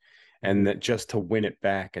lost it. And that just to win it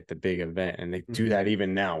back at the big event. And they do that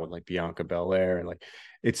even now with like Bianca Belair. And like,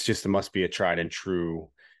 it must be a tried and true,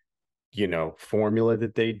 formula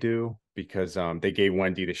that they do, because they gave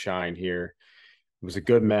Wendy the shine here. It was a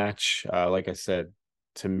good match. Like I said,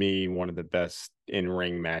 to me, one of the best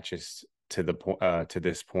in-ring matches to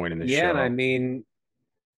this point in the show. Yeah, and I mean,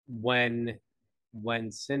 when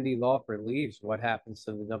Cyndi Lauper leaves, what happens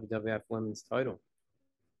to the WWF Women's Title?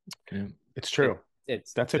 Yeah. It's true.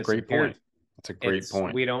 That's a great point. That's a great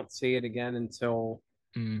point. We don't see it again until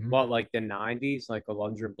like the 90s, like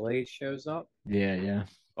Alundra Blaze shows up. Yeah.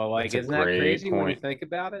 But like, isn't that crazy when you think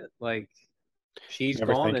about it? Like, she's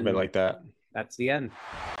Never gone, think of it like that. That's the end.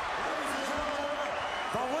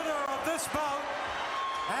 The winner of this bout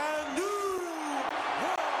and new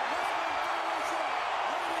World Wrestling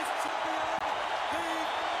Federation Ladies Champion,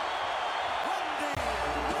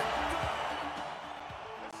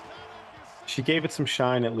 She gave it some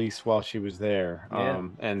shine, at least while she was there. Yeah.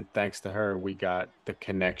 And thanks to her, we got the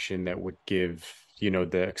connection that would give,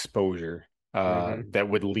 the exposure that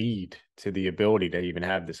would lead to the ability to even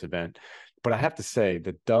have this event. But I have to say,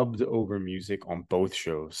 the dubbed over music on both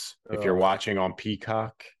shows, if you're watching on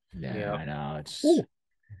Peacock. Yeah, I know.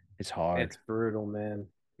 It's hard. It's brutal, man.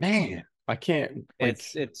 Man, I can't. Like,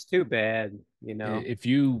 it's too bad, If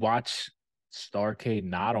you watch Starrcade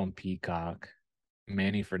not on Peacock,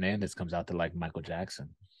 Manny Fernandez comes out to like Michael Jackson.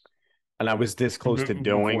 And I was this close to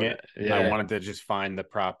doing it. Yeah. I wanted to just find the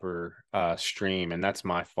proper stream, and that's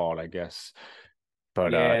my fault, I guess.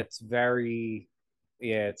 But it's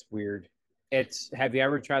weird. Have you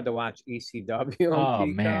ever tried to watch ECW on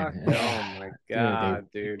Peacock? Man. Oh my god,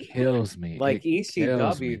 dude. It kills me. Like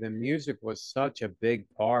ECW, the music was such a big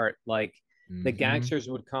part. Like the gangsters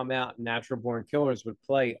would come out, Natural Born Killers would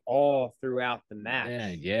play all throughout the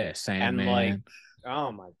match. Yeah, Sandman. And like,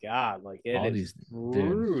 oh my god, like it is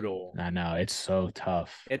brutal. I know, it's so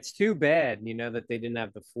tough. It's too bad, that they didn't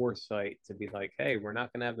have the foresight to be like, hey, we're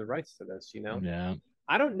not gonna have the rights to this, Yeah.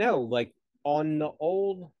 I don't know, like on the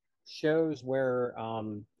old shows where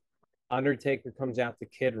Undertaker comes out to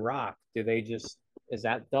Kid Rock, is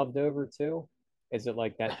that dubbed over too? Is it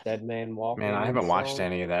like that Dead Man Walking? Man, I haven't watched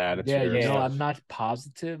any of that. I'm not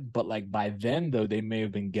positive, but like by then though, they may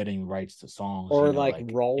have been getting rights to songs or like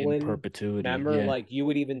Rolling in perpetuity. Remember, like you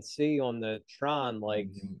would even see on the Tron, like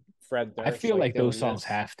Fred Durst. I feel like those songs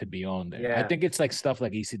have to be on there. Yeah. I think it's like stuff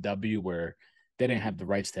like ECW where they didn't have the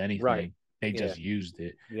rights to anything. Right. They just used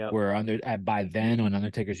it. Yep. Where by then, when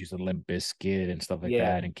Undertaker's used to Limp Bizkit and stuff like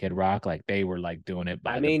that, and Kid Rock, like they were like doing it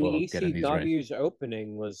by the book. ECW's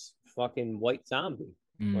opening was fucking White Zombie,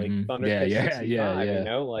 like Thunder Kiss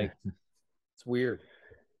 65, like it's weird.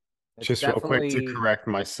 Just real quick to correct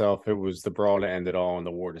myself, it was the brawl that ended all in the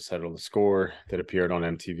war to settle the score that appeared on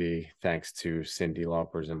MTV, thanks to Cyndi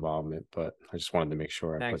Lauper's involvement. But I just wanted to make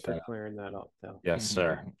sure I put that. Thanks for clearing that up, though. Yes,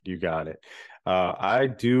 sir. You got it. I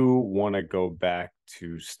do want to go back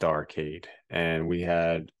to Starrcade, and we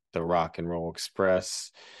had the Rock and Roll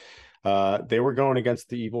Express. They were going against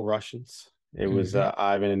the Evil Russians. It was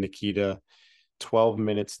Ivan and Nikita 12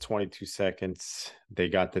 minutes, 22 seconds. They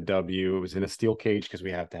got the W. It was in a steel cage because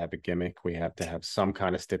we have to have a gimmick. We have to have some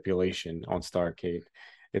kind of stipulation on Starrcade.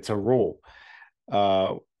 It's a rule.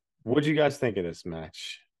 What do you guys think of this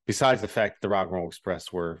match? Besides the fact that the Rock and Roll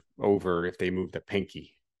Express were over if they moved a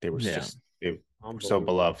pinky. They were just they were so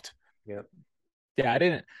beloved. Yep. Yeah, I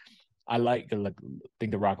think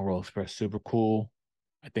the Rock and Roll Express super cool.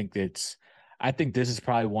 I think this is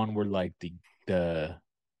probably one where like the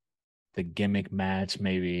gimmick match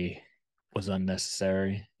maybe was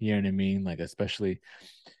unnecessary. You know what I mean? Like especially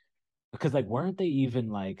because like weren't they even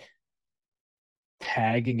like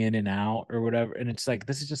tagging in and out or whatever? And it's like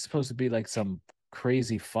this is just supposed to be like some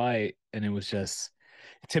crazy fight, and it was just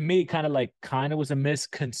to me kind of was a miss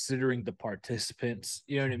considering the participants.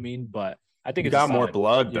 You know what I mean? But I think You it's got more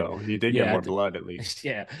blood though. You did get more I blood at least.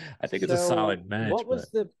 Yeah, I think it's a solid match. What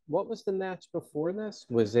was the match before this?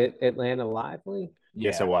 Was it Atlanta Lively?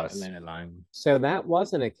 Yes, it was. Atlanta Lively. So that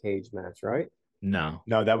wasn't a cage match, right? No,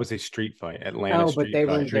 that was a street fight. Atlanta. Oh, but they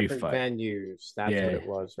were in Street different fight. venues. That's what it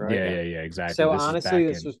was, right? Yeah, exactly. So honestly,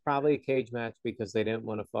 this was probably a cage match because they didn't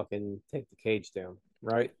want to fucking take the cage down,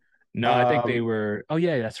 right? No, I think they were. Oh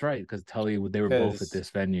yeah, that's right. Because Tully, they were both at this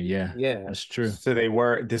venue. Yeah, yeah, that's true. So they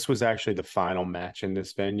were. This was actually the final match in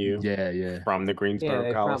this venue. Yeah. From the Greensboro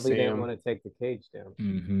they Coliseum. probably didn't want to take the cage down.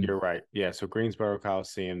 Mm-hmm. You're right. Yeah. So Greensboro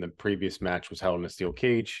Coliseum. The previous match was held in a steel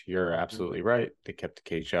cage. You're absolutely right. They kept the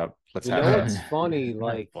cage up. Let's have that. What's funny?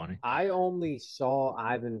 Like I only saw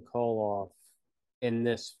Ivan Koloff in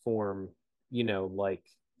this form. Like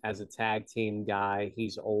as a tag team guy,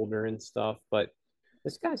 he's older and stuff, but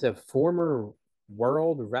this guy's a former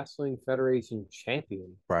World Wrestling Federation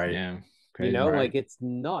champion. Right. Yeah. Crazy, like it's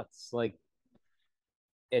nuts. Like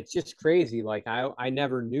it's just crazy. Like I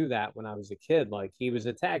never knew that when I was a kid. Like he was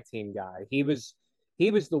a tag team guy. He was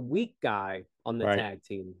the weak guy on the tag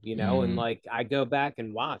team, and like I go back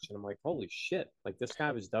and watch and I'm like, holy shit, like this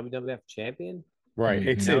guy was WWF champion. Right.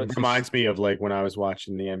 It reminds me of like when I was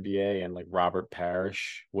watching the NBA and like Robert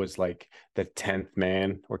Parrish was like the 10th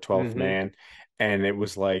man or 12th man. And it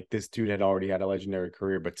was like this dude had already had a legendary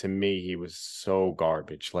career, but to me, he was so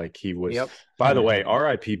garbage. Like he was. By the way,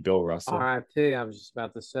 R.I.P. Bill Russell. R.I.P. I was just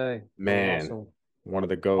about to say, man, one of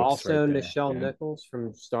the goats. Also, Nichelle Nichols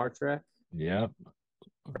from Star Trek. Yep.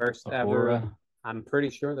 First ever. I'm pretty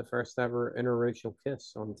sure the first ever interracial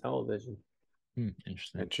kiss on television.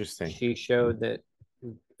 Interesting. She showed that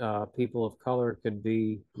people of color could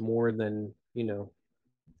be more than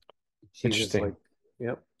She was like,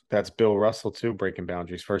 yep. That's Bill Russell too, breaking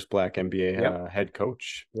boundaries. First black NBA head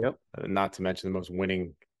coach. Yep. Not to mention the most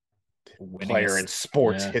winning player in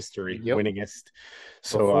sports history. Winningest.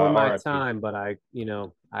 So before my time, but I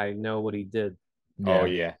know what he did. Oh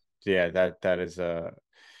yeah. That is a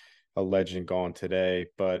legend gone today.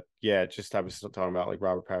 But yeah, just I was still talking about like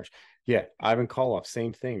Robert Parrish. Yeah, Ivan Koloff,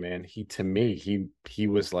 same thing, man. He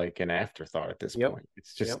was like an afterthought at this point.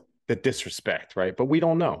 It's just the disrespect, right? But we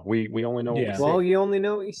don't know. We only know. Well, you only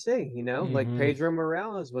know what you see. Like Pedro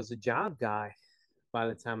Morales was a job guy by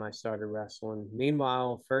the time I started wrestling.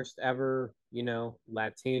 Meanwhile, first ever,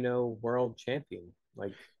 Latino world champion.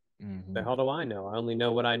 Like, the hell do I know? I only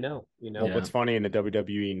know what I know. What's funny in the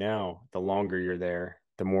WWE now, the longer you're there,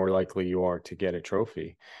 the more likely you are to get a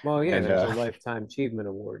trophy. Well, yeah, there's a Lifetime Achievement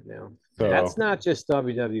Award now. So, that's not just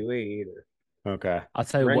WWE either. Okay. I'll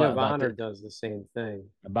tell you Ring what. of Honor does the same thing.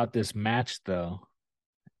 About this match, though,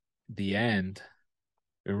 the end,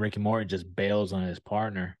 Ricky Morton just bails on his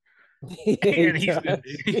partner. And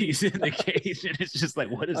he's in the cage, and it's just like,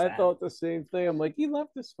 what is that? I thought the same thing. I'm like, he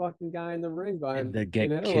left this fucking guy in the ring by him. To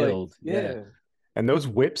get killed. Like, yeah. And those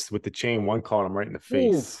whips with the chain, one caught him right in the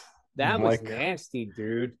face. Oof, that was like, nasty,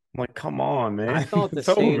 dude. I'm like, come on, man. I thought the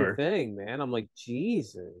same thing, man. I'm like,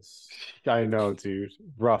 Jesus. I know, dude.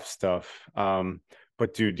 Rough stuff.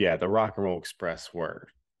 But dude, yeah, the Rock and Roll Express were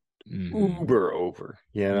uber over,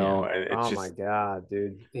 and it's my god,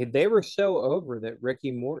 dude, they were so over that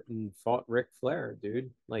Ricky Morton fought Ric Flair,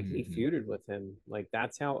 dude. Like he feuded with him. Like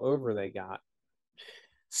that's how over they got.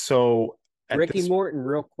 So Ricky Morton,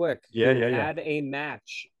 real quick, had a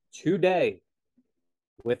match today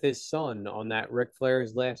with his son on that Ric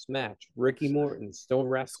Flair's last match. Ricky Morton still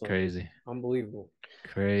wrestling. Crazy, unbelievable,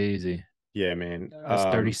 crazy. Yeah, man. That's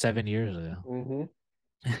 37 years ago.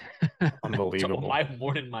 Unbelievable.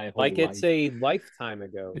 More than my whole like it's a lifetime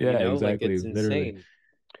ago. Yeah, exactly. Like it's insane.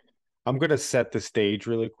 I'm gonna set the stage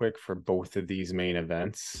really quick for both of these main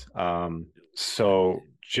events. So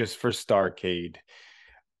just for Starrcade,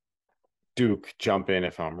 Duke, jump in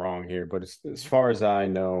if I'm wrong here, but as far as I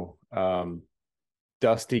know,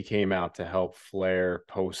 Dusty came out to help Flair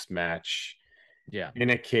post-match Yeah. in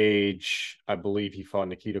a cage. I believe he fought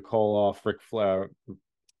Nikita Koloff, Flair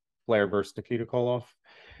versus Nikita Koloff.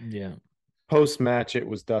 Yeah. Post match, it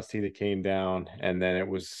was Dusty that came down, and then it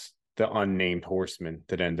was the unnamed horseman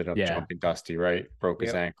that ended up Yeah. jumping Dusty, right? Broke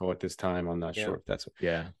his Yep. ankle at this time. I'm not sure if that's what.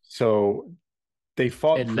 Yeah. So they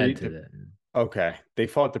fought It led to that. Okay. They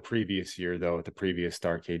fought the previous year, though, at the previous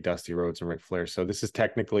Starrcade, Dusty Rhodes and Ric Flair. So this is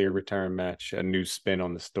technically a return match, a new spin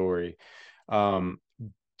on the story.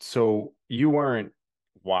 So you weren't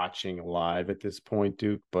watching live at this point,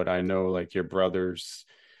 Duke, but I know like your brothers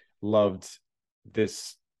loved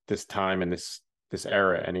this time and this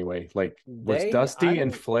era anyway. Like was were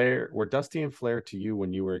Dusty and Flair to you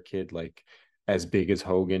when you were a kid like as big as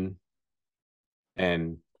Hogan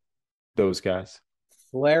and those guys?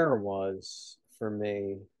 Flair was for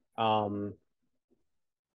me.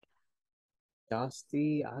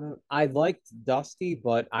 Dusty, I liked Dusty,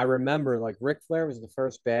 but I remember like Ric Flair was the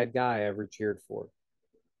first bad guy I ever cheered for.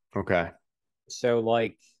 Okay. So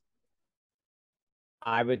like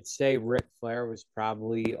I would say Ric Flair was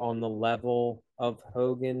probably on the level of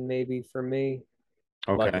Hogan maybe for me,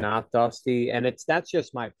 but Okay. not Dusty. And that's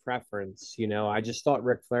just my preference, you know. I just thought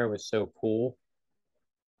Ric Flair was so cool.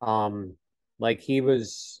 Like he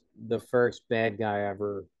was the first bad guy I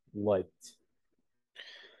ever liked.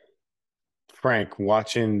 Frank,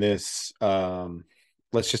 watching this,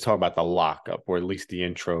 let's just talk about the lockup or at least the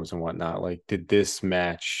intros and whatnot. Like, did this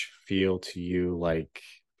match feel to you like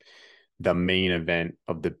the main event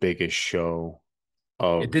of the biggest show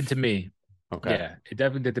of It did to me. Okay. Yeah, it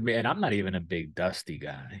definitely did to me. And I'm not even a big Dusty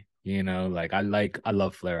guy. You know, like I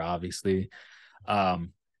love Flair, obviously.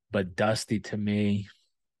 But Dusty to me,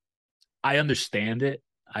 I understand it.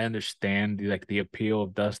 I understand like the appeal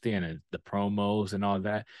of Dusty and the promos and all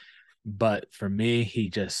that. But for me, he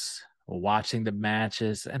just watching the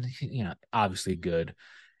matches and you know, obviously good.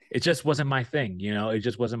 It just wasn't my thing, you know. It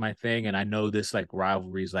just wasn't my thing. And I know this like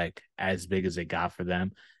rivalry is like as big as it got for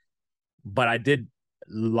them. But I did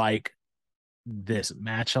like this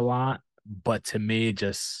match a lot. But to me,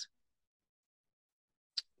 just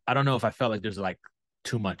I don't know if I felt like there's like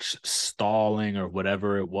too much stalling or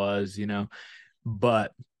whatever it was, you know.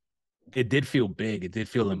 But it did feel big. It did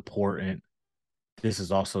feel important. This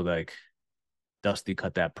is also like Dusty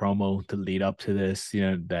cut that promo to lead up to this, you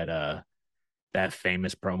know, that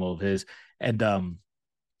famous promo of his. And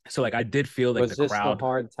so like I did feel like Was the this crowd, the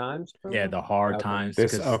Hard Times promo? yeah, the hard Okay. times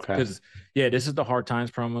This because yeah, this is the hard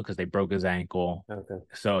times promo because they broke his ankle. Okay.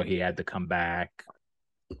 So he had to come back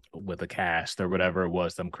with a cast or whatever it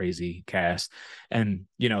was, some crazy cast. And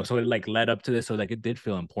you know, so it like led up to this. So like it did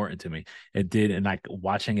feel important to me. It did, and like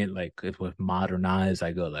watching it like with modern eyes,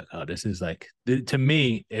 I go like, oh, this is like to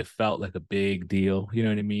me, it felt like a big deal. You know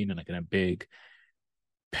what I mean? And like in a big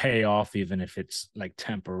payoff, even if it's like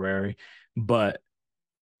temporary. But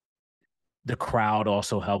the crowd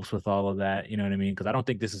also helps with all of that. You know what I mean? Because I don't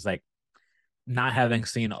think this is like not having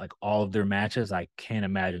seen like all of their matches, I can't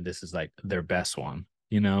imagine this is like their best one,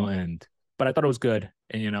 you know, and but I thought it was good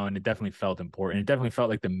and you know, and it definitely felt important. It definitely felt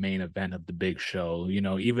like the main event of the big show, you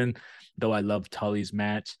know, even though I love Tully's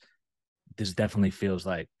match, this definitely feels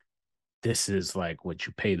like this is like what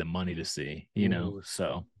you pay the money to see, you know.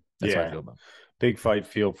 So that's how I feel about it. Big fight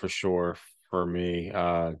feel for sure for me.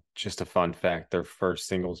 Just a fun fact, their first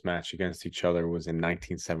singles match against each other was in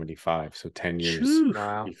 1975, so 10 years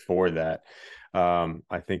Wow. before that.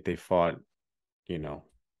 I think they fought, you know,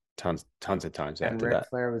 tons of times And after Ric that.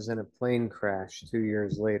 Flair was in a plane crash 2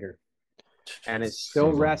 years later. And is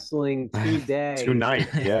still wrestling today. Tonight.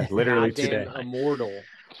 Yeah, literally Goddamn today. immortal.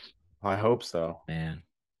 I hope so. Man.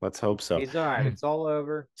 Let's hope so. He's all right. It's all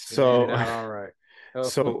over. He So- made it out all right.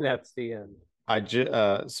 so- That's the end.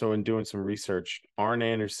 So in doing some research, Arn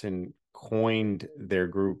Anderson coined their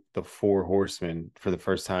group the Four Horsemen for the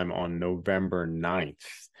first time on November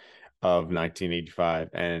 9th of 1985,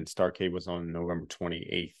 and Starrcade was on November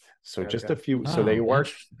 28th. So just a few. So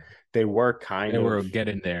they were kind of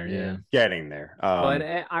getting there, yeah. getting there. But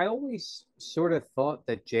I always sort of thought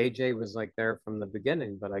that JJ was like there from the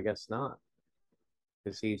beginning, but I guess not,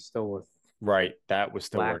 because he's still with right. That was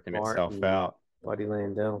still Black working Bart itself and out. Buddy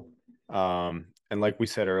Landell. And like we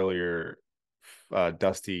said earlier,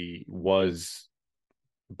 Dusty was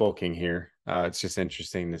booking here. It's just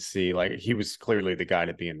interesting to see. Like he was clearly the guy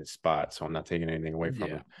to be in the spot, so I'm not taking anything away from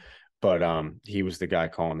him. But he was the guy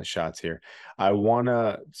calling the shots here. I want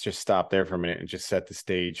to just stop there for a minute and just set the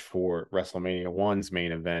stage for WrestleMania 1's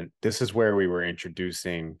main event. This is where we were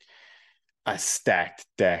introducing a stacked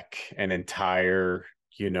deck, an entire,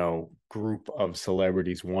 you know, group of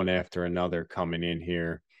celebrities, one after another coming in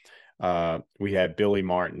here. We had Billy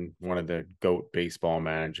Martin, one of the GOAT baseball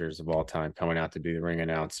managers of all time, coming out to be the ring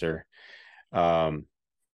announcer.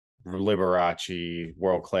 Liberace,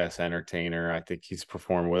 world-class entertainer. I think he's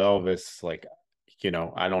performed with Elvis. Like,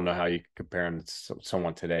 I don't know how you compare him to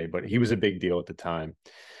someone today, but he was a big deal at the time.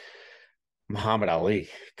 Muhammad Ali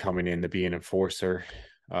coming in to be an enforcer,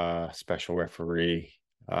 special referee,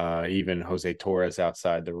 even Jose Torres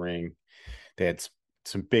outside the ring. They had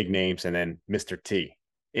some big names, and then Mr. T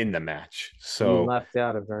in the match. You So left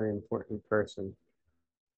out a very important person,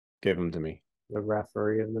 give him to me. the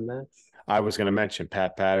referee of the match. I was going to mention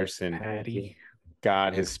Pat Patterson. Patty.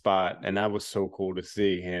 Got his spot, and that was so cool to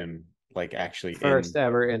see him like actually First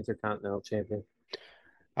ever Intercontinental Champion.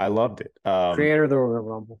 I loved it. Creator of the Royal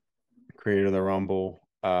Rumble. Creator of the Rumble.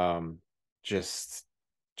 Just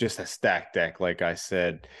a stacked deck, like I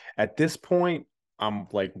said. At this point, I'm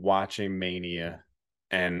like watching Mania,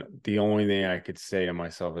 and the only thing I could say to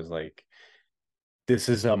myself is like, this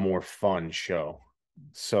is a more fun show.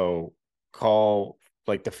 So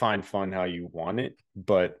define fun how you want it,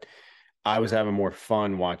 but I was having more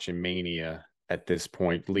fun watching Mania at this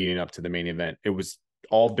point leading up to the main event. It was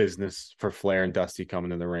all business for Flair and Dusty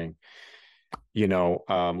coming to the ring.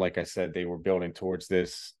 Like I said, they were building towards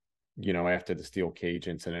this, after the steel cage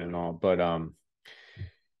incident and all. But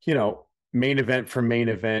main event for main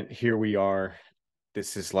event, here we are.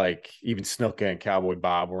 This is like even Snuka and Cowboy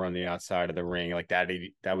Bob were on the outside of the ring. Like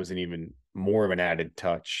that was an even more of an added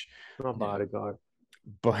touch. My bodyguard.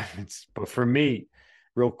 But for me,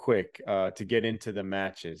 real quick, to get into the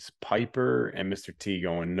matches, Piper and Mr. T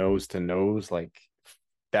going nose to nose, like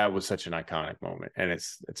that was such an iconic moment, and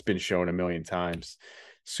it's been shown a million times.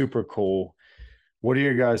 Super cool. What are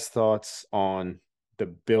your guys' thoughts on the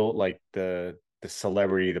build, like the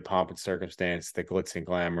celebrity, the pomp and circumstance, the glitz and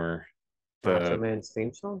glamour, Macho Man's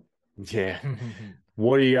theme song? Yeah.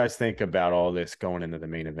 What do you guys think about all this going into the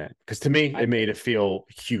main event? Because to me, it made it feel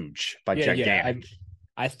huge, gigantic.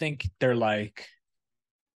 I think they're like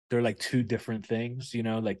two different things,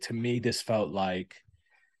 like to me, this felt like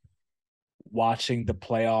watching the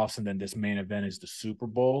playoffs and then this main event is the Super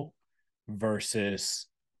Bowl versus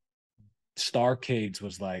Starrcades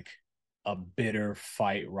was like a bitter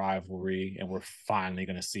fight rivalry, and we're finally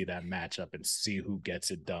going to see that matchup and see who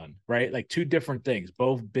gets it done, right? Like two different things,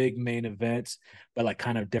 both big main events, but like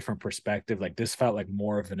kind of different perspective. Like this felt like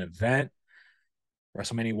more of an event.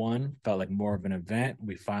 WrestleMania 1 felt like more of an event.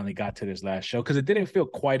 We finally got to this last show because it didn't feel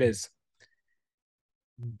quite as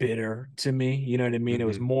bitter to me. You know what I mean? Mm-hmm. It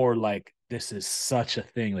was more like, this is such a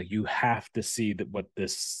thing. Like you have to see what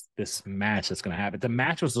this match that's going to happen. The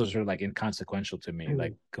match was sort of like inconsequential to me,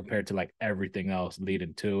 like compared to like everything else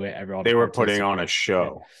leading to it. They were putting on a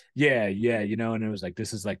show. Yeah. And it was like,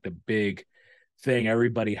 this is like the big thing.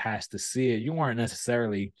 Everybody has to see it. You weren't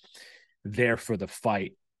necessarily there for the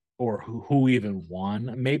fight or who even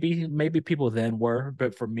won. Maybe people then were,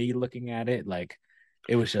 but for me looking at it, like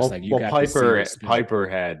it was just like you got Piper. to see Piper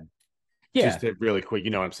had just really quick. You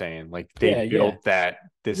know what I'm saying? Like they built that.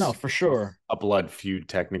 No, for sure, a blood feud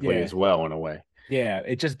technically as well in a way. Yeah,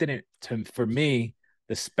 it just didn't. For me,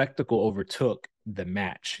 the spectacle overtook the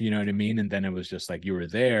match. You know what I mean? And then it was just like you were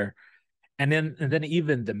there, and then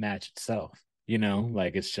even the match itself.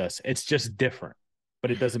 Like it's just different,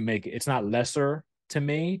 but it doesn't make it. It's not lesser to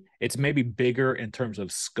me. It's maybe bigger in terms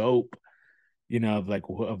of scope.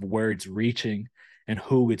 Of where it's reaching and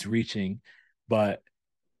who it's reaching, but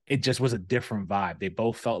it just was a different vibe. They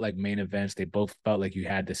both felt like main events. They both felt like you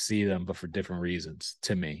had to see them, but for different reasons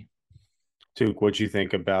to me. Duke, what'd you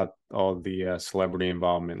think about all the celebrity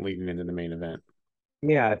involvement leading into the main event?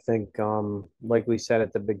 Yeah, I think, like we said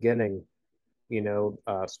at the beginning,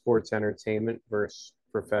 sports entertainment versus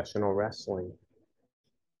professional wrestling.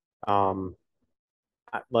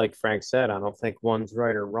 Like Frank said, I don't think one's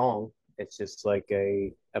right or wrong. It's just like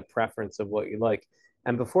a preference of what you like.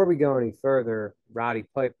 And before we go any further, Roddy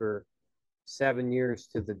Piper, 7 years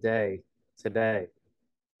to the day today.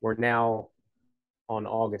 We're now on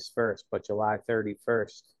August 1st, but July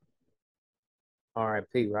 31st.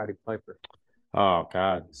 R.I.P. Roddy Piper. Oh,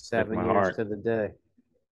 God. 7 years to the day.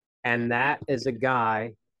 And that is a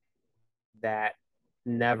guy that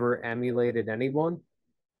never emulated anyone.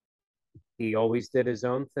 He always did his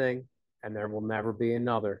own thing, and there will never be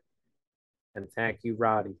another. And thank you,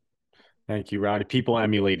 Roddy. Thank you, Roddy. People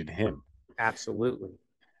emulated him. Absolutely.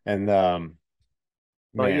 And I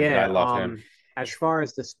love him. As far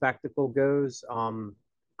as the spectacle goes,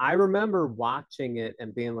 I remember watching it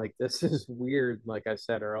and being like, this is weird. Like I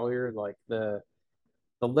said earlier, like the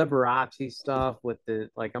Liberace stuff with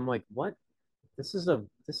I'm like, what?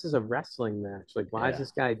 this is a wrestling match. Like, why is Yeah.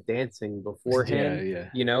 this guy dancing beforehand? Yeah.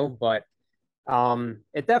 You know, but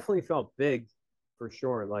it definitely felt big for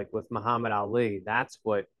sure. Like with Muhammad Ali, that's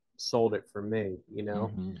what sold it for me, you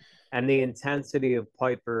know. Mhm. And the intensity of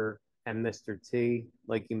Piper and Mr. T,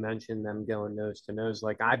 like you mentioned, them going nose to nose.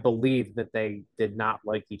 Like I believe that they did not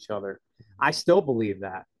like each other. I still believe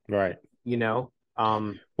that, Right. you know.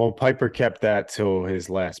 Well, Piper kept that till his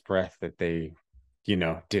last breath that they,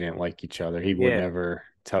 didn't like each other. He would Yeah. never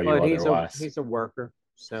tell you But otherwise. he's a worker,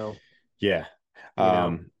 so Yeah. you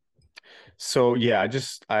know. So yeah,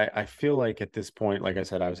 I feel like at this point, like I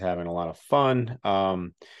said, I was having a lot of fun.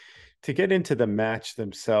 To get into the match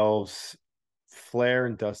themselves, Flair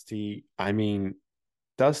and Dusty, I mean,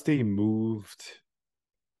 Dusty moved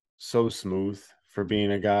so smooth for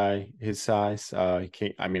being a guy his size. At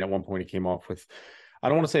one point he came off with, I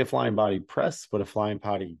don't want to say a flying body press, but a flying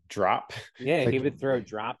body drop. Yeah, Like, he would throw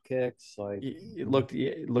drop kicks. Like it looked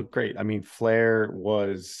great. I mean, Flair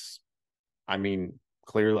was,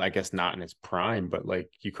 clearly, I guess not in his prime, but like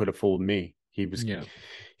you could have fooled me. He was,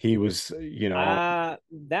 that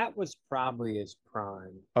was probably his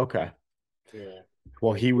prime. okay. Yeah.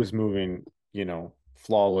 Well, he was moving,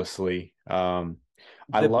 flawlessly. I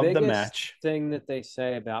The love the biggest match. thing that they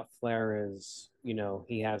say about Flair is, you know,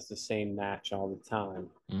 he has the same match all the time.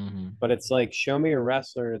 But it's like, show me a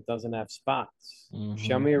wrestler that doesn't have spots.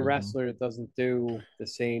 Show me a wrestler that doesn't do the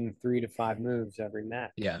same 3 to 5 moves every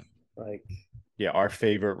match. Yeah. Like, Yeah, our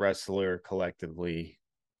favorite wrestler collectively,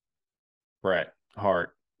 Bret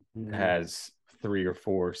Hart, has 3 or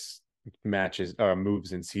 4 matches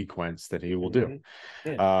moves in sequence that he will do.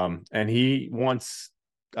 Yeah. And he once,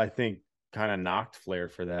 I think, kind of knocked Flair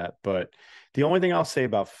for that. But the only thing I'll say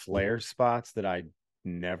about Flair spots that I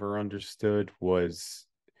never understood was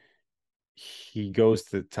he goes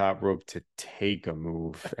to the top rope to take a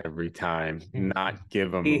move every time, not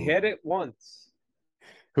give a move. He hit it once.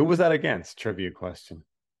 Who was that against? Trivia question.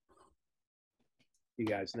 You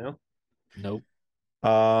guys know? Nope.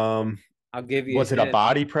 I'll give you. Was it a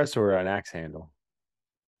body press or an axe handle?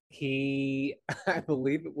 I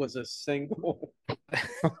believe it was a single.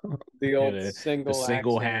 The old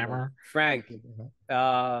single hammer. Frank,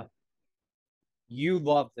 you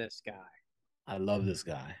love this guy. I love this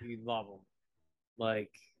guy. You love him.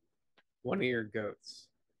 Like one of your goats.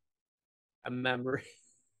 A member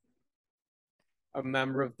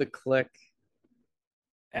of the clique.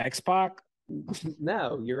 X-Pac?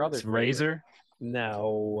 No, your other Razor?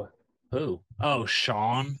 No. Who? Oh,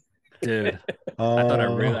 Sean. Dude. I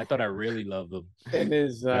thought I really loved him. In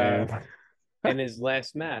his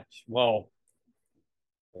last match. Well,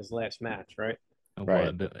 his last match, right?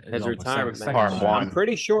 Right. His retirement match. Part one. I'm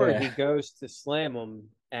pretty sure he goes to slam him,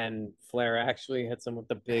 and Flair actually hits him with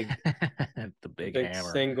the big big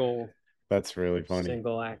hammer. Single. That's really funny.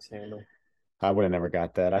 Single axe handle. I would have never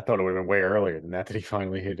got that. I thought it would have been way earlier than that he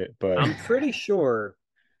finally hit it. But I'm pretty sure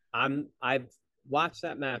I've watched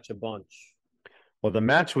that match a bunch. Well, the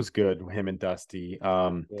match was good, him and Dusty.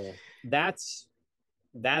 Yeah. That's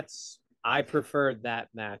I preferred that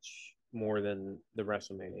match more than the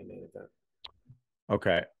WrestleMania main event.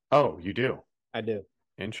 Okay. Oh, you do? I do.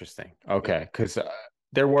 Interesting. Okay, because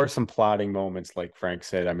there were some plotting moments, like Frank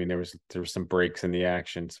said. I mean, there was some breaks in the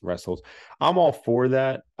action, some wrestles. I'm all for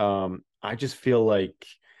that. I just feel like,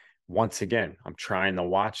 once again, I'm trying to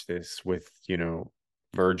watch this with,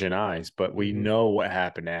 virgin eyes, but we know what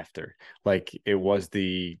happened after. Like, it was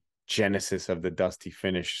the genesis of the Dusty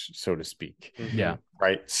finish, so to speak. Yeah.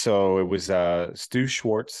 Right. So it was Stu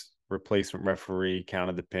Schwartz, replacement referee,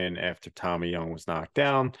 counted the pin after Tommy Young was knocked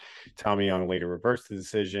down. Tommy Young later reversed the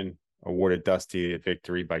decision, awarded Dusty a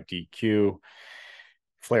victory by DQ.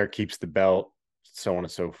 Flair keeps the belt, so on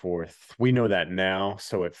and so forth. We know that now,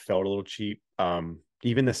 so it felt a little cheap.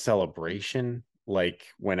 Even the celebration, like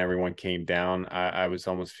when everyone came down, I was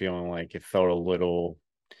almost feeling like it felt a little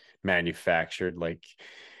manufactured. Like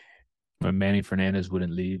when Manny Fernandez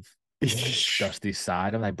wouldn't leave Dusty's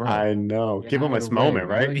side, I'm like, bro, I know. Give him his moment,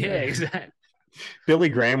 right? Yeah, exactly. Billy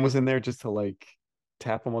Graham was in there just to like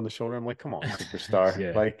tap him on the shoulder. I'm like, come on, superstar.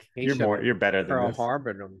 Yeah. Like, you're better than Pearl this.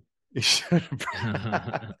 Harbored him. He should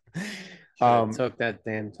have. Took that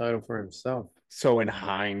damn title for himself. So in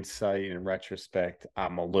hindsight, in retrospect,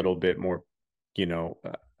 I'm a little bit more,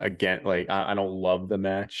 again, like I don't love the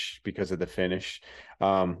match because of the finish.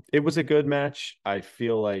 It was a good match. I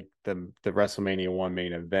feel like the WrestleMania 1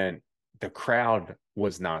 main event the crowd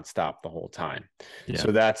was nonstop the whole time. Yeah.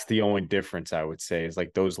 So that's the only difference I would say is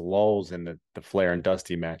like those lulls in the Flair and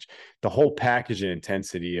Dusty match, the whole package and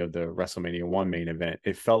intensity of the WrestleMania 1 main event.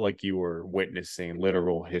 It felt like you were witnessing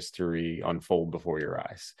literal history unfold before your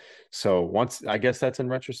eyes. So once, I guess that's in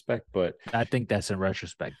retrospect, but I think that's in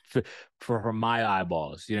retrospect for my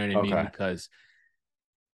eyeballs, you know what I mean? Okay. Because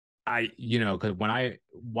because when I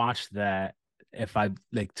watched that, if I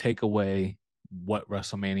like take away what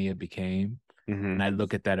WrestleMania became and I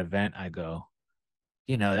look at that event, I go,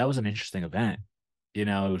 that was an interesting event. It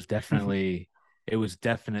was definitely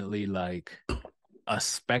like a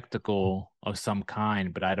spectacle of some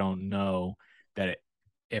kind, but I don't know that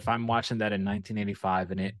if I'm watching that in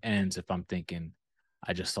 1985 and it ends, if I'm thinking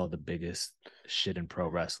I just saw the biggest shit in pro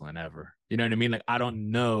wrestling ever. You know what I mean? Like, I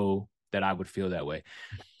don't know that I would feel that way.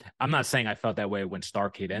 I'm not saying I felt that way when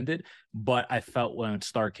Starrcade ended, but I felt when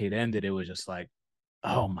Starrcade ended, it was just like,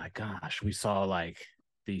 oh my gosh, we saw like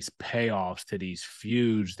these payoffs to these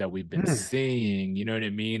feuds that we've been seeing, you know what I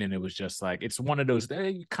mean? And it was just like, it's one of those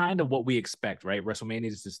kind of what we expect, right? WrestleMania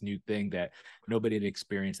is this new thing that nobody had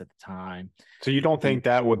experienced at the time. So you don't think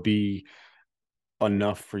that would be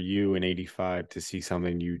enough for you in 85 to see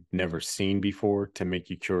something you'd never seen before to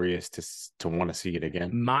make you curious to want to see it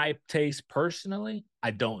again? My taste personally,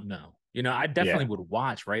 I don't know. I definitely would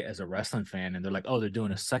watch, right, as a wrestling fan, and they're like, oh, they're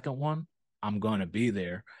doing a second one, I'm going to be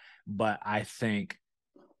there. But I think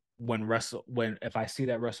if I see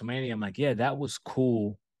that WrestleMania, I'm like, yeah, that was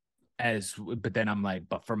cool. But then I'm like,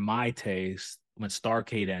 but for my taste, when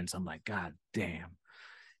Starrcade ends, I'm like, God damn.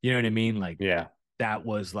 You know what I mean? Like, yeah, that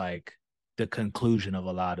was like the conclusion of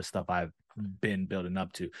a lot of stuff I've been building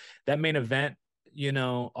up to. That main event,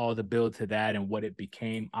 all the build to that and what it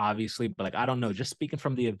became, obviously. But like, I don't know, just speaking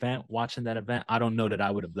from the event, watching that event, I don't know that I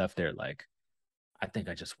would have left there like, I think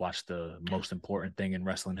I just watched the most important thing in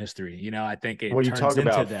wrestling history. I think it you turns talk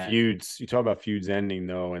into about that. feuds. You talk about feuds ending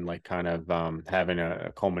though, and like kind of having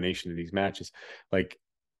a culmination of these matches. Like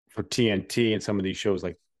for TNT and some of these shows,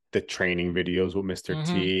 like the training videos with Mr.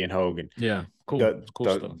 T and Hogan. Yeah, cool. The Cool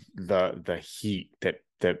the, stuff. the heat that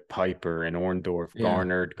Piper and Orndorff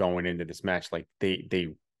garnered going into this match, like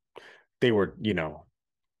they were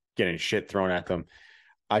getting shit thrown at them.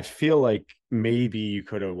 I feel like maybe you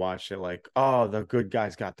could have watched it like, oh, the good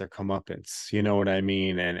guys got their comeuppance, you know what I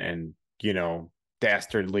mean? And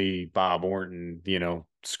dastardly Bob Orton,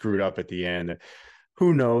 screwed up at the end.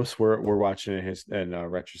 Who knows? We're watching it in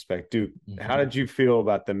retrospect. Dude, how did you feel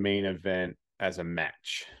about the main event as a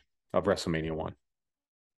match of WrestleMania 1?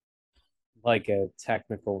 Like a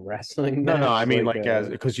technical wrestling No, match? I mean like as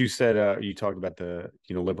because you said you talked about the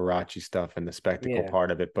Liberace stuff and the spectacle part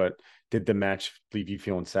of it, but did the match leave you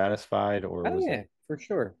feeling satisfied or was it? For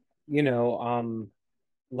sure.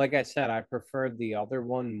 Like I said, I preferred the other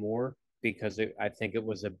one more because I think it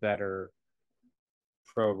was a better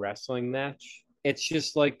pro wrestling match. It's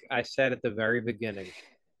just like I said at the very beginning,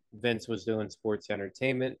 Vince was doing sports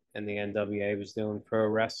entertainment and the NWA was doing pro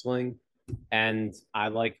wrestling, and I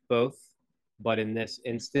like both. But in this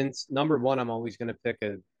instance, number one, I'm always going to pick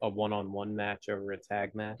a one-on-one match over a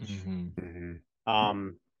tag match.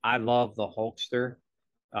 I love the Hulkster,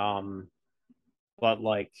 but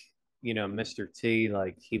like Mr. T,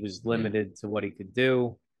 like he was limited to what he could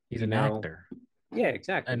do. He's an actor. Yeah,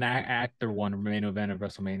 exactly. An actor won main event of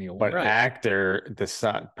WrestleMania. But actor,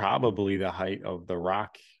 probably the height of The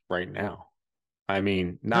Rock right now. I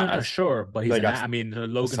mean, not sure, but he's like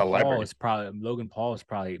Logan Paul is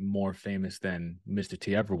probably more famous than Mr.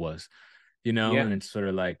 T ever was, and it's sort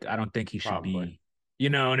of like I don't think he should be, you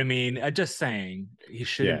know what I mean? I'm just saying he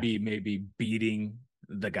shouldn't be maybe beating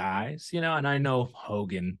the guys, and I know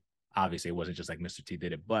Hogan, obviously it wasn't just like Mr. T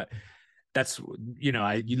did it, but that's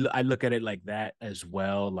I look at it like that as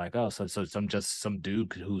well, like so some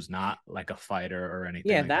dude who's not like a fighter or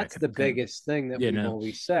anything. Yeah, like that's the biggest thing that we've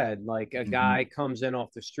always said. Like a guy comes in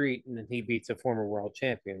off the street and then he beats a former world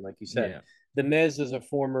champion, like you said. The Miz is a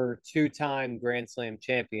former 2-time Grand Slam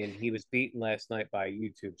champion. He was beaten last night by a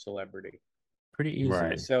YouTube celebrity. Pretty easy.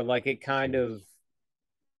 Right. So like it kind of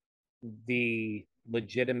the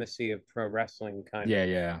legitimacy of pro wrestling kind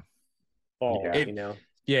of falls,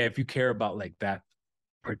 Yeah, if you care about like that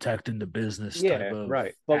protecting the business type of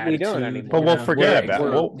right. But we don't anymore. But we'll forget about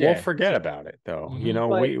it. We'll forget about it though.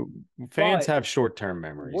 We fans have short-term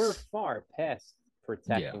memories. We're far past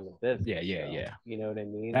protecting the business. Yeah. You know what I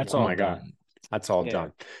mean? That's all done. That's all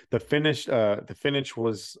done. The finish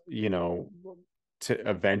was, to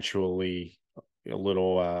eventually a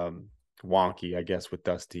little wonky, I guess, with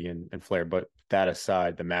Dusty and Flair. But that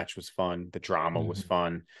aside, the match was fun. The drama was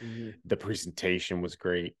fun. The presentation was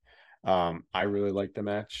great. I really like the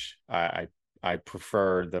match. I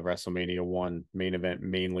prefer the WrestleMania 1 main event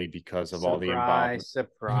mainly because of all the involvement.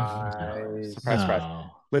 Surprise. Surprise. No.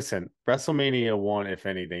 Listen, WrestleMania 1, if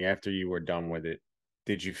anything, after you were done with it,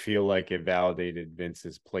 did you feel like it validated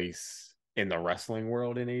Vince's place in the wrestling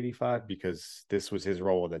world in 85? Because this was his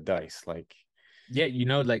roll of the dice. Like, Yeah,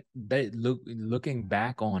 like looking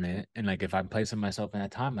back on it, and like if I'm placing myself in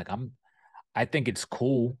that time, like I think it's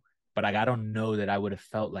cool, but like I don't know that I would have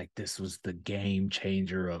felt like this was the game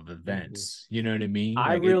changer of events. You know what I mean?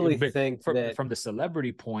 I Like really but think that from the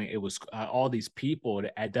celebrity point, it was all these people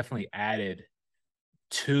that definitely added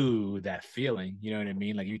to that feeling. You know what I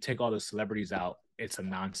mean? Like you take all the celebrities out, it's a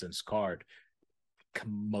nonsense card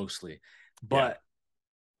mostly. But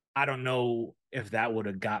I don't know if that would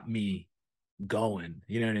have got me going.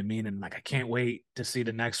 You know what I mean? And like I can't wait to see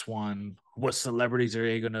the next one. What celebrities are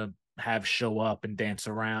they gonna have show up and dance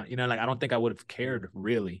around? Like I don't think I would have cared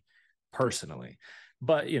really personally.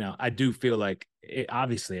 But I do feel like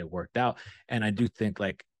obviously it worked out. And I do think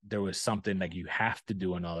like there was something like you have to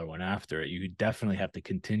do another one after it. You definitely have to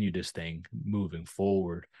continue this thing moving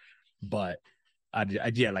forward. But I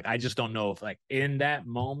just don't know if like in that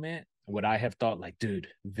moment would I have thought like, dude,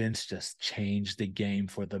 Vince just changed the game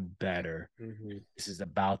for the better. This is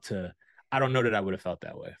about to. I don't know that I would have felt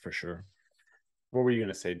that way for sure. what were you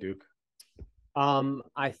gonna say, Duke?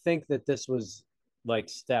 I think that this was like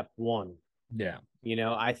step one. Yeah.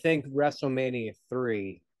 I think WrestleMania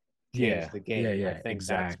 3 changed the game. Yeah, I think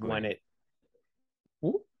exactly. that's when it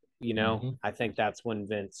I think that's when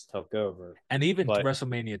Vince took over. And even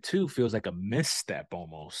WrestleMania 2 feels like a misstep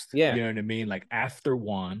almost. Yeah. You know what I mean? Like after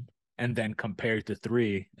 1 and then compared to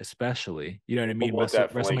 3, especially. You know what I mean? We'll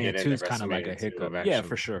definitely WrestleMania get 2 into is kind of like a WrestleMania 2 hiccup. eventually. Yeah,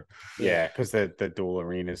 for sure. Yeah, because the dual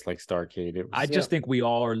arenas like Starrcade. I just think we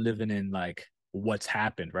all are living in like what's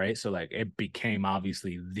happened, right? So like it became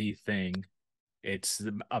obviously the thing. It's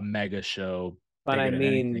a mega show. But I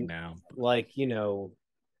mean, now. like,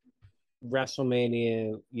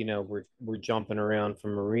 WrestleMania, we're jumping around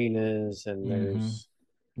from arenas and there's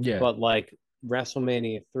but like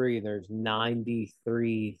WrestleMania 3, there's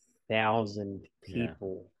 93,000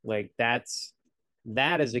 people. Like that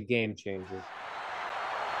is a game changer.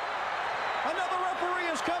 Another referee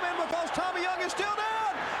has come in because Tommy Young is still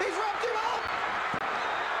down. He's wrapped him up.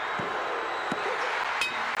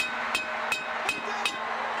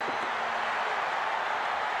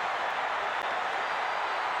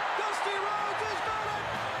 Dusty Rhodes has done it.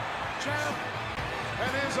 Champ and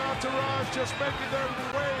his entourage just making their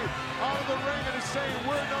way out of the ring and is saying,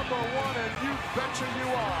 we're number one, and you betcha you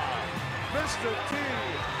are. Mr. T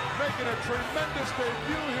making a tremendous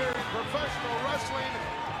debut here in professional wrestling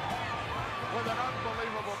with an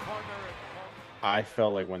unbelievable partner. I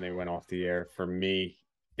felt like when they went off the air, for me,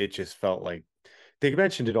 it just felt like they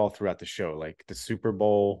mentioned it all throughout the show, like the Super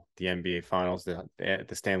Bowl, the NBA Finals, the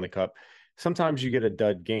Stanley Cup. Sometimes you get a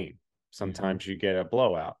dud game. Sometimes you get a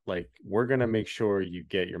blowout. Like, we're going to make sure you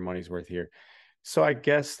get your money's worth here. So I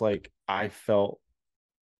guess, like, I felt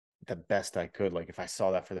the best I could. Like, if I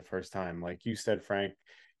saw that for the first time, like you said, Frank,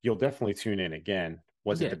 you'll definitely tune in again.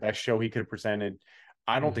 Was it the best show he could have presented?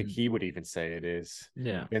 I don't think he would even say it is.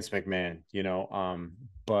 Yeah. Vince McMahon,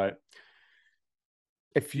 but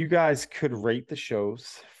if you guys could rate the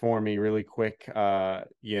shows for me really quick, 1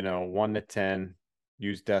 to 10,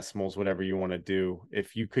 use decimals, whatever you want to do.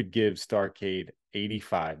 If you could give Starrcade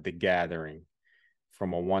 85, The Gathering,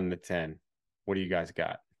 from a 1 to 10, what do you guys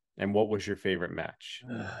got? And what was your favorite match?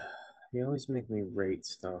 You always make me rate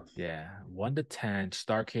stuff. Yeah, 1 to 10,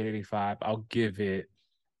 Starrcade 85.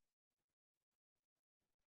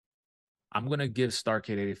 I'm going to give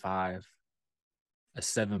Starrcade 85 a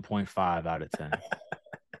 7.5 out of 10.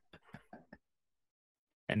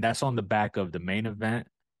 And that's on the back of the main event.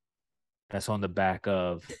 That's on the back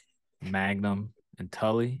of Magnum and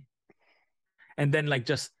Tully. And then like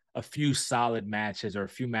just a few solid matches or a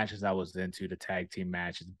few matches I was into, the tag team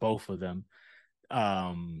matches, both of them.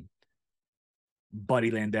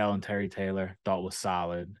 Buddy Landell and Terry Taylor thought was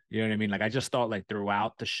solid. You know what I mean? Like I just thought like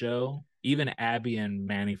throughout the show, even Abby and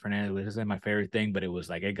Manny Fernandez, which isn't my favorite thing, but it was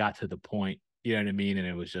like it got to the point, you know what I mean? And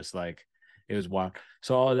it was just like it was wild.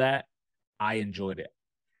 So all of that, I enjoyed it.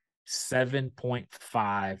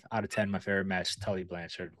 7.5 out of 10. My favorite match, Tully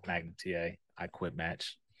Blanchard, Magnum TA. I quit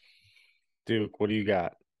match. Duke, what do you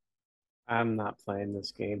got? I'm not playing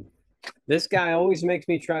this game. This guy always makes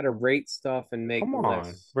me try to rate stuff and make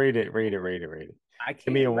lists. Rate it. I can't.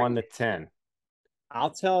 Give me a 1 to 10.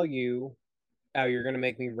 I'll tell you. Oh, you're gonna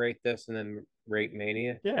make me rate this and then rate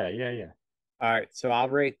Mania? Yeah. All right, so I'll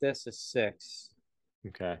rate this a 6.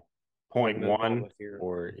 Okay. 0.1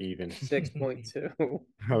 or even 6.2.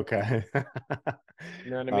 Okay.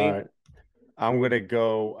 You know what I All mean? right. I'm gonna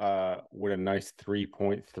go with a nice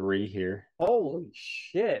 3.3 here. Holy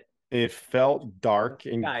shit. It felt dark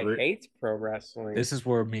and Guy grit. hates pro wrestling. This is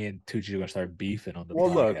where me and Tucci are gonna start beefing on the Well,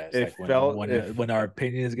 look, podcast. it Like felt when our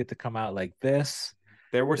opinions get to come out like this,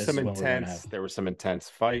 there were this some is what we're gonna intense have. there were some intense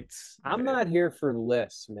fights. I'm not here for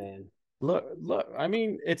lists, man. Look, I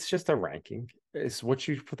mean, it's just a ranking. It's what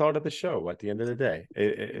you thought of the show at the end of the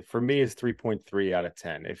day. For me, it's 3.3 out of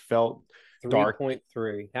 10. It felt dark.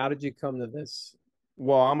 3.3. How did you come to this?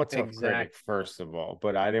 Well, I'm a tough critic, Exact. first of all,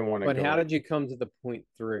 but I didn't want to But go. how did you come to the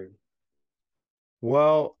 0.3?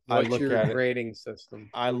 Well, What's your rating system?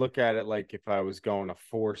 I look at it like if I was going a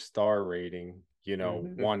 4-star rating, you know,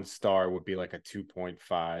 1 star would be like a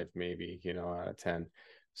 2.5, maybe, you know, out of 10.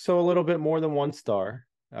 So a little bit more than 1 star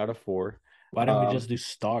out of 4. Why don't we just do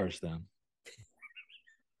stars then?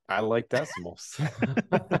 I like decimals.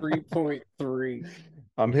 3.3.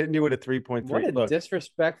 I'm hitting you with a 3.3. What a Look,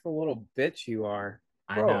 disrespectful little bitch you are.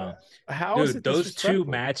 I bro, know. how is Dude, it those two disrespectful?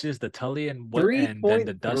 matches, the Tully and then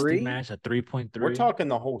the Dusty 3.3? match, a 3.3. We're talking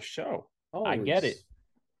the whole show. I get it.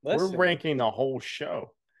 Listen, We're ranking the whole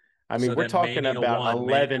show. I mean, So we're then talking Mania about 1,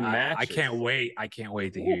 11 I matches. can't wait. I can't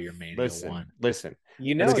wait to hear your Mania 1. Listen.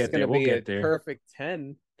 you know Let's it's get going there. to We'll be get a there. perfect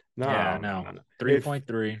 10. No, Yeah, no.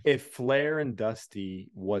 3.3. If Flair and Dusty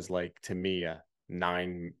was like, to me, a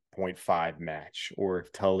 9.5 match, or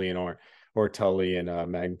if Tully and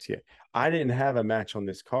Magnus, I didn't have a match on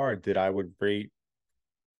this card that I would rate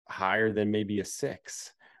higher than maybe a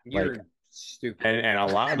 6. You're like, stupid. and a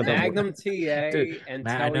lot of them Magnum TA Dude, and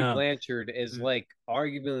I Tully know. Blanchard is like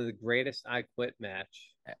arguably the greatest I Quit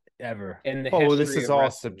match Ever. in the Oh, history this is of all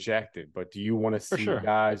wrestling. subjective, but do you want to see sure.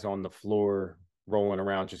 guys on the floor rolling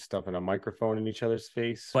around just stuffing a microphone in each other's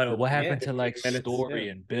face? But what happened to like 15 minutes? story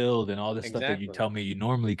and build and all this stuff that you Exactly. tell me you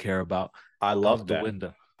normally care about? I Out love the that.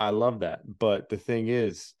 window. I love that. But the thing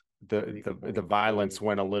is, the 3.3. violence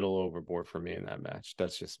went a little overboard for me in that match.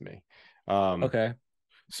 That's just me. Okay.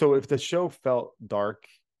 So if the show felt dark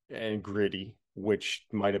and gritty, which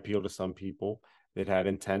might appeal to some people, it had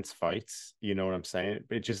intense fights. You know what I'm saying?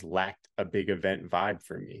 It just lacked a big event vibe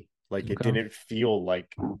for me. Like it Okay. didn't feel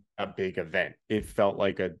like a big event. It felt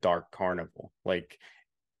like a dark carnival. Like,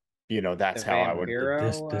 you know, that's The how I would.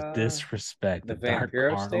 The disrespect. the The dark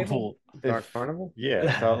Vampiro carnival. stable? Dark Carnival? Yeah,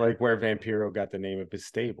 it felt like where Vampiro got the name of his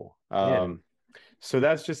stable. Yeah. So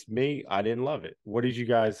that's just me. I didn't love it. What did you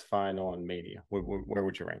guys find on Mania? Where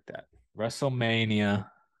would you rank that? WrestleMania.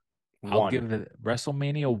 I'll 1 give it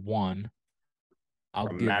WrestleMania 1. I'll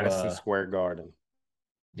from give Madison Square Garden.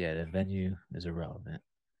 Yeah, the venue is irrelevant.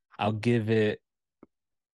 I'll give it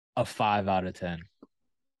a 5 out of 10.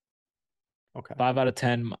 Okay. 5 out of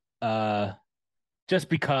 10. Just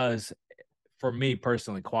because for me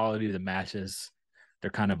personally, quality of the matches,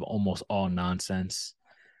 they're kind of almost all nonsense.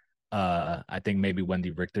 I think maybe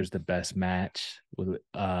Wendy Richter's the best match with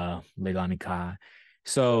Leilani Kai.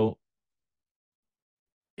 So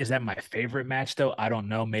is that my favorite match though? I don't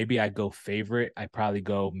know. Maybe I go favorite. I probably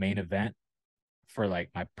go main event for like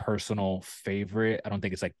my personal favorite. I don't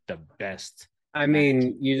think it's like the best. I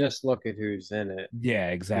mean, you just look at who's in it.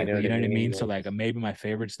 Yeah, exactly. You know what I mean? So like maybe my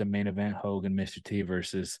favorite's the main event, Hogan, Mr. T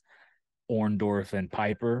versus Orndorff and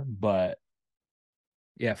Piper. But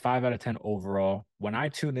yeah, 5 out of 10 overall. When I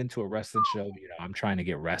tune into a wrestling show, you know, I'm trying to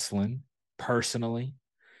get wrestling personally.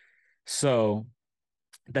 So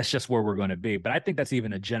that's just where we're going to be. But I think that's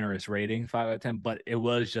even a generous rating, 5 out of 10. But it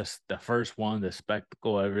was just the first one, the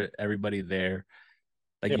spectacle, everybody there.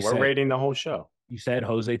 Like we're rating the whole show. You said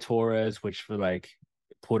Jose Torres, which for like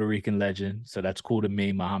Puerto Rican legend. So that's cool to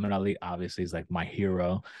me. Muhammad Ali obviously is like my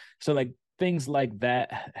hero. So like things like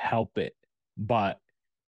that help it. But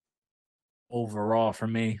overall for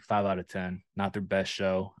me, 5 out of 10. Not their best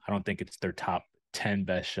show. I don't think it's their top 10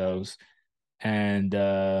 best shows. And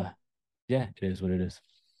yeah, it is what it is.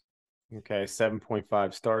 Okay, 7.5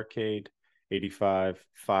 Starrcade, 85,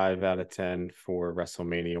 5 out of 10 for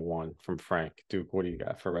WrestleMania 1 from Frank. Duke, what do you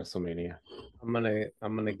got for WrestleMania? I'm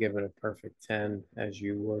gonna give it a perfect 10, as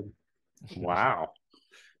you would. Wow.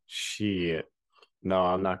 Shit. No,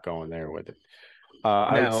 I'm not going there with it.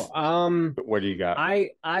 What do you got?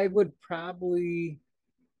 I would probably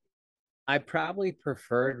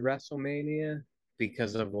preferred WrestleMania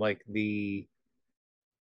because of like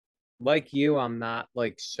you, I'm not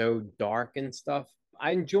like so dark and stuff.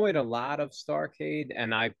 I enjoyed a lot of Starrcade,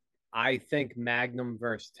 and I think Magnum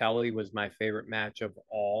versus Telly was my favorite match of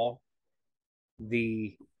all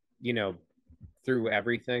the, you know, through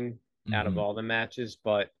everything out of all the matches.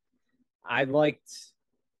 But I don't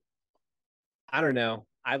know.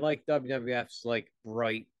 I like WWF's like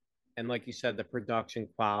bright and like you said, the production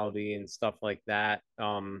quality and stuff like that.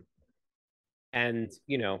 And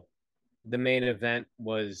the main event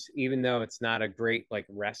was, even though it's not a great like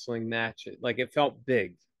wrestling match, like it felt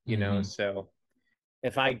big, So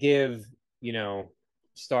if I give,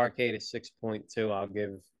 Starrcade a 6.2, I'll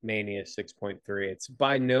give Mania 6.3. It's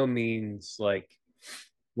by no means like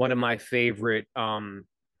one of my favorite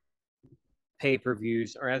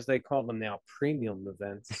pay-per-views, or as they call them now, premium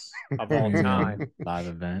events of all time. Live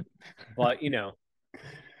event. But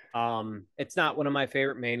it's not one of my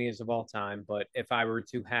favorite Manias of all time, but if I were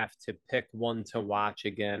to have to pick one to watch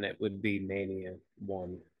again, it would be Mania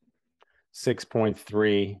 1.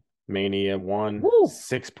 6.3 Mania 1. Woo!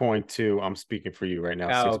 6.2. I'm speaking for you right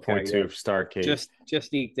now. Oh, 6.2 yeah. of Starrcade.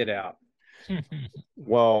 Just eked it out.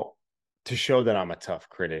 Well, to show that I'm a tough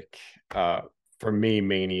critic, for me,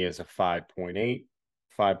 Mania is a 5.8,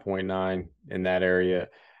 5.9 in that area.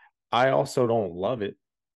 I also don't love it.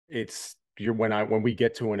 It's when we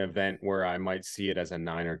get to an event where I might see it as a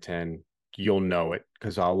 9 or 10, you'll know it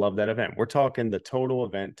because I'll love that event. We're talking the total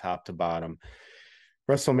event, top to bottom.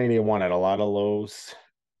 WrestleMania 1 had a lot of lows,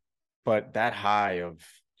 but that high of,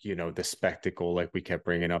 the spectacle, like we kept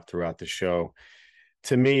bringing up throughout the show,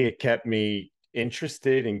 to me, it kept me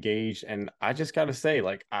interested, engaged. And I just got to say,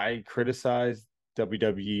 like, I criticize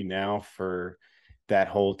WWE now for that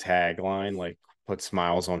whole tagline, like, put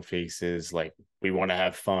smiles on faces, like, we want to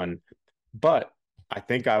have fun. But I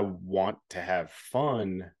think I want to have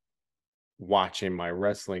fun watching my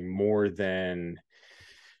wrestling more than,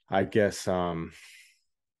 I guess,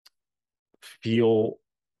 feel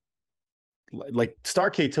like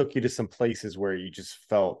Starrcade took you to some places where you just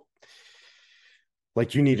felt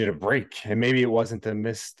like you needed a break. And maybe it wasn't the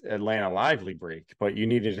missed Atlanta Lively break, but you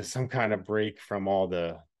needed some kind of break from all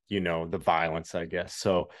the, the violence, I guess.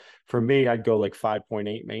 So for me, I'd go like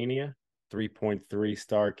 5.8 Mania, 3.3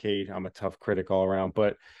 Starrcade. I'm a tough critic all around,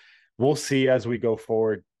 but we'll see as we go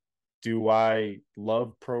forward. Do I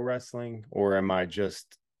love pro wrestling, or am I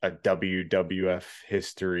just a WWF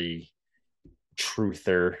history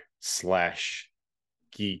truther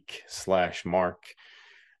 / geek / mark?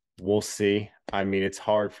 We'll see. I mean, it's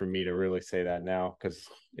hard for me to really say that now because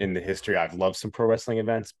in the history, I've loved some pro wrestling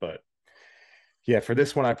events. But yeah, for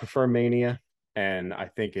this one, I prefer Mania. And I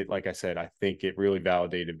think like I said, I think it really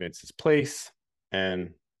validated Vince's place.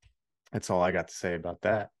 And that's all I got to say about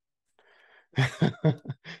that.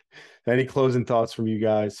 Any closing thoughts from you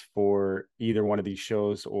guys for either one of these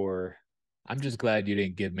shows? Or I'm just glad you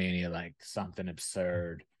didn't give Mania like something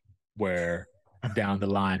absurd where down the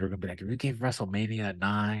line we're gonna be like, if we gave WrestleMania a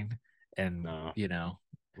 9 and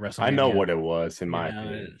WrestleMania, I know what it was in my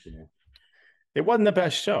opinion. It wasn't the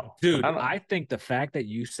best show. Dude, I think the fact that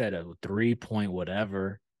you said a 3 point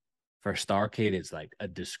whatever for Starrcade is like a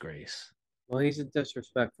disgrace. Well, he's a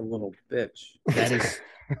disrespectful little bitch. That is,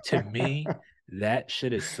 to me, that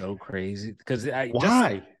shit is so crazy. Because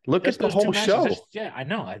why? Look at the whole show. I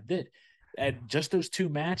know, I did. And just those two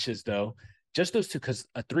matches, though, just those two, because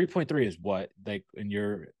a 3.3 is what, like in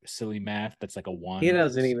your silly math, that's like a 1. He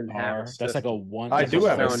doesn't even have a system. That's like a 1. I do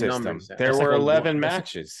have a system. There were 11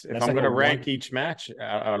 matches. If I'm going to rank each match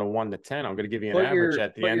out of 1 to 10, I'm going to give you an average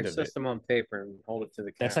at the end of it. Put your system on paper and hold it to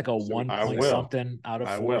the camera. That's like a 1 point something out of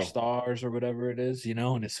 4 stars or whatever it is,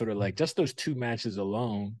 and it's sort of like just those two matches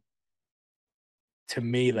alone, to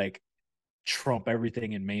me, like, trump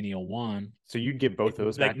everything in Mania 1. So you'd give both of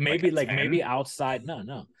those like maybe outside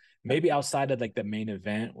maybe outside of like the main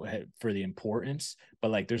event for the importance, but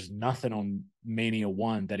like there's nothing on Mania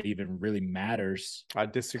 1 that even really matters. I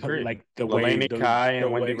disagree. Like the Laney way Kai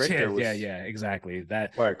and Wendy Richter yeah, exactly.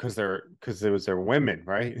 That because it was their women,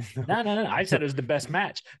 right? No. I said it was the best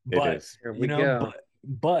match. But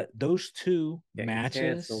but those two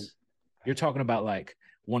matches, you're talking about like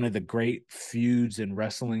one of the great feuds in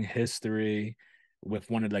wrestling history, with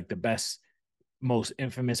one of like the best, most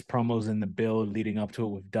infamous promos in the build leading up to it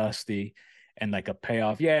with Dusty, and like a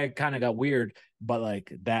payoff. Yeah, it kind of got weird, but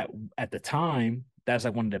like that at the time, that's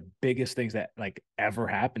like one of the biggest things that like ever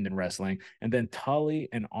happened in wrestling. And then Tully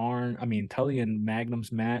and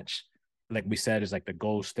Magnum's match, like we said, is like the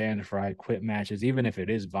gold standard for I Quit matches, even if it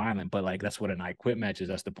is violent, but like that's what an I Quit match is.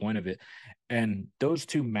 That's the point of it. And those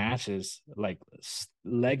two matches, like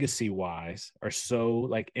legacy wise, are so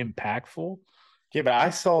like impactful. Yeah, but I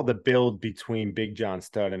saw the build between Big John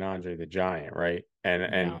Studd and Andre the Giant, right?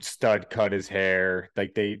 And Studd cut his hair.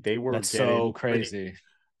 Like they were That's so crazy.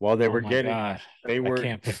 Well, they were getting. God. They were.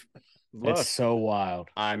 Look, it's so wild.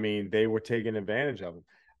 I mean, they were taking advantage of him.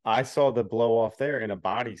 I saw the blow off there in a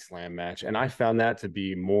body slam match, and I found that to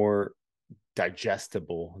be more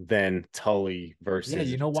digestible than Tully versus. Yeah,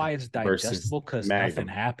 you know why it's digestible? Because nothing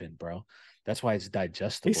happened, bro. That's why it's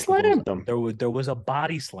digestible. He slammed them. There was a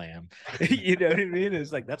body slam. You know what I mean?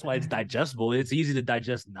 It's like that's why it's digestible. It's easy to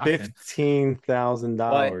digest nothing. $15,000.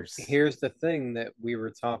 But here's the thing that we were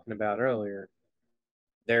talking about earlier.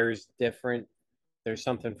 There's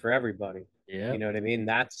something for everybody. Yeah. You know what I mean?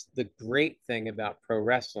 That's the great thing about pro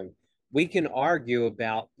wrestling. We can argue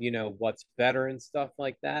about, what's better and stuff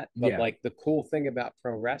like that. But like the cool thing about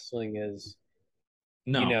pro wrestling is,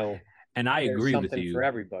 and I agree with you for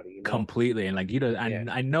everybody, completely. And like,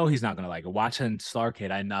 I know he's not gonna like it. Watching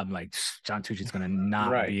Starrcade. I'm like, John Tucci's gonna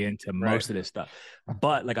not be into most of this stuff.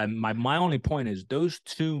 But like, my only point is those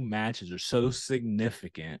two matches are so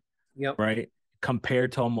significant, right?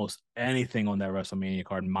 Compared to almost anything on that WrestleMania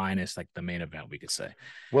card, minus like the main event, we could say.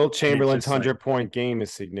 Will Chamberlain's 100-point game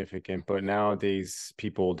is significant, but nowadays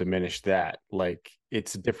people diminish that. Like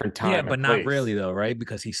it's a different time. Yeah, but not really though, right?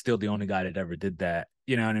 Because he's still the only guy that ever did that.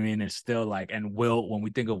 You know what I mean? It's still like, and Will, when we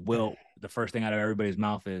think of Will, the first thing out of everybody's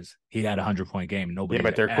mouth is he had a 100-point game. Nobody. Yeah,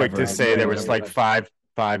 but they're quick to say there was like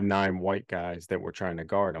 5'9" white guys that were trying to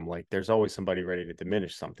guard him. Like there's always somebody ready to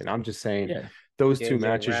diminish something. I'm just saying those two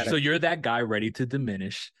matches. So you're that guy ready to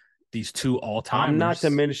diminish these two all-timers. I'm not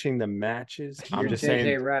diminishing the matches. I'm just saying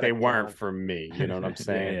they weren't for me. You know what I'm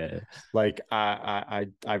saying? Yeah. Like I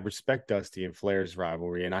respect Dusty and Flair's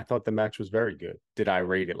rivalry, and I thought the match was very good. Did I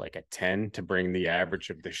rate it like a 10 to bring the average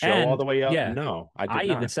of the show all the way up? Yeah. No, I did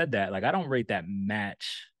not. Even said that. Like I don't rate that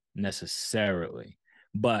match necessarily,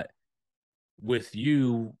 but with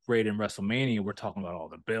you rating WrestleMania, we're talking about all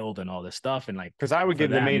the build and all this stuff, and like because I would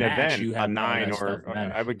give the main event a 9, or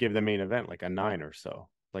I would give the main event like a 9 or so.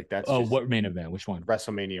 Like that's what main event? Which one?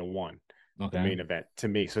 WrestleMania 1, the main event to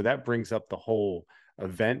me. So that brings up the whole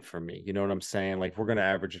event for me. You know what I'm saying? Like we're gonna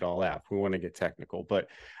average it all out. We want to get technical, but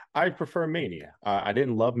I prefer Mania. I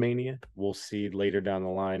didn't love Mania. We'll see later down the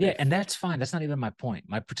line. Yeah, and that's fine. That's not even my point.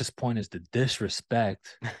 My point is the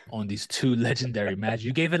disrespect on these two legendary matches.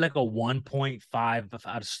 You gave it like a 1.5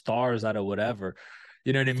 out of stars out of whatever.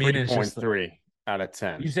 You know what I mean? 3.3 out of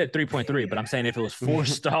 10. You said 3.3, but I'm saying if it was 4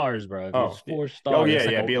 stars, bro. If it was 4 stars. Oh, yeah,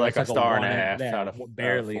 it'd be like a star and a half out of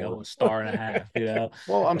barely a star and a half, you know.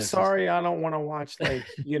 Well, I'm sorry, I don't want to watch like,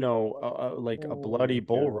 like a bloody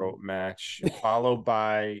bull rope match followed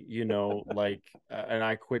by, like an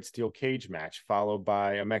I Quit Steel Cage match, followed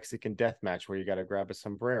by a Mexican death match where you got to grab a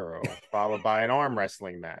sombrero, followed by an arm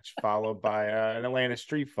wrestling match, followed by an Atlanta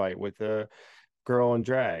street fight with a girl in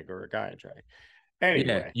drag or a guy in drag.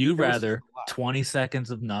 Anyway, you'd rather 20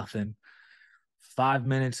 seconds of nothing, 5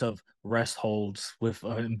 minutes of rest holds with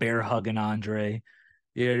bear hugging Andre.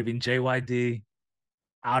 You know what I mean? JYD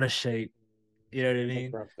out of shape. You know what I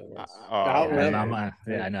mean?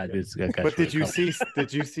 I know. But did you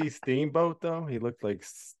see Steamboat though? He looked like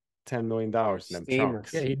 $10 million in them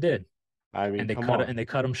trunks. Yeah, he did. I mean, and they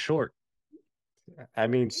cut him short. I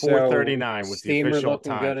mean, 439 was the official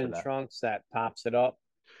time. Looking good in trunks that pops it up.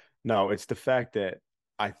 No, it's the fact that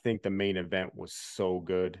I think the main event was so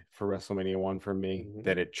good for WrestleMania 1 for me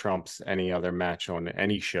that it trumps any other match on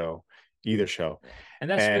any show, either show.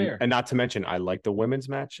 And that's fair. And not to mention, I like the women's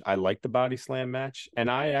match. I like the body slam match. And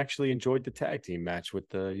I actually enjoyed the tag team match with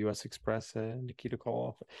the US Express and Nikita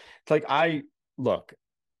Koloff. It's like,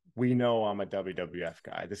 we know I'm a WWF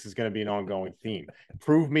guy. This is going to be an ongoing theme.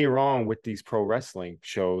 Prove me wrong with these pro wrestling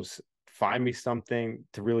shows. Find me something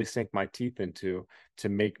to really sink my teeth into to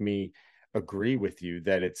make me agree with you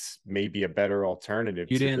that it's maybe a better alternative.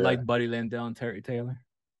 You didn't like Buddy Landell and Terry Taylor?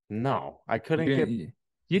 No, I couldn't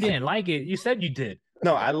You didn't like it. You said you did.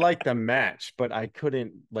 No, I liked the match, but I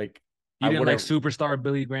couldn't like. You didn't like Superstar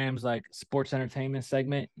Billy Graham's like sports entertainment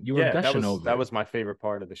segment? You were gushing over. That was my favorite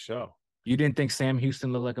part of the show. You didn't think Sam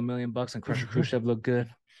Houston looked like $1 million and Crusher Khrushchev looked good?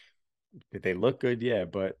 Did they look good? Yeah,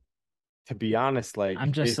 but to be honest, like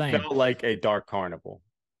I'm just saying, felt like a dark carnival.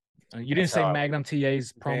 You didn't say Magnum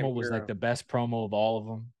TA's promo was like the best promo of all of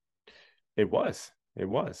them. It was.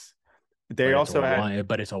 They also had,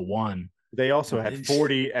 but it's a 1. They also had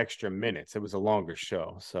 40 extra minutes. It was a longer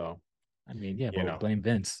show. So, I mean, yeah, but blame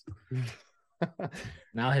Vince.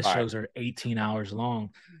 Now his shows are 18 hours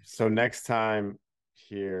long. So next time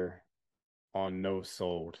here on No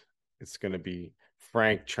Sold, it's going to be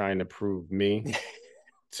Frank trying to prove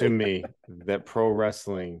to me that pro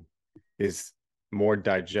wrestling is more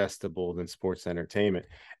digestible than sports entertainment.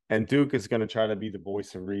 And Duke is going to try to be the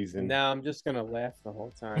voice of reason. No, I'm just going to laugh the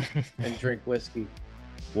whole time and drink whiskey.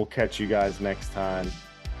 We'll catch you guys next time.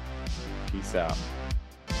 Peace out.